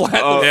 The flat,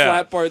 yeah.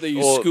 flat part that you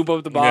Well, scoop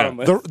up the bottom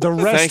with. The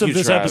rest Thank of you,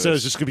 this Travis. episode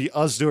is just going to be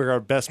us doing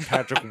our best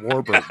Patrick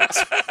Warburton.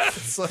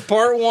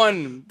 Part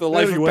one, the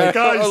life Anyway, of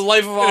guys.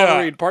 life of Yeah.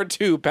 Ollie Reed. Part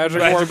two,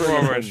 Patrick Patrick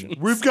Warburton. Warburton.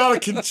 We've got to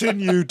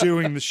continue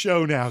doing the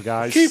show now,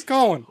 guys. Keep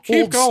going, keep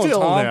Hold going, still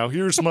Tom. now.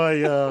 Here's my.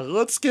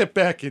 Let's get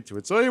back into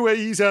it. So anyway,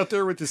 he's out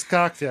there with his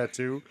cock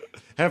tattoo,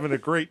 having a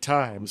great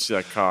time. Let's see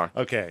that cock.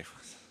 Okay.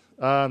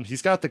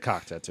 He's got the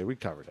cock tattoo. We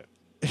covered it.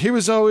 He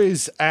was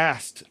always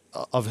asked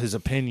of his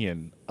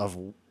opinion of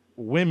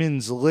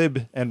women's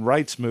lib and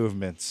rights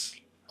movements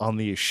on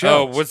these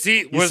Oh, shows.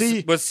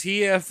 was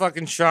he a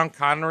fucking Sean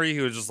Connery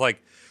who was just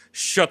like,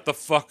 shut the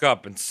fuck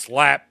up and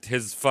slapped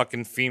his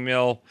fucking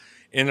female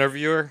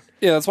interviewer?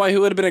 Yeah, that's why he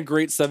would have been a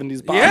great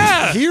 70s Bond.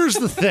 Yeah. Here's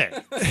the thing.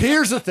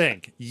 Here's the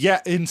thing. Yeah,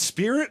 in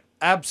spirit,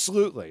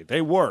 absolutely,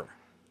 they were.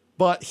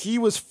 But he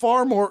was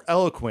far more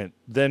eloquent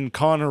than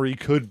Connery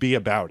could be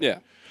about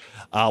it.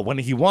 Yeah. When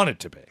he wanted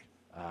to be.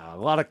 A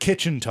lot of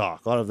kitchen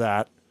talk, a lot of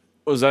that.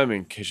 What does that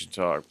mean? Kitchen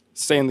talk.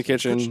 Stay in the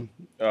kitchen.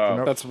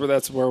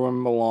 That's where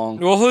women belong.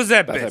 Well, who's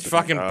that That bitch? type of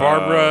Fucking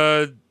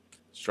Barbara.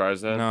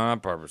 Streisand. No,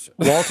 not Barbara.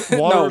 Waters. No,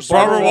 Barbara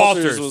Barbara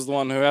Walters. Walters was the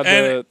one who had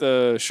And-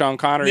 the Sean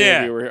Connery Yeah.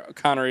 interview where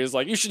Connery is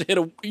like, you should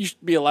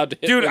be allowed to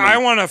hit Dude, women." I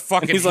want to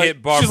fucking He's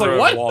hit like- she's Barbara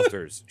like, "What?"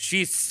 Walters.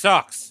 She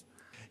sucks.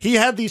 He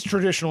had these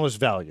traditionalist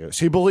values.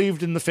 He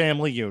believed in the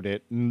family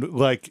unit, and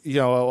like, you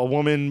know, a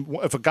woman,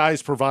 if a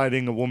guy's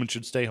providing, a woman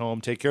should stay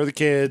home, take care of the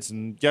kids,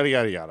 and yada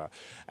yada yada.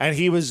 And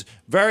he was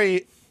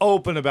very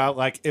open about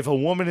like, if a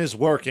woman is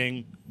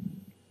working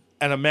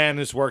and a man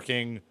is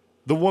working,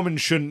 the woman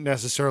shouldn't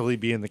necessarily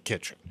be in the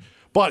kitchen.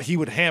 But he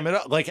would ham it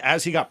up. Like,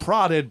 as he got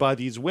prodded by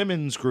these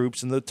women's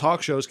groups and the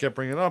talk shows kept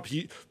bringing it up,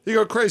 he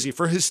got crazy.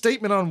 For his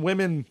statement on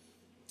women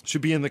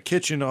should be in the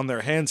kitchen on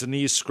their hands and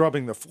knees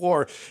scrubbing the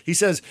floor, he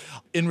says,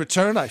 in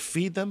return, I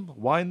feed them,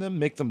 wine them,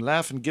 make them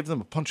laugh, and give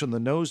them a punch on the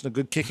nose and a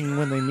good kicking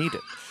when they need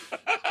it.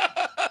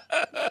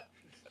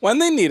 when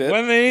they need it.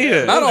 When they need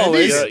it. Not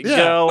always. Yeah. Get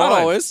out of Not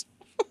line. always.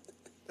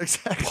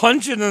 Exactly.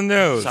 Punch in the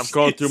nose. Stop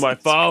going through my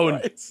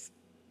phone.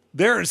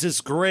 There is this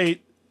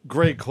great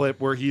great clip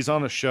where he's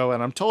on a show,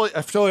 and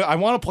I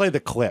want to play the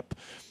clip.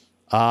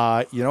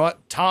 You know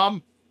what,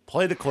 Tom,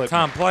 play the clip.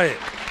 Tom, play it.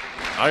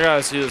 I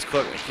gotta see this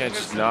clip. I can't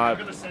just not.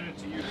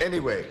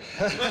 Anyway,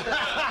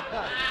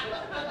 A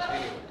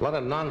lot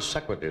of non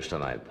sequiturs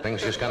tonight.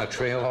 Things just kind of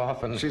trail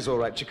off and. she's all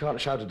right. She can't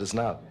shout at us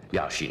now.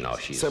 Yeah,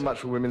 she's. So much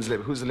for women's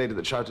lib. Who's the lady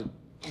that shouted?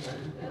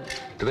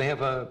 Do they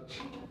have a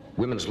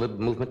women's lib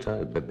movement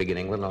big in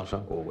England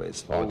also?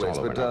 Always, Oh, it's always.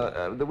 all over But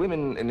now. the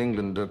women in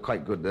England are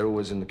quite good. They're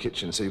always in the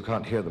kitchen, so you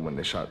can't hear them when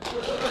they shout.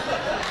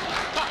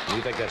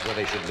 You think that's where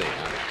they should be,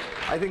 huh?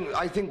 I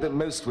think that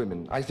most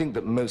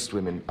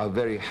women are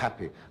very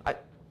happy.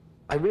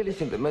 I really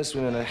think that most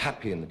women are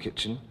happy in the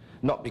kitchen,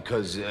 not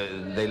because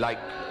they like.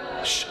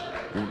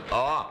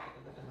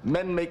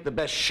 Men make the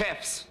best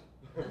chefs.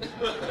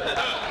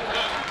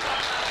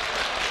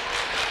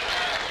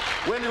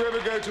 When you ever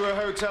go to a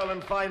hotel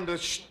and find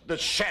the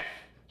chef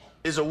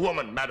is a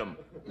woman, madam?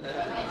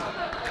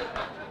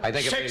 I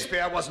think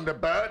Shakespeare wasn't a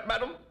bird,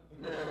 madam.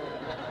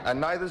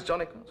 And neither's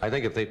Johnny. I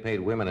think if they paid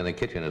women in the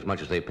kitchen as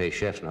much as they pay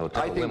chefs in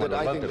hotels, women would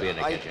love to be in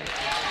the kitchen.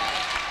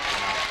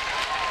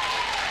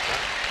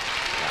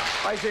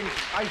 I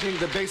think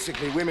that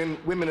basically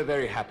women are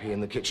very happy in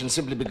the kitchen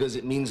simply because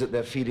it means that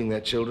they're feeding their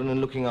children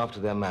and looking after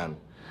their man.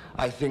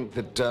 I think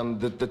that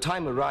the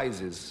time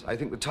arises. I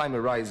think the time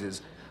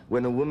arises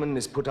when a woman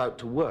is put out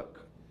to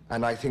work,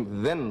 and I think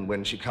then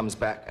when she comes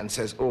back and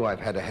says, "Oh, I've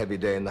had a heavy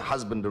day," and the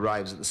husband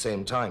arrives at the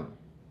same time.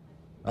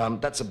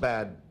 That's a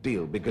bad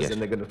deal because then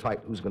they're going to fight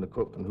who's going to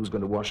cook and who's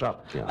going to wash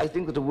up. Yeah. I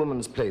think that a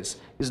woman's place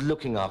is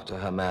looking after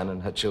her man and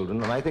her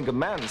children, and I think a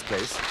man's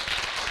place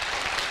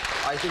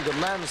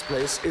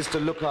is to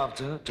look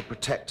after her, to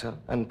protect her,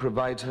 and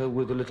provide her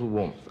with a little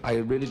warmth. I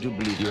really do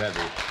believe You have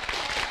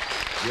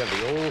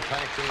the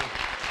old-fashioned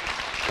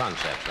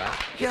concept, right?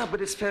 Yeah, but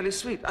it's fairly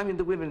sweet. I mean,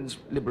 the women's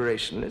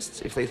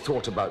liberationists, if they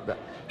thought about that.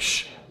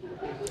 Shh.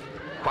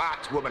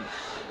 Quiet, woman.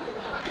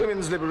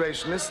 Women's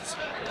liberationists.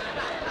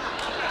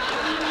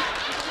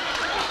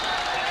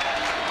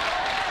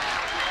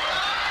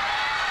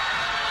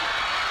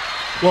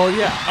 Well,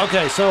 yeah.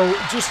 Okay, so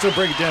just to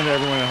break it down to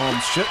everyone at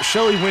home,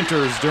 Shelley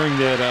Winters, during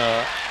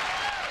that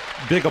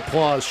big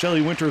applause,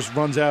 Shelley Winters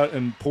runs out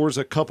and pours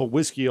a cup of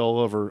whiskey all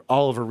over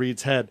Oliver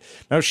Reed's head.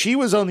 Now, she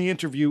was on the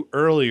interview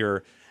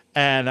earlier,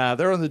 and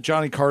they're on the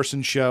Johnny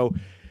Carson show.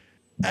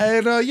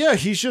 And, yeah,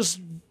 he's just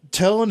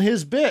telling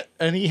his bit,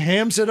 and he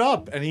hams it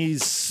up, and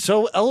he's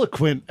so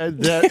eloquent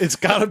that it's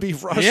got to be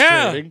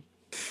frustrating.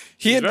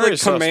 He had very like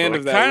command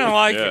of that. Kind of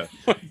like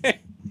it.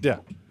 Yeah.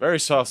 Very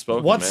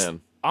soft-spoken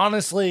man.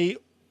 Honestly,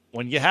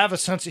 when you have a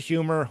sense of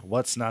humor,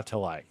 what's not to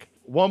like?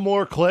 One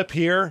more clip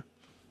here.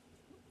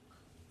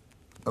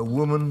 A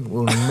woman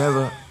will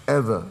never,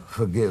 ever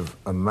forgive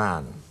a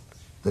man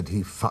that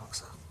he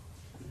fucks her.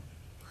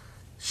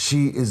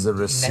 She is the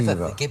receiver.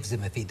 Never forgives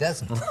him if he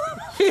doesn't.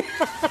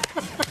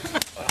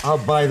 I'll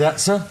buy that,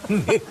 sir.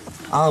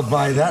 I'll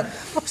buy that.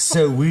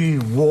 So we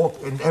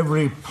walk in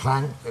every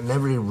plank, in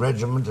every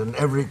regiment, in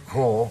every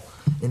corps,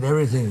 in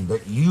everything.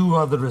 But you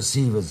are the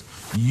receivers.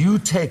 You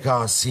take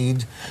our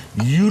seed,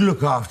 you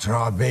look after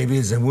our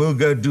babies, and we'll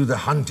go do the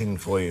hunting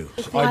for you.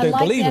 I don't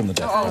believe in the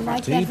death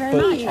penalty,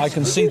 but I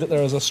can see that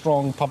there is a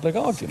strong public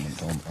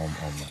argument on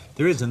that.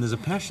 There is, and there's a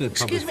passionate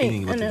public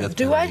feeling about the death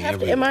do I have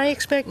to, am I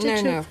expected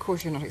to? No, of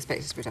course you're not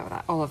expected to put up with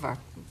that. Oliver,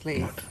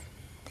 please.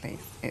 Please.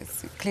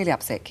 It's clearly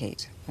upset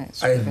Kate.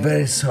 I'm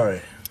very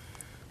sorry.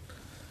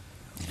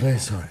 Very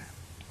sorry.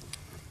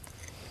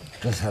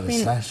 Just had a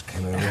slash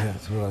came over here.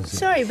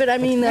 Sorry, but I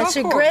mean, that's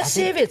of course.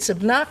 aggressive, it's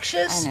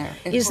obnoxious. I know.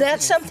 Is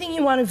that something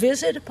you want to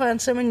visit upon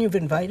someone you've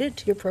invited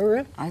to your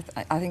program? I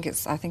think it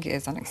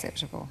is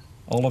unacceptable.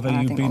 Oliver, And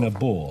I you've think been a Oliver-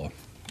 bore.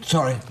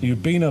 Sorry.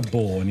 You've been a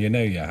bore, and you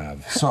know you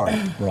have. Sorry.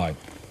 Right.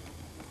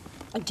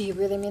 Do you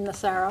really mean the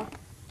Sarah?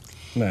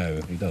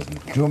 No, he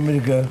doesn't. Do you want me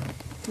to go?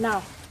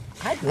 No.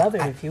 I'd love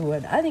it if you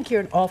would. I think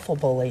you're an awful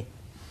bully.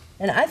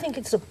 And I think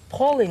it's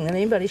appalling that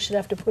anybody should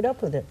have to put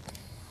up with it.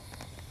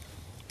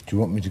 Do you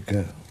want me to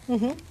go?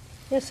 Mm-hmm.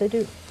 Yes, I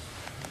do.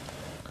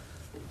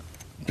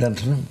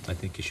 Gentlemen? I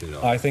think you should.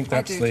 I think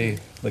that's do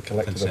the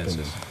collective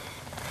Consensus. opinion.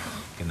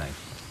 Good night.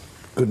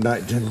 Good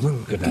night,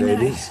 gentlemen. Good night,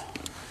 ladies.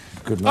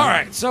 Good night. All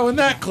right, so in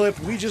that clip,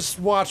 we just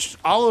watched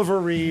Oliver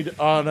Reed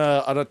on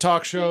a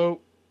talk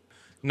show.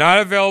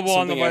 Not available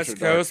on the Something West after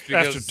dark. Coast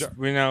because After dark.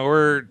 we know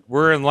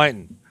we're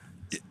enlightened.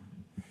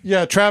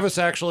 Yeah, Travis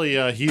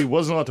actually he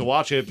wasn't allowed to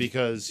watch it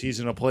because he's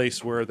in a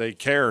place where they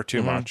care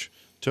too much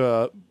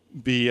to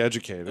be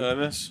educated. Did I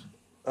miss?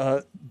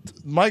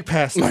 Mike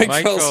passed. Mike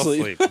Mike fell fell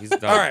asleep. asleep. He's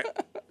done. All right.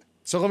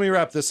 So let me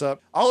wrap this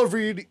up. Oliver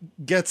Reed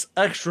gets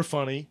extra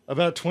funny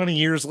about 20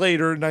 years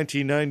later,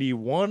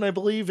 1991, I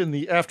believe, in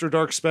the After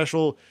Dark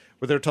special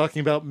where they're talking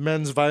about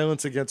men's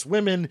violence against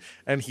women,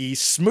 and he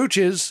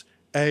smooches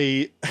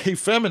a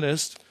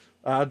feminist,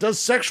 does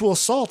sexual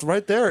assault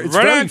right there. It's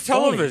Right very on funny.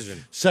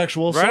 television.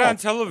 Sexual assault. Right on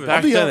television.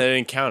 Back be then, on- they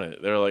didn't count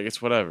it. They were like,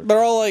 it's whatever. They're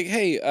all like,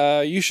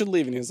 "Hey, you should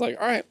leave," and he's like,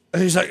 "All right,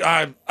 And he's like,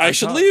 I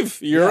should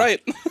leave. You're Yeah.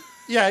 right."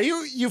 Yeah,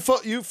 you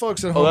folks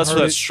at home. Oh, that's heard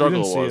what it. that struggle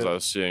You didn't see was it. I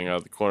was seeing out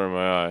of the corner of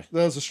my eye.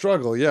 That was a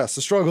struggle. Yes,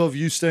 the struggle of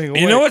you staying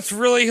awake. You know what's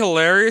really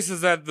hilarious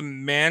is that the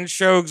Man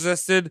Show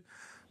existed,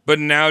 but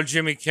now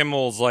Jimmy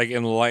Kimmel's like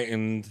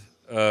enlightened.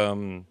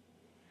 Woke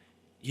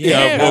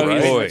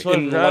right. boy. That's what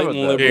I forgot about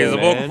that. Yeah, he's a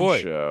woke Man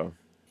boy. Show.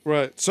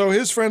 Right. So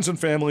his friends and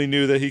family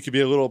knew that he could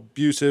be a little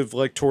abusive,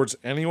 like towards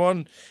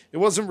anyone. It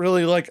wasn't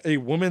really like a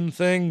woman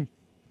thing.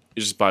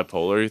 He's just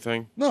bipolar, you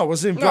think? No, it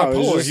wasn't even No, it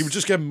was bipolar. just- He would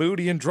just get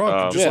moody and drunk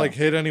and just Yeah. like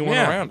hit anyone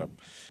Yeah. around him.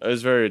 It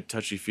was very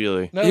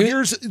touchy-feely. Now He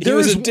there's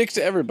was a dick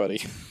to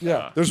everybody.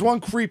 Yeah, there's one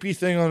creepy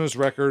thing on his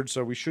record,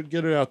 so we should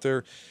get it out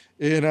there.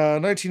 In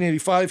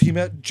 1985, he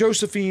met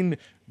Josephine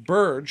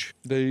Burge.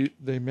 They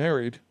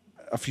married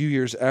a few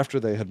years after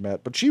they had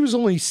met, but she was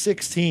only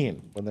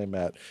 16 when they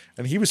met,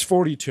 and he was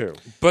 42.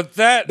 But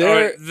that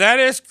They're- that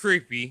is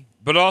creepy.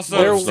 But also,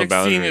 There's no 16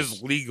 boundaries.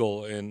 is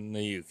legal in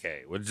the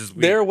UK, which is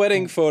weird. Their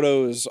wedding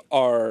photos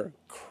are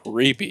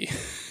creepy.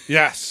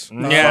 Yes.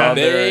 Yeah,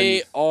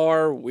 They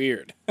are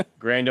weird.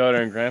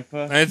 Granddaughter and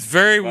grandpa? it's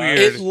very weird.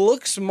 It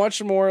looks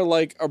much more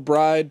like a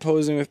bride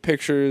posing with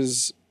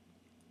pictures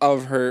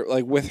of her,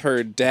 like with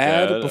her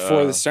dad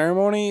before the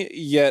ceremony,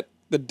 yet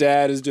the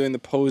dad is doing the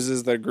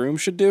poses that a groom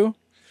should do.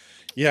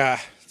 Yeah,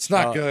 it's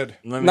not good.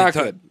 Let me Not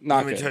tou- good. Not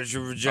let me good. touch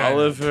your vagina.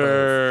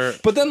 Oliver.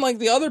 But then, like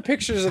the other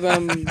pictures of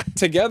them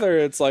together,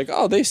 it's like,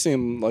 oh, they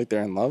seem like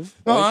they're in love.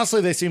 No, Like,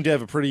 honestly, they seem to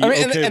have a pretty I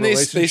mean, okay and they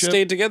relationship.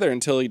 stayed together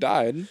until he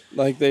died.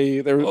 Like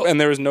there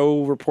was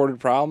no reported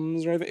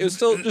problems or anything. It was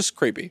still just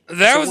creepy.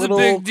 That was a little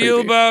big deal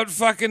creepy. about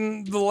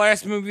fucking the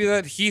last movie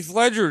that Heath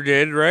Ledger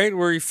did, right?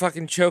 Where he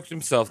fucking choked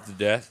himself to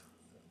death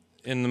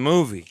in the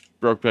movie.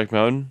 Brokeback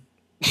Mountain?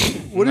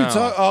 What are you No.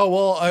 talking? Oh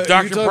well, Dr. you're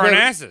talking about-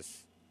 Parnassus.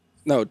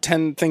 No,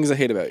 10 Things I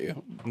Hate About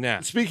You. Yeah.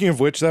 Speaking of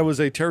which, that was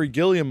a Terry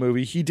Gilliam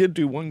movie. He did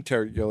do one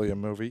Terry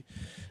Gilliam movie.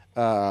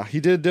 He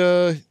did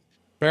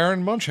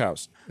Baron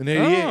Munchausen in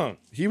 '88. Oh.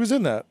 He was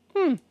in that.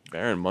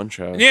 Baron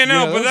Munchausen. Yeah,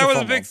 no, Yeah, but that that was was a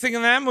a fun big one. thing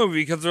in that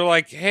movie because they're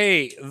like,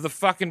 hey, the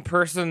fucking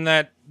person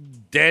that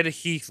dead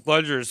Heath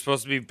Ledger is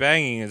supposed to be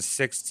banging is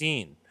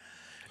 16.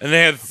 And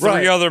they had three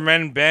Right. other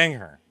men bang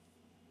her.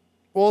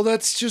 Well,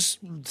 that's just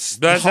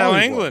That's how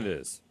Hollywood. England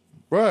is.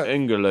 Right.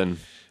 England.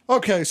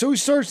 Okay, so he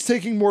starts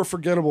taking more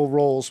forgettable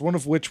roles, one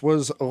of which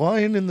was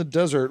Lion in the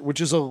Desert, which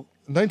is a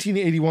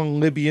 1981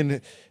 Libyan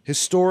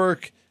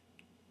historic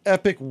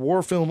epic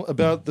war film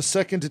about the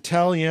Second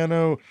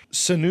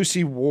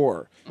Italiano-Senussi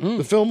War.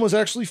 The film was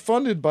actually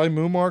funded by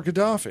Muammar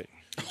Gaddafi.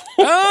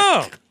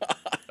 Oh!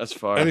 That's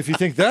far. And if you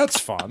think that's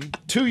fun,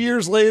 2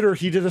 years later,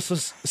 he did a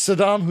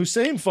Saddam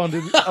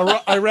Hussein-funded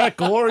Iraq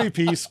glory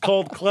piece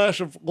called Clash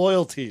of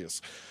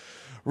Loyalties.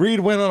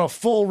 Reed went on a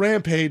full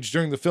rampage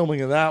during the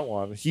filming of that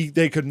one.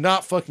 They could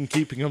not fucking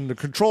keep him under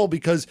control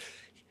because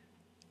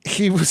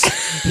he was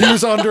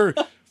under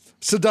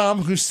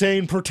Saddam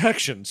Hussein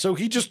protection. So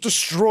he just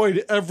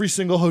destroyed every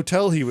single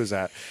hotel he was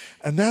at.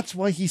 And that's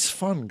why he's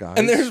fun, guys.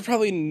 And there's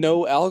probably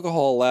no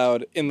alcohol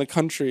allowed in the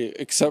country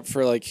except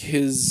for like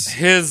his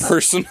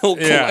personal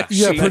yeah. collection.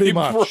 Yeah, that pretty he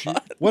much.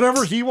 brought.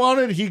 Whatever he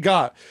wanted, he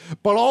got.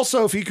 But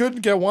also, if he couldn't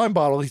get wine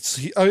bottles,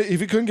 if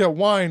he couldn't get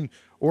wine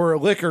or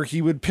liquor,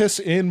 he would piss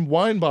in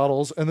wine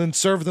bottles and then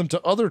serve them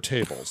to other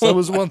tables. That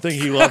was one thing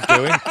he loved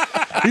doing.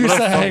 He used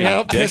to hang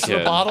out, piss in a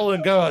dickhead. bottle,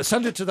 and go,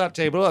 send it to that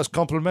table. That's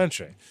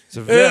complimentary. It's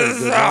a very This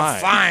is good a wine.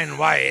 fine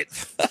white.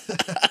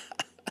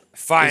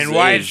 Fine It's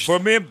white aged. for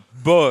me,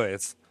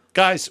 boys.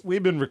 Guys,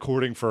 we've been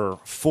recording for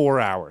 4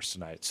 hours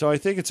tonight, so I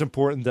think it's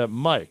important that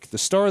Mike, the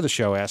star of the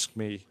show, ask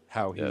me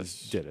how he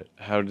Yes. did it.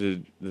 How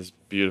did this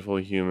beautiful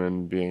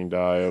human being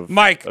die of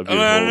Mike, a no, beautiful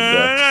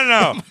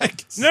no,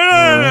 death?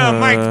 no,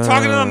 Mike,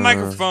 talking to the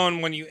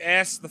microphone when you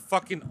ask the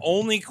fucking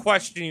only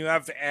question you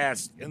have to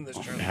ask in this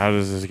show. How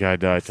does this guy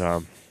die,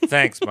 Tom?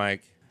 Thanks,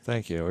 Mike.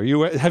 Thank you. Are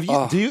you? Have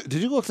you? Did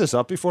you look this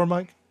up before,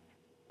 Mike?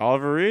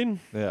 Oliver Reed?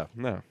 Yeah.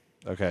 No.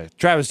 Okay.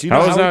 Travis, do you know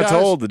I how was he not dies?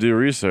 told to do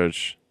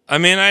research. I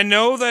mean, I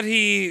know that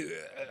he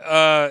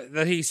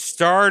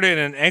starred in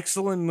an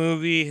excellent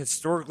movie,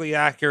 historically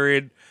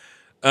accurate,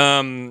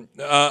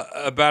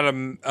 about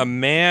a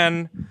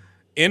man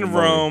in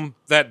Rome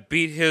that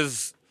beat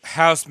his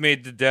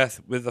housemaid to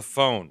death with a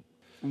phone.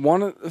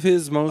 One of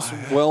his most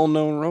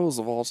well-known roles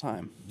of all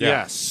time.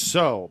 Yes.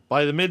 So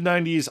by the mid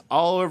 '90s,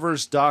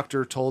 Oliver's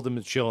doctor told him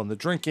to chill on the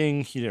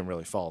drinking. He didn't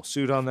really follow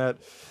suit on that.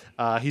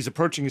 He's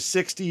approaching his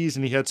 60s,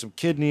 and he had some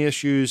kidney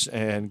issues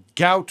and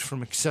gout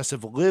from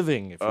excessive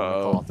living, if you want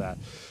to call it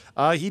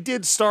that. He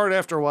did start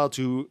after a while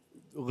to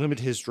limit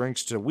his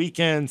drinks to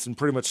weekends and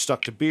pretty much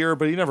stuck to beer,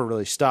 but he never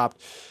really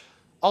stopped.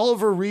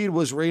 Oliver Reed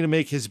was ready to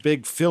make his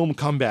big film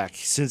comeback.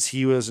 Since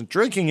he wasn't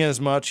drinking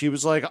as much, he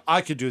was like, I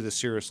could do this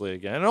seriously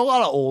again. And a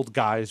lot of old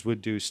guys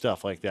would do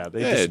stuff like that. They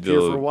disappear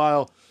for a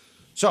while.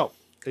 So,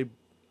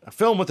 a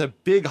film with a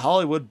big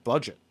Hollywood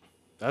budget.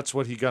 That's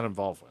what he got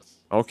involved with.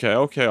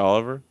 Okay,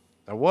 Oliver.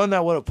 And one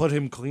that would have put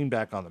him clean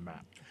back on the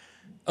map.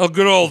 Oh,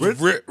 good old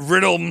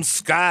Riddle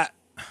Scott.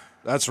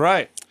 That's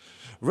right.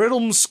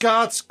 Riddle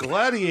Scott's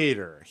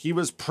Gladiator. He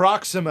was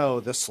Proximo,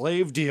 the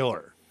slave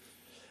dealer.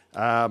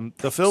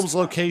 The film's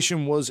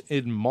location was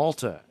in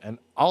Malta, and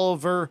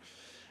Oliver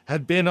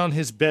had been on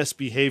his best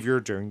behavior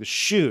during the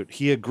shoot.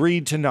 He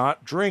agreed to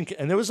not drink,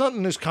 and there was nothing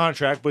in his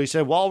contract, but he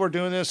said, while we're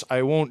doing this,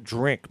 I won't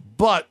drink.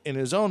 But in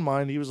his own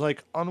mind, he was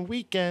like, on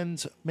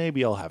weekends,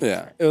 maybe I'll have a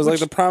drink. It was like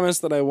the promise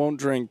that I won't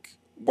drink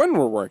when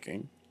we're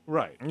working.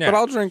 Right. But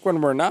I'll drink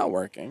when we're not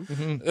working.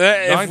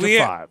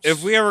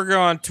 If we ever go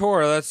on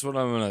tour, that's what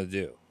I'm going to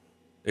do.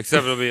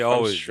 Except it'll be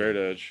always straight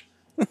edge.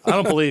 I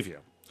don't believe you.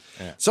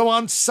 Yeah. So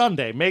on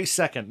Sunday, May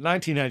 2nd,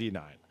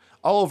 1999,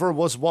 Oliver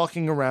was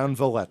walking around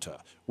Valletta,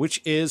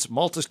 which is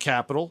Malta's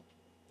capital,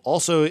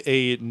 also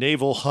a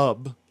naval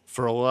hub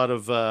for a lot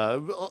of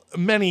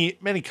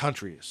many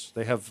countries.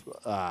 They have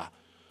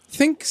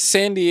think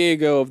San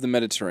Diego of the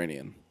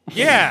Mediterranean.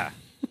 Yeah.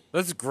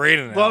 That's great.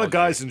 A lot of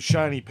guys in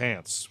shiny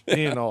pants,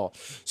 and all.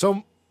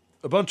 So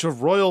a bunch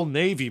of Royal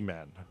Navy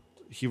men.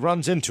 He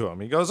runs into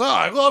him. He goes, "Oh,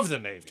 I love the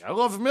Navy. I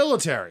love the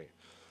military.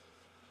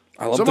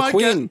 I love the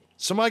Queen."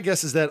 So my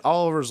guess is that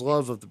Oliver's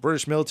love of the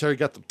British military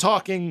got them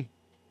talking.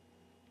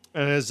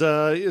 And as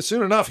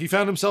soon enough, he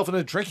found himself in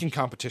a drinking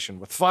competition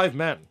with 5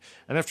 men.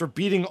 And after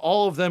beating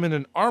all of them in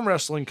an arm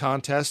wrestling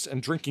contest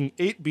and drinking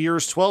 8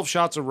 beers, 12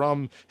 shots of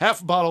rum,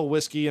 half a bottle of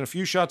whiskey, and a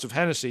few shots of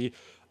Hennessy,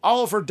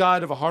 Oliver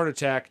died of a heart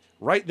attack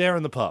right there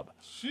in the pub.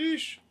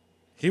 Sheesh.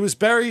 He was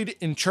buried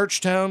in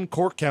Churchtown,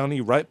 Cork County,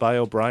 right by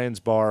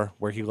O'Brien's bar,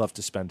 where he loved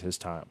to spend his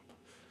time.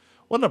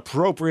 What an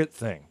appropriate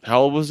thing.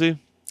 How old was he?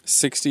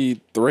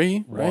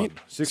 63, right?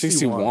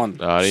 61.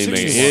 No, he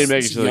didn't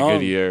make it to a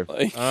good year.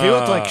 He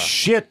looked like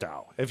shit,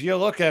 though. If you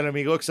look at him,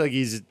 he looks like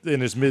he's in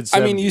his mid-70s.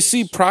 I mean, you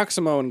see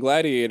Proximo and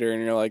Gladiator,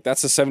 and you're like,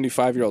 that's a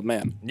 75-year-old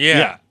man.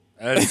 Yeah.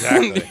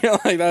 Exactly. You're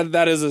like,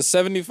 that is a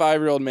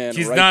 75-year-old man.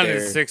 He's right not there.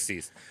 in his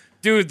 60s.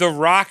 Dude, The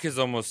Rock is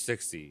almost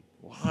 60.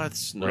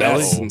 What? No,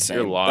 That's insane.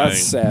 You're lying.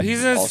 That's sad.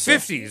 He's in his also.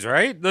 50s,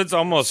 right? That's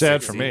almost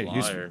sad 60. for me.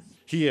 Liar.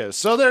 He is.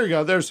 So there you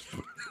go. There's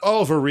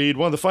Oliver Reed,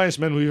 one of the finest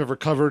men we've ever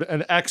covered,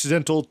 an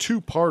accidental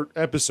 2-part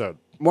episode.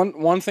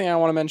 One thing I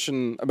want to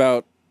mention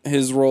about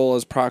his role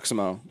as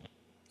Proximo,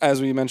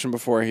 as we mentioned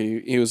before,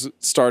 he was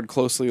starred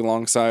closely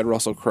alongside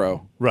Russell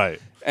Crowe.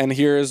 Right. And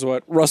here's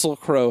what Russell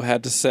Crowe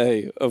had to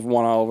say of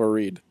one Oliver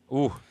Reed.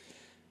 Ooh.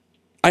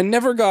 I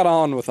never got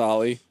on with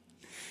Ollie.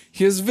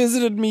 He has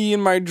visited me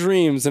in my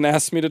dreams and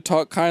asked me to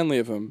talk kindly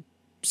of him.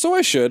 So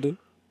I should.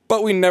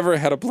 But we never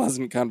had a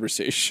pleasant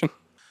conversation.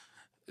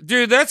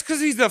 Dude, that's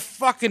because he's a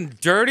fucking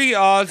dirty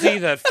Aussie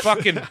that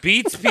fucking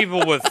beats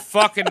people with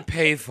fucking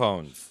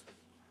payphones.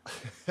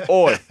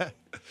 Oi.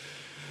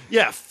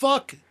 Yeah,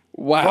 fuck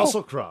Wow.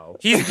 Russell Crowe.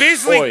 He's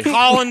basically Oi.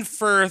 Colin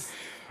Firth.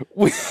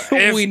 We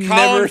Colin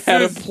never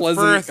had a Firth-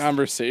 pleasant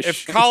conversation.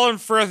 If Colin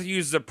Firth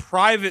used a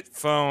private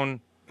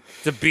phone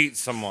to beat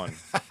someone.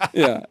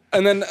 Yeah.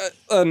 And then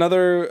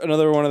another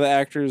one of the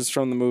actors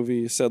from the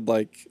movie said,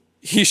 like,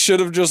 he should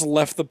have just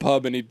left the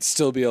pub and he'd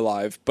still be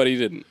alive, but he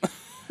didn't.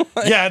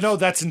 Yeah, no,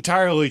 that's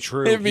entirely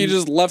true. If he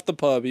just left the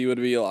pub, he would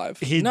be alive.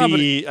 He'd No,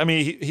 be. I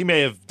mean, he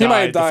may have He died, might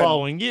have died. the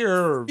following year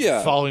or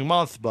Yeah. following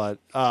month, but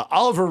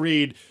Oliver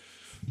Reed,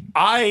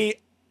 I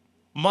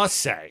must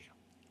say,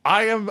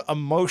 I am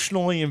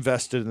emotionally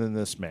invested in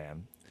this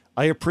man.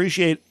 I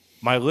appreciate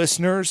our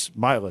listeners,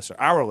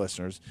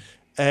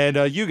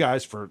 and you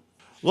guys for.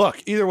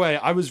 Look, either way,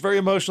 I was very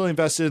emotionally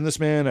invested in this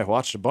man. I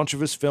watched a bunch of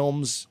his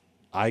films.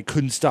 I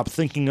couldn't stop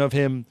thinking of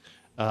him.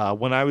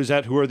 When I was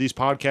at Who Are These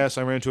Podcasts,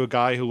 I ran into a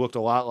guy who looked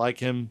a lot like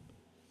him.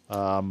 You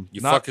Not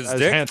fuck his as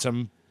dick?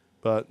 handsome,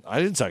 but I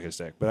didn't suck his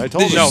dick. But I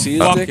told Did him. you No, see his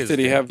fuck dick? his Did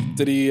he dick. have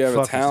Fuck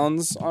his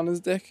talons on his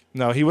dick?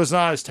 No, he was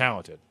not as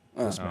talented.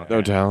 This man.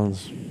 No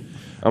talents.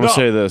 I'm gonna No.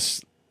 say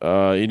this.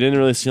 He didn't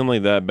really seem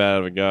like that bad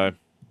of a guy.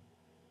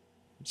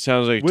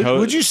 Sounds like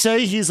Would you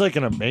say he's like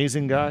an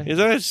amazing guy?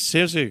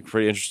 Seems like a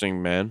pretty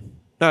interesting man.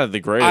 Not the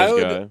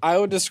greatest guy. I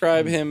would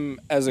describe him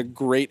as a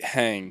great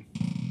hang,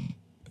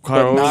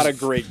 Connor, but what not was- a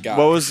great guy.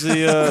 What was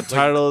the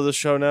title of the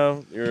show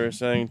now? You were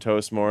saying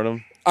Toast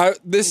Mortem?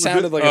 This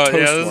sounded like a Oh, toast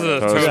yeah, this is a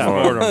mortem. toast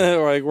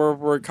mortem. Like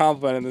we're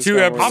complimenting this 2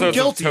 guy. episodes I'm of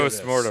guilty of toast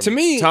this. mortem. To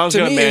me, Tom's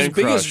got a his man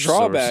biggest crush, so we're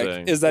drawback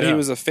saying. is that he Yeah.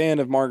 was a fan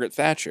of Margaret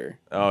Thatcher.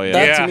 Oh yeah.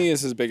 That Yeah. to me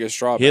is his biggest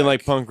drawback. He didn't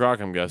like punk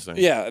rock, I'm guessing.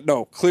 Yeah,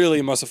 no, clearly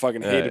he must have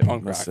fucking hated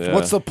punk rock. Yeah.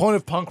 What's the point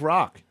of punk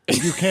rock?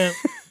 If you can't.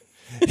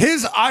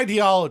 His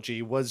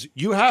ideology was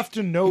you have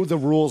to know the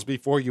rules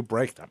before you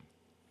break them.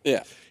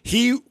 Yeah.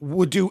 He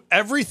would do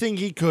everything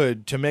he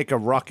could to make a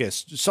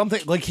ruckus. Something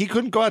like he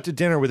couldn't go out to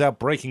dinner without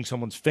breaking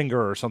someone's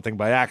finger or something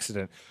by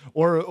accident.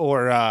 Or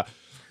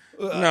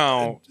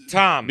No,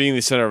 Tom. Being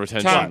the center of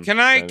attention. Tom, can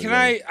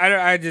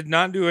I did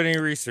not do any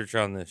research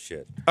on this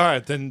shit. all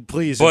right, then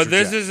please. But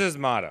this interject. is his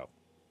motto.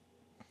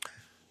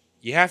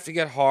 You have to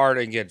get hard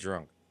and get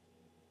drunk.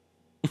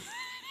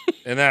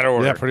 In that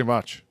order. yeah, pretty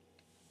much.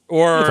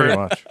 Or, Pretty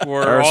much.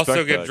 or I also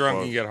respect get that drunk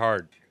quote. and get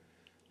hard.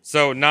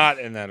 So not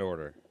in that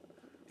order.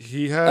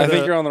 He had. I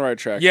think you're on the right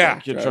track. Yeah.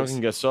 there, Get Travis. drunk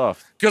and get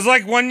soft. Because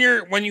like when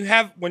you're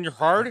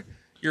hard,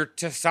 your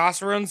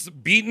testosterone's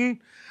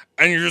beaten,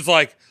 and you're just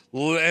like,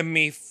 let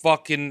me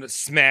fucking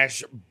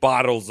smash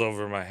bottles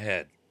over my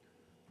head.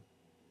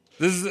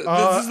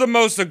 This is the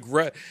most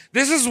aggressive.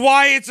 This is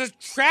why it's a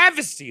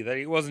travesty that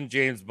he wasn't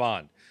James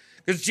Bond.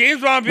 Because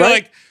James Bond would be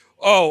like,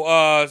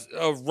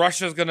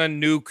 Russia's gonna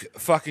nuke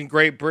fucking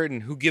Great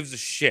Britain. Who gives a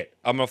shit?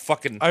 I'm a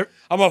fucking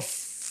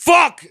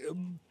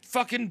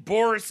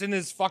Boris in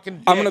his fucking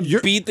dick. I'm gonna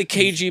beat the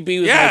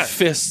KGB with my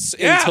fists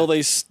until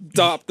they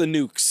stop the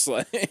nukes.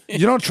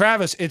 You know,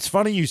 Travis, it's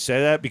funny you say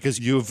that because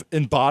you've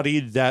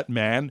embodied that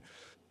man.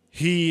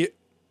 He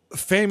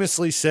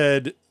famously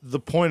said the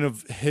point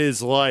of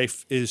his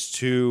life is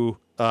to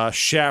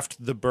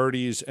shaft the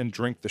birdies and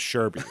drink the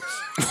Sherbies.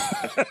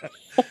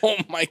 Oh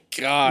my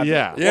God.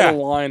 Yeah. What a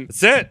line.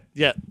 That's it.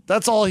 Yeah,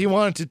 that's all he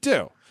wanted to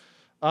do.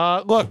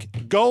 Look,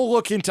 go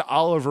look into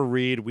Oliver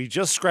Reed. We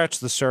just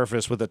scratched the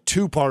surface with a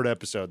 2-part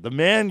episode. The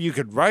man you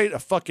could write a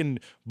fucking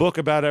book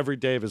about every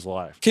day of his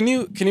life. Can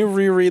you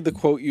reread the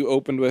quote you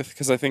opened with?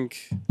 Because I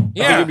think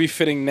it would be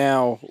fitting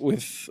now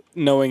with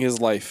knowing his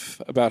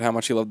life about how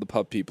much he loved the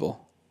pub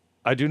people.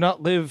 I do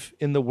not live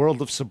in the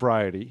world of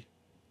sobriety,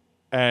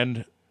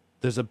 and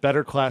there's a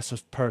better class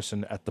of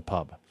person at the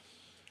pub.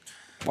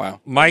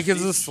 Wow. Mike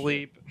is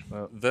asleep.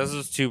 This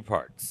is 2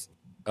 parts.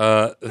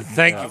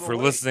 Thank you for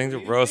listening to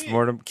Roast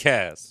Mortem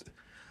Cast.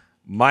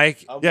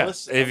 Mike,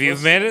 if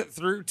you've made it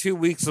through 2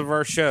 weeks of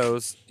our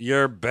shows,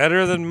 you're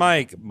better than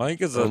Mike.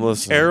 Mike is a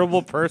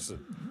terrible person.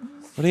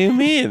 What do you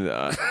mean?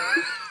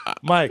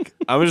 Mike,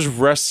 I'm just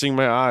resting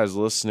my eyes,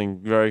 listening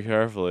very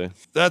carefully.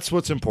 That's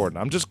what's important.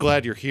 I'm just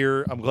glad you're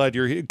here. I'm glad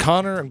you're here.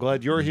 Connor, I'm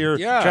glad you're here.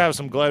 Yeah. Travis,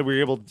 I'm glad we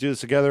were able to do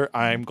this together.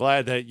 I'm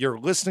glad that you're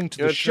listening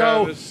to the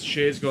show. Travis,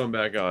 Shay's going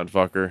back on,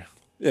 fucker.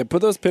 Yeah,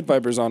 put those pit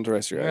vipers on to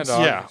rest your eyes.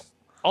 Yeah.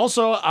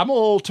 Also, I'm a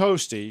little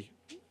toasty.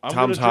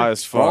 Tom's high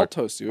as We're all fuck.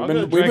 toasty.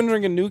 We've been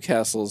drinking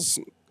Newcastles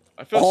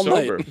I feel all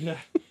sober. night.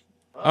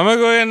 I'm going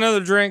to go get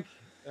another drink,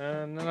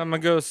 and then I'm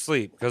going to go to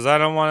sleep because I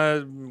don't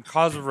want to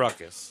cause a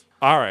ruckus.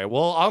 All right.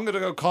 Well, I'm going to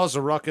go cause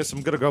a ruckus.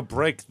 I'm going to go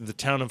break the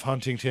town of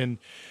Huntington.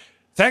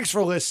 Thanks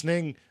for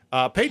listening.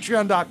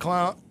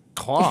 Patreon.com.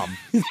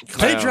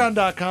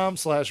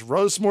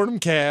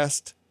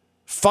 Patreon.com/roastmortemcast.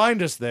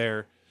 Find us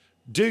there.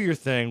 Do your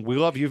thing. We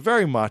love you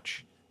very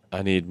much.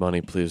 I need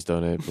money. Please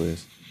donate,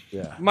 please.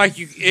 Yeah. Mike,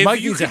 if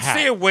Mike you needs a could hat.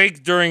 stay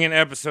awake during an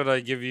episode,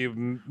 I'd give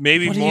you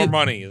maybe What do more you-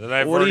 money than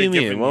I've What do already you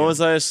mean? given When you. was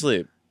I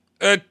asleep?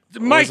 Mike,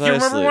 was you I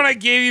remember asleep? when I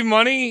gave you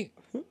money?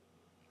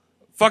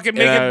 Fucking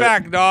make And it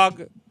back,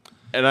 dog.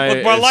 And I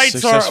Look, my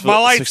lights out,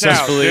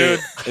 successfully dude.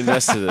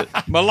 invested it.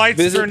 My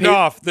lights turned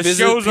off. The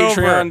show's over.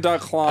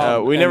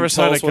 Patreon.com. We never and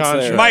signed tell a us what's there.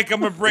 contract. Mike,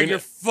 I'm gonna break your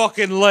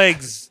fucking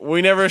legs.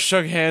 We never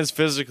shook hands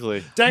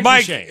physically. Thank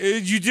Mike, you,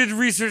 Shane. you did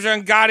research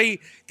on Gotti.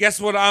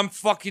 Guess what? I'm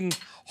fucking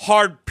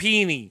hard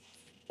peeny.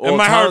 Well, And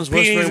my hard Tom's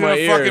peeny's whispering gonna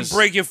my fucking ears.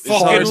 break your His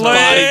fucking heart's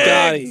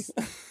legs.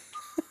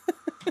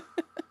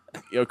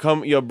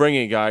 Yo, bring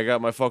it, guy. I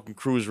got my fucking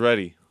crews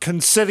ready.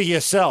 Consider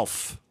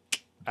yourself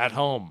at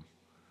home.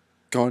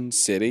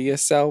 Consider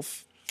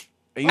yourself.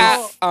 Are you,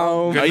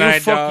 Oh, Good are night,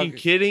 you fucking dog.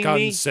 kidding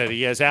me? Consider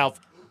yourself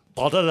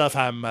part of the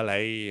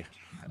family.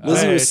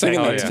 Lizzie was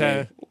singing that to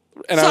me.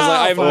 And I was like,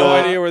 I have no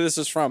Suffer. idea where this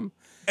is from.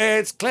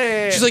 It's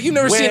clear. She's like, you've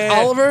never seen we're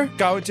Oliver?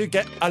 Going to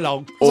get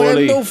along. I was like, I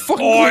Orly. have no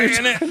fucking Oi, clue.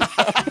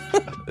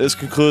 innit? This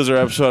concludes our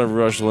episode of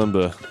Rush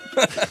Limbaugh.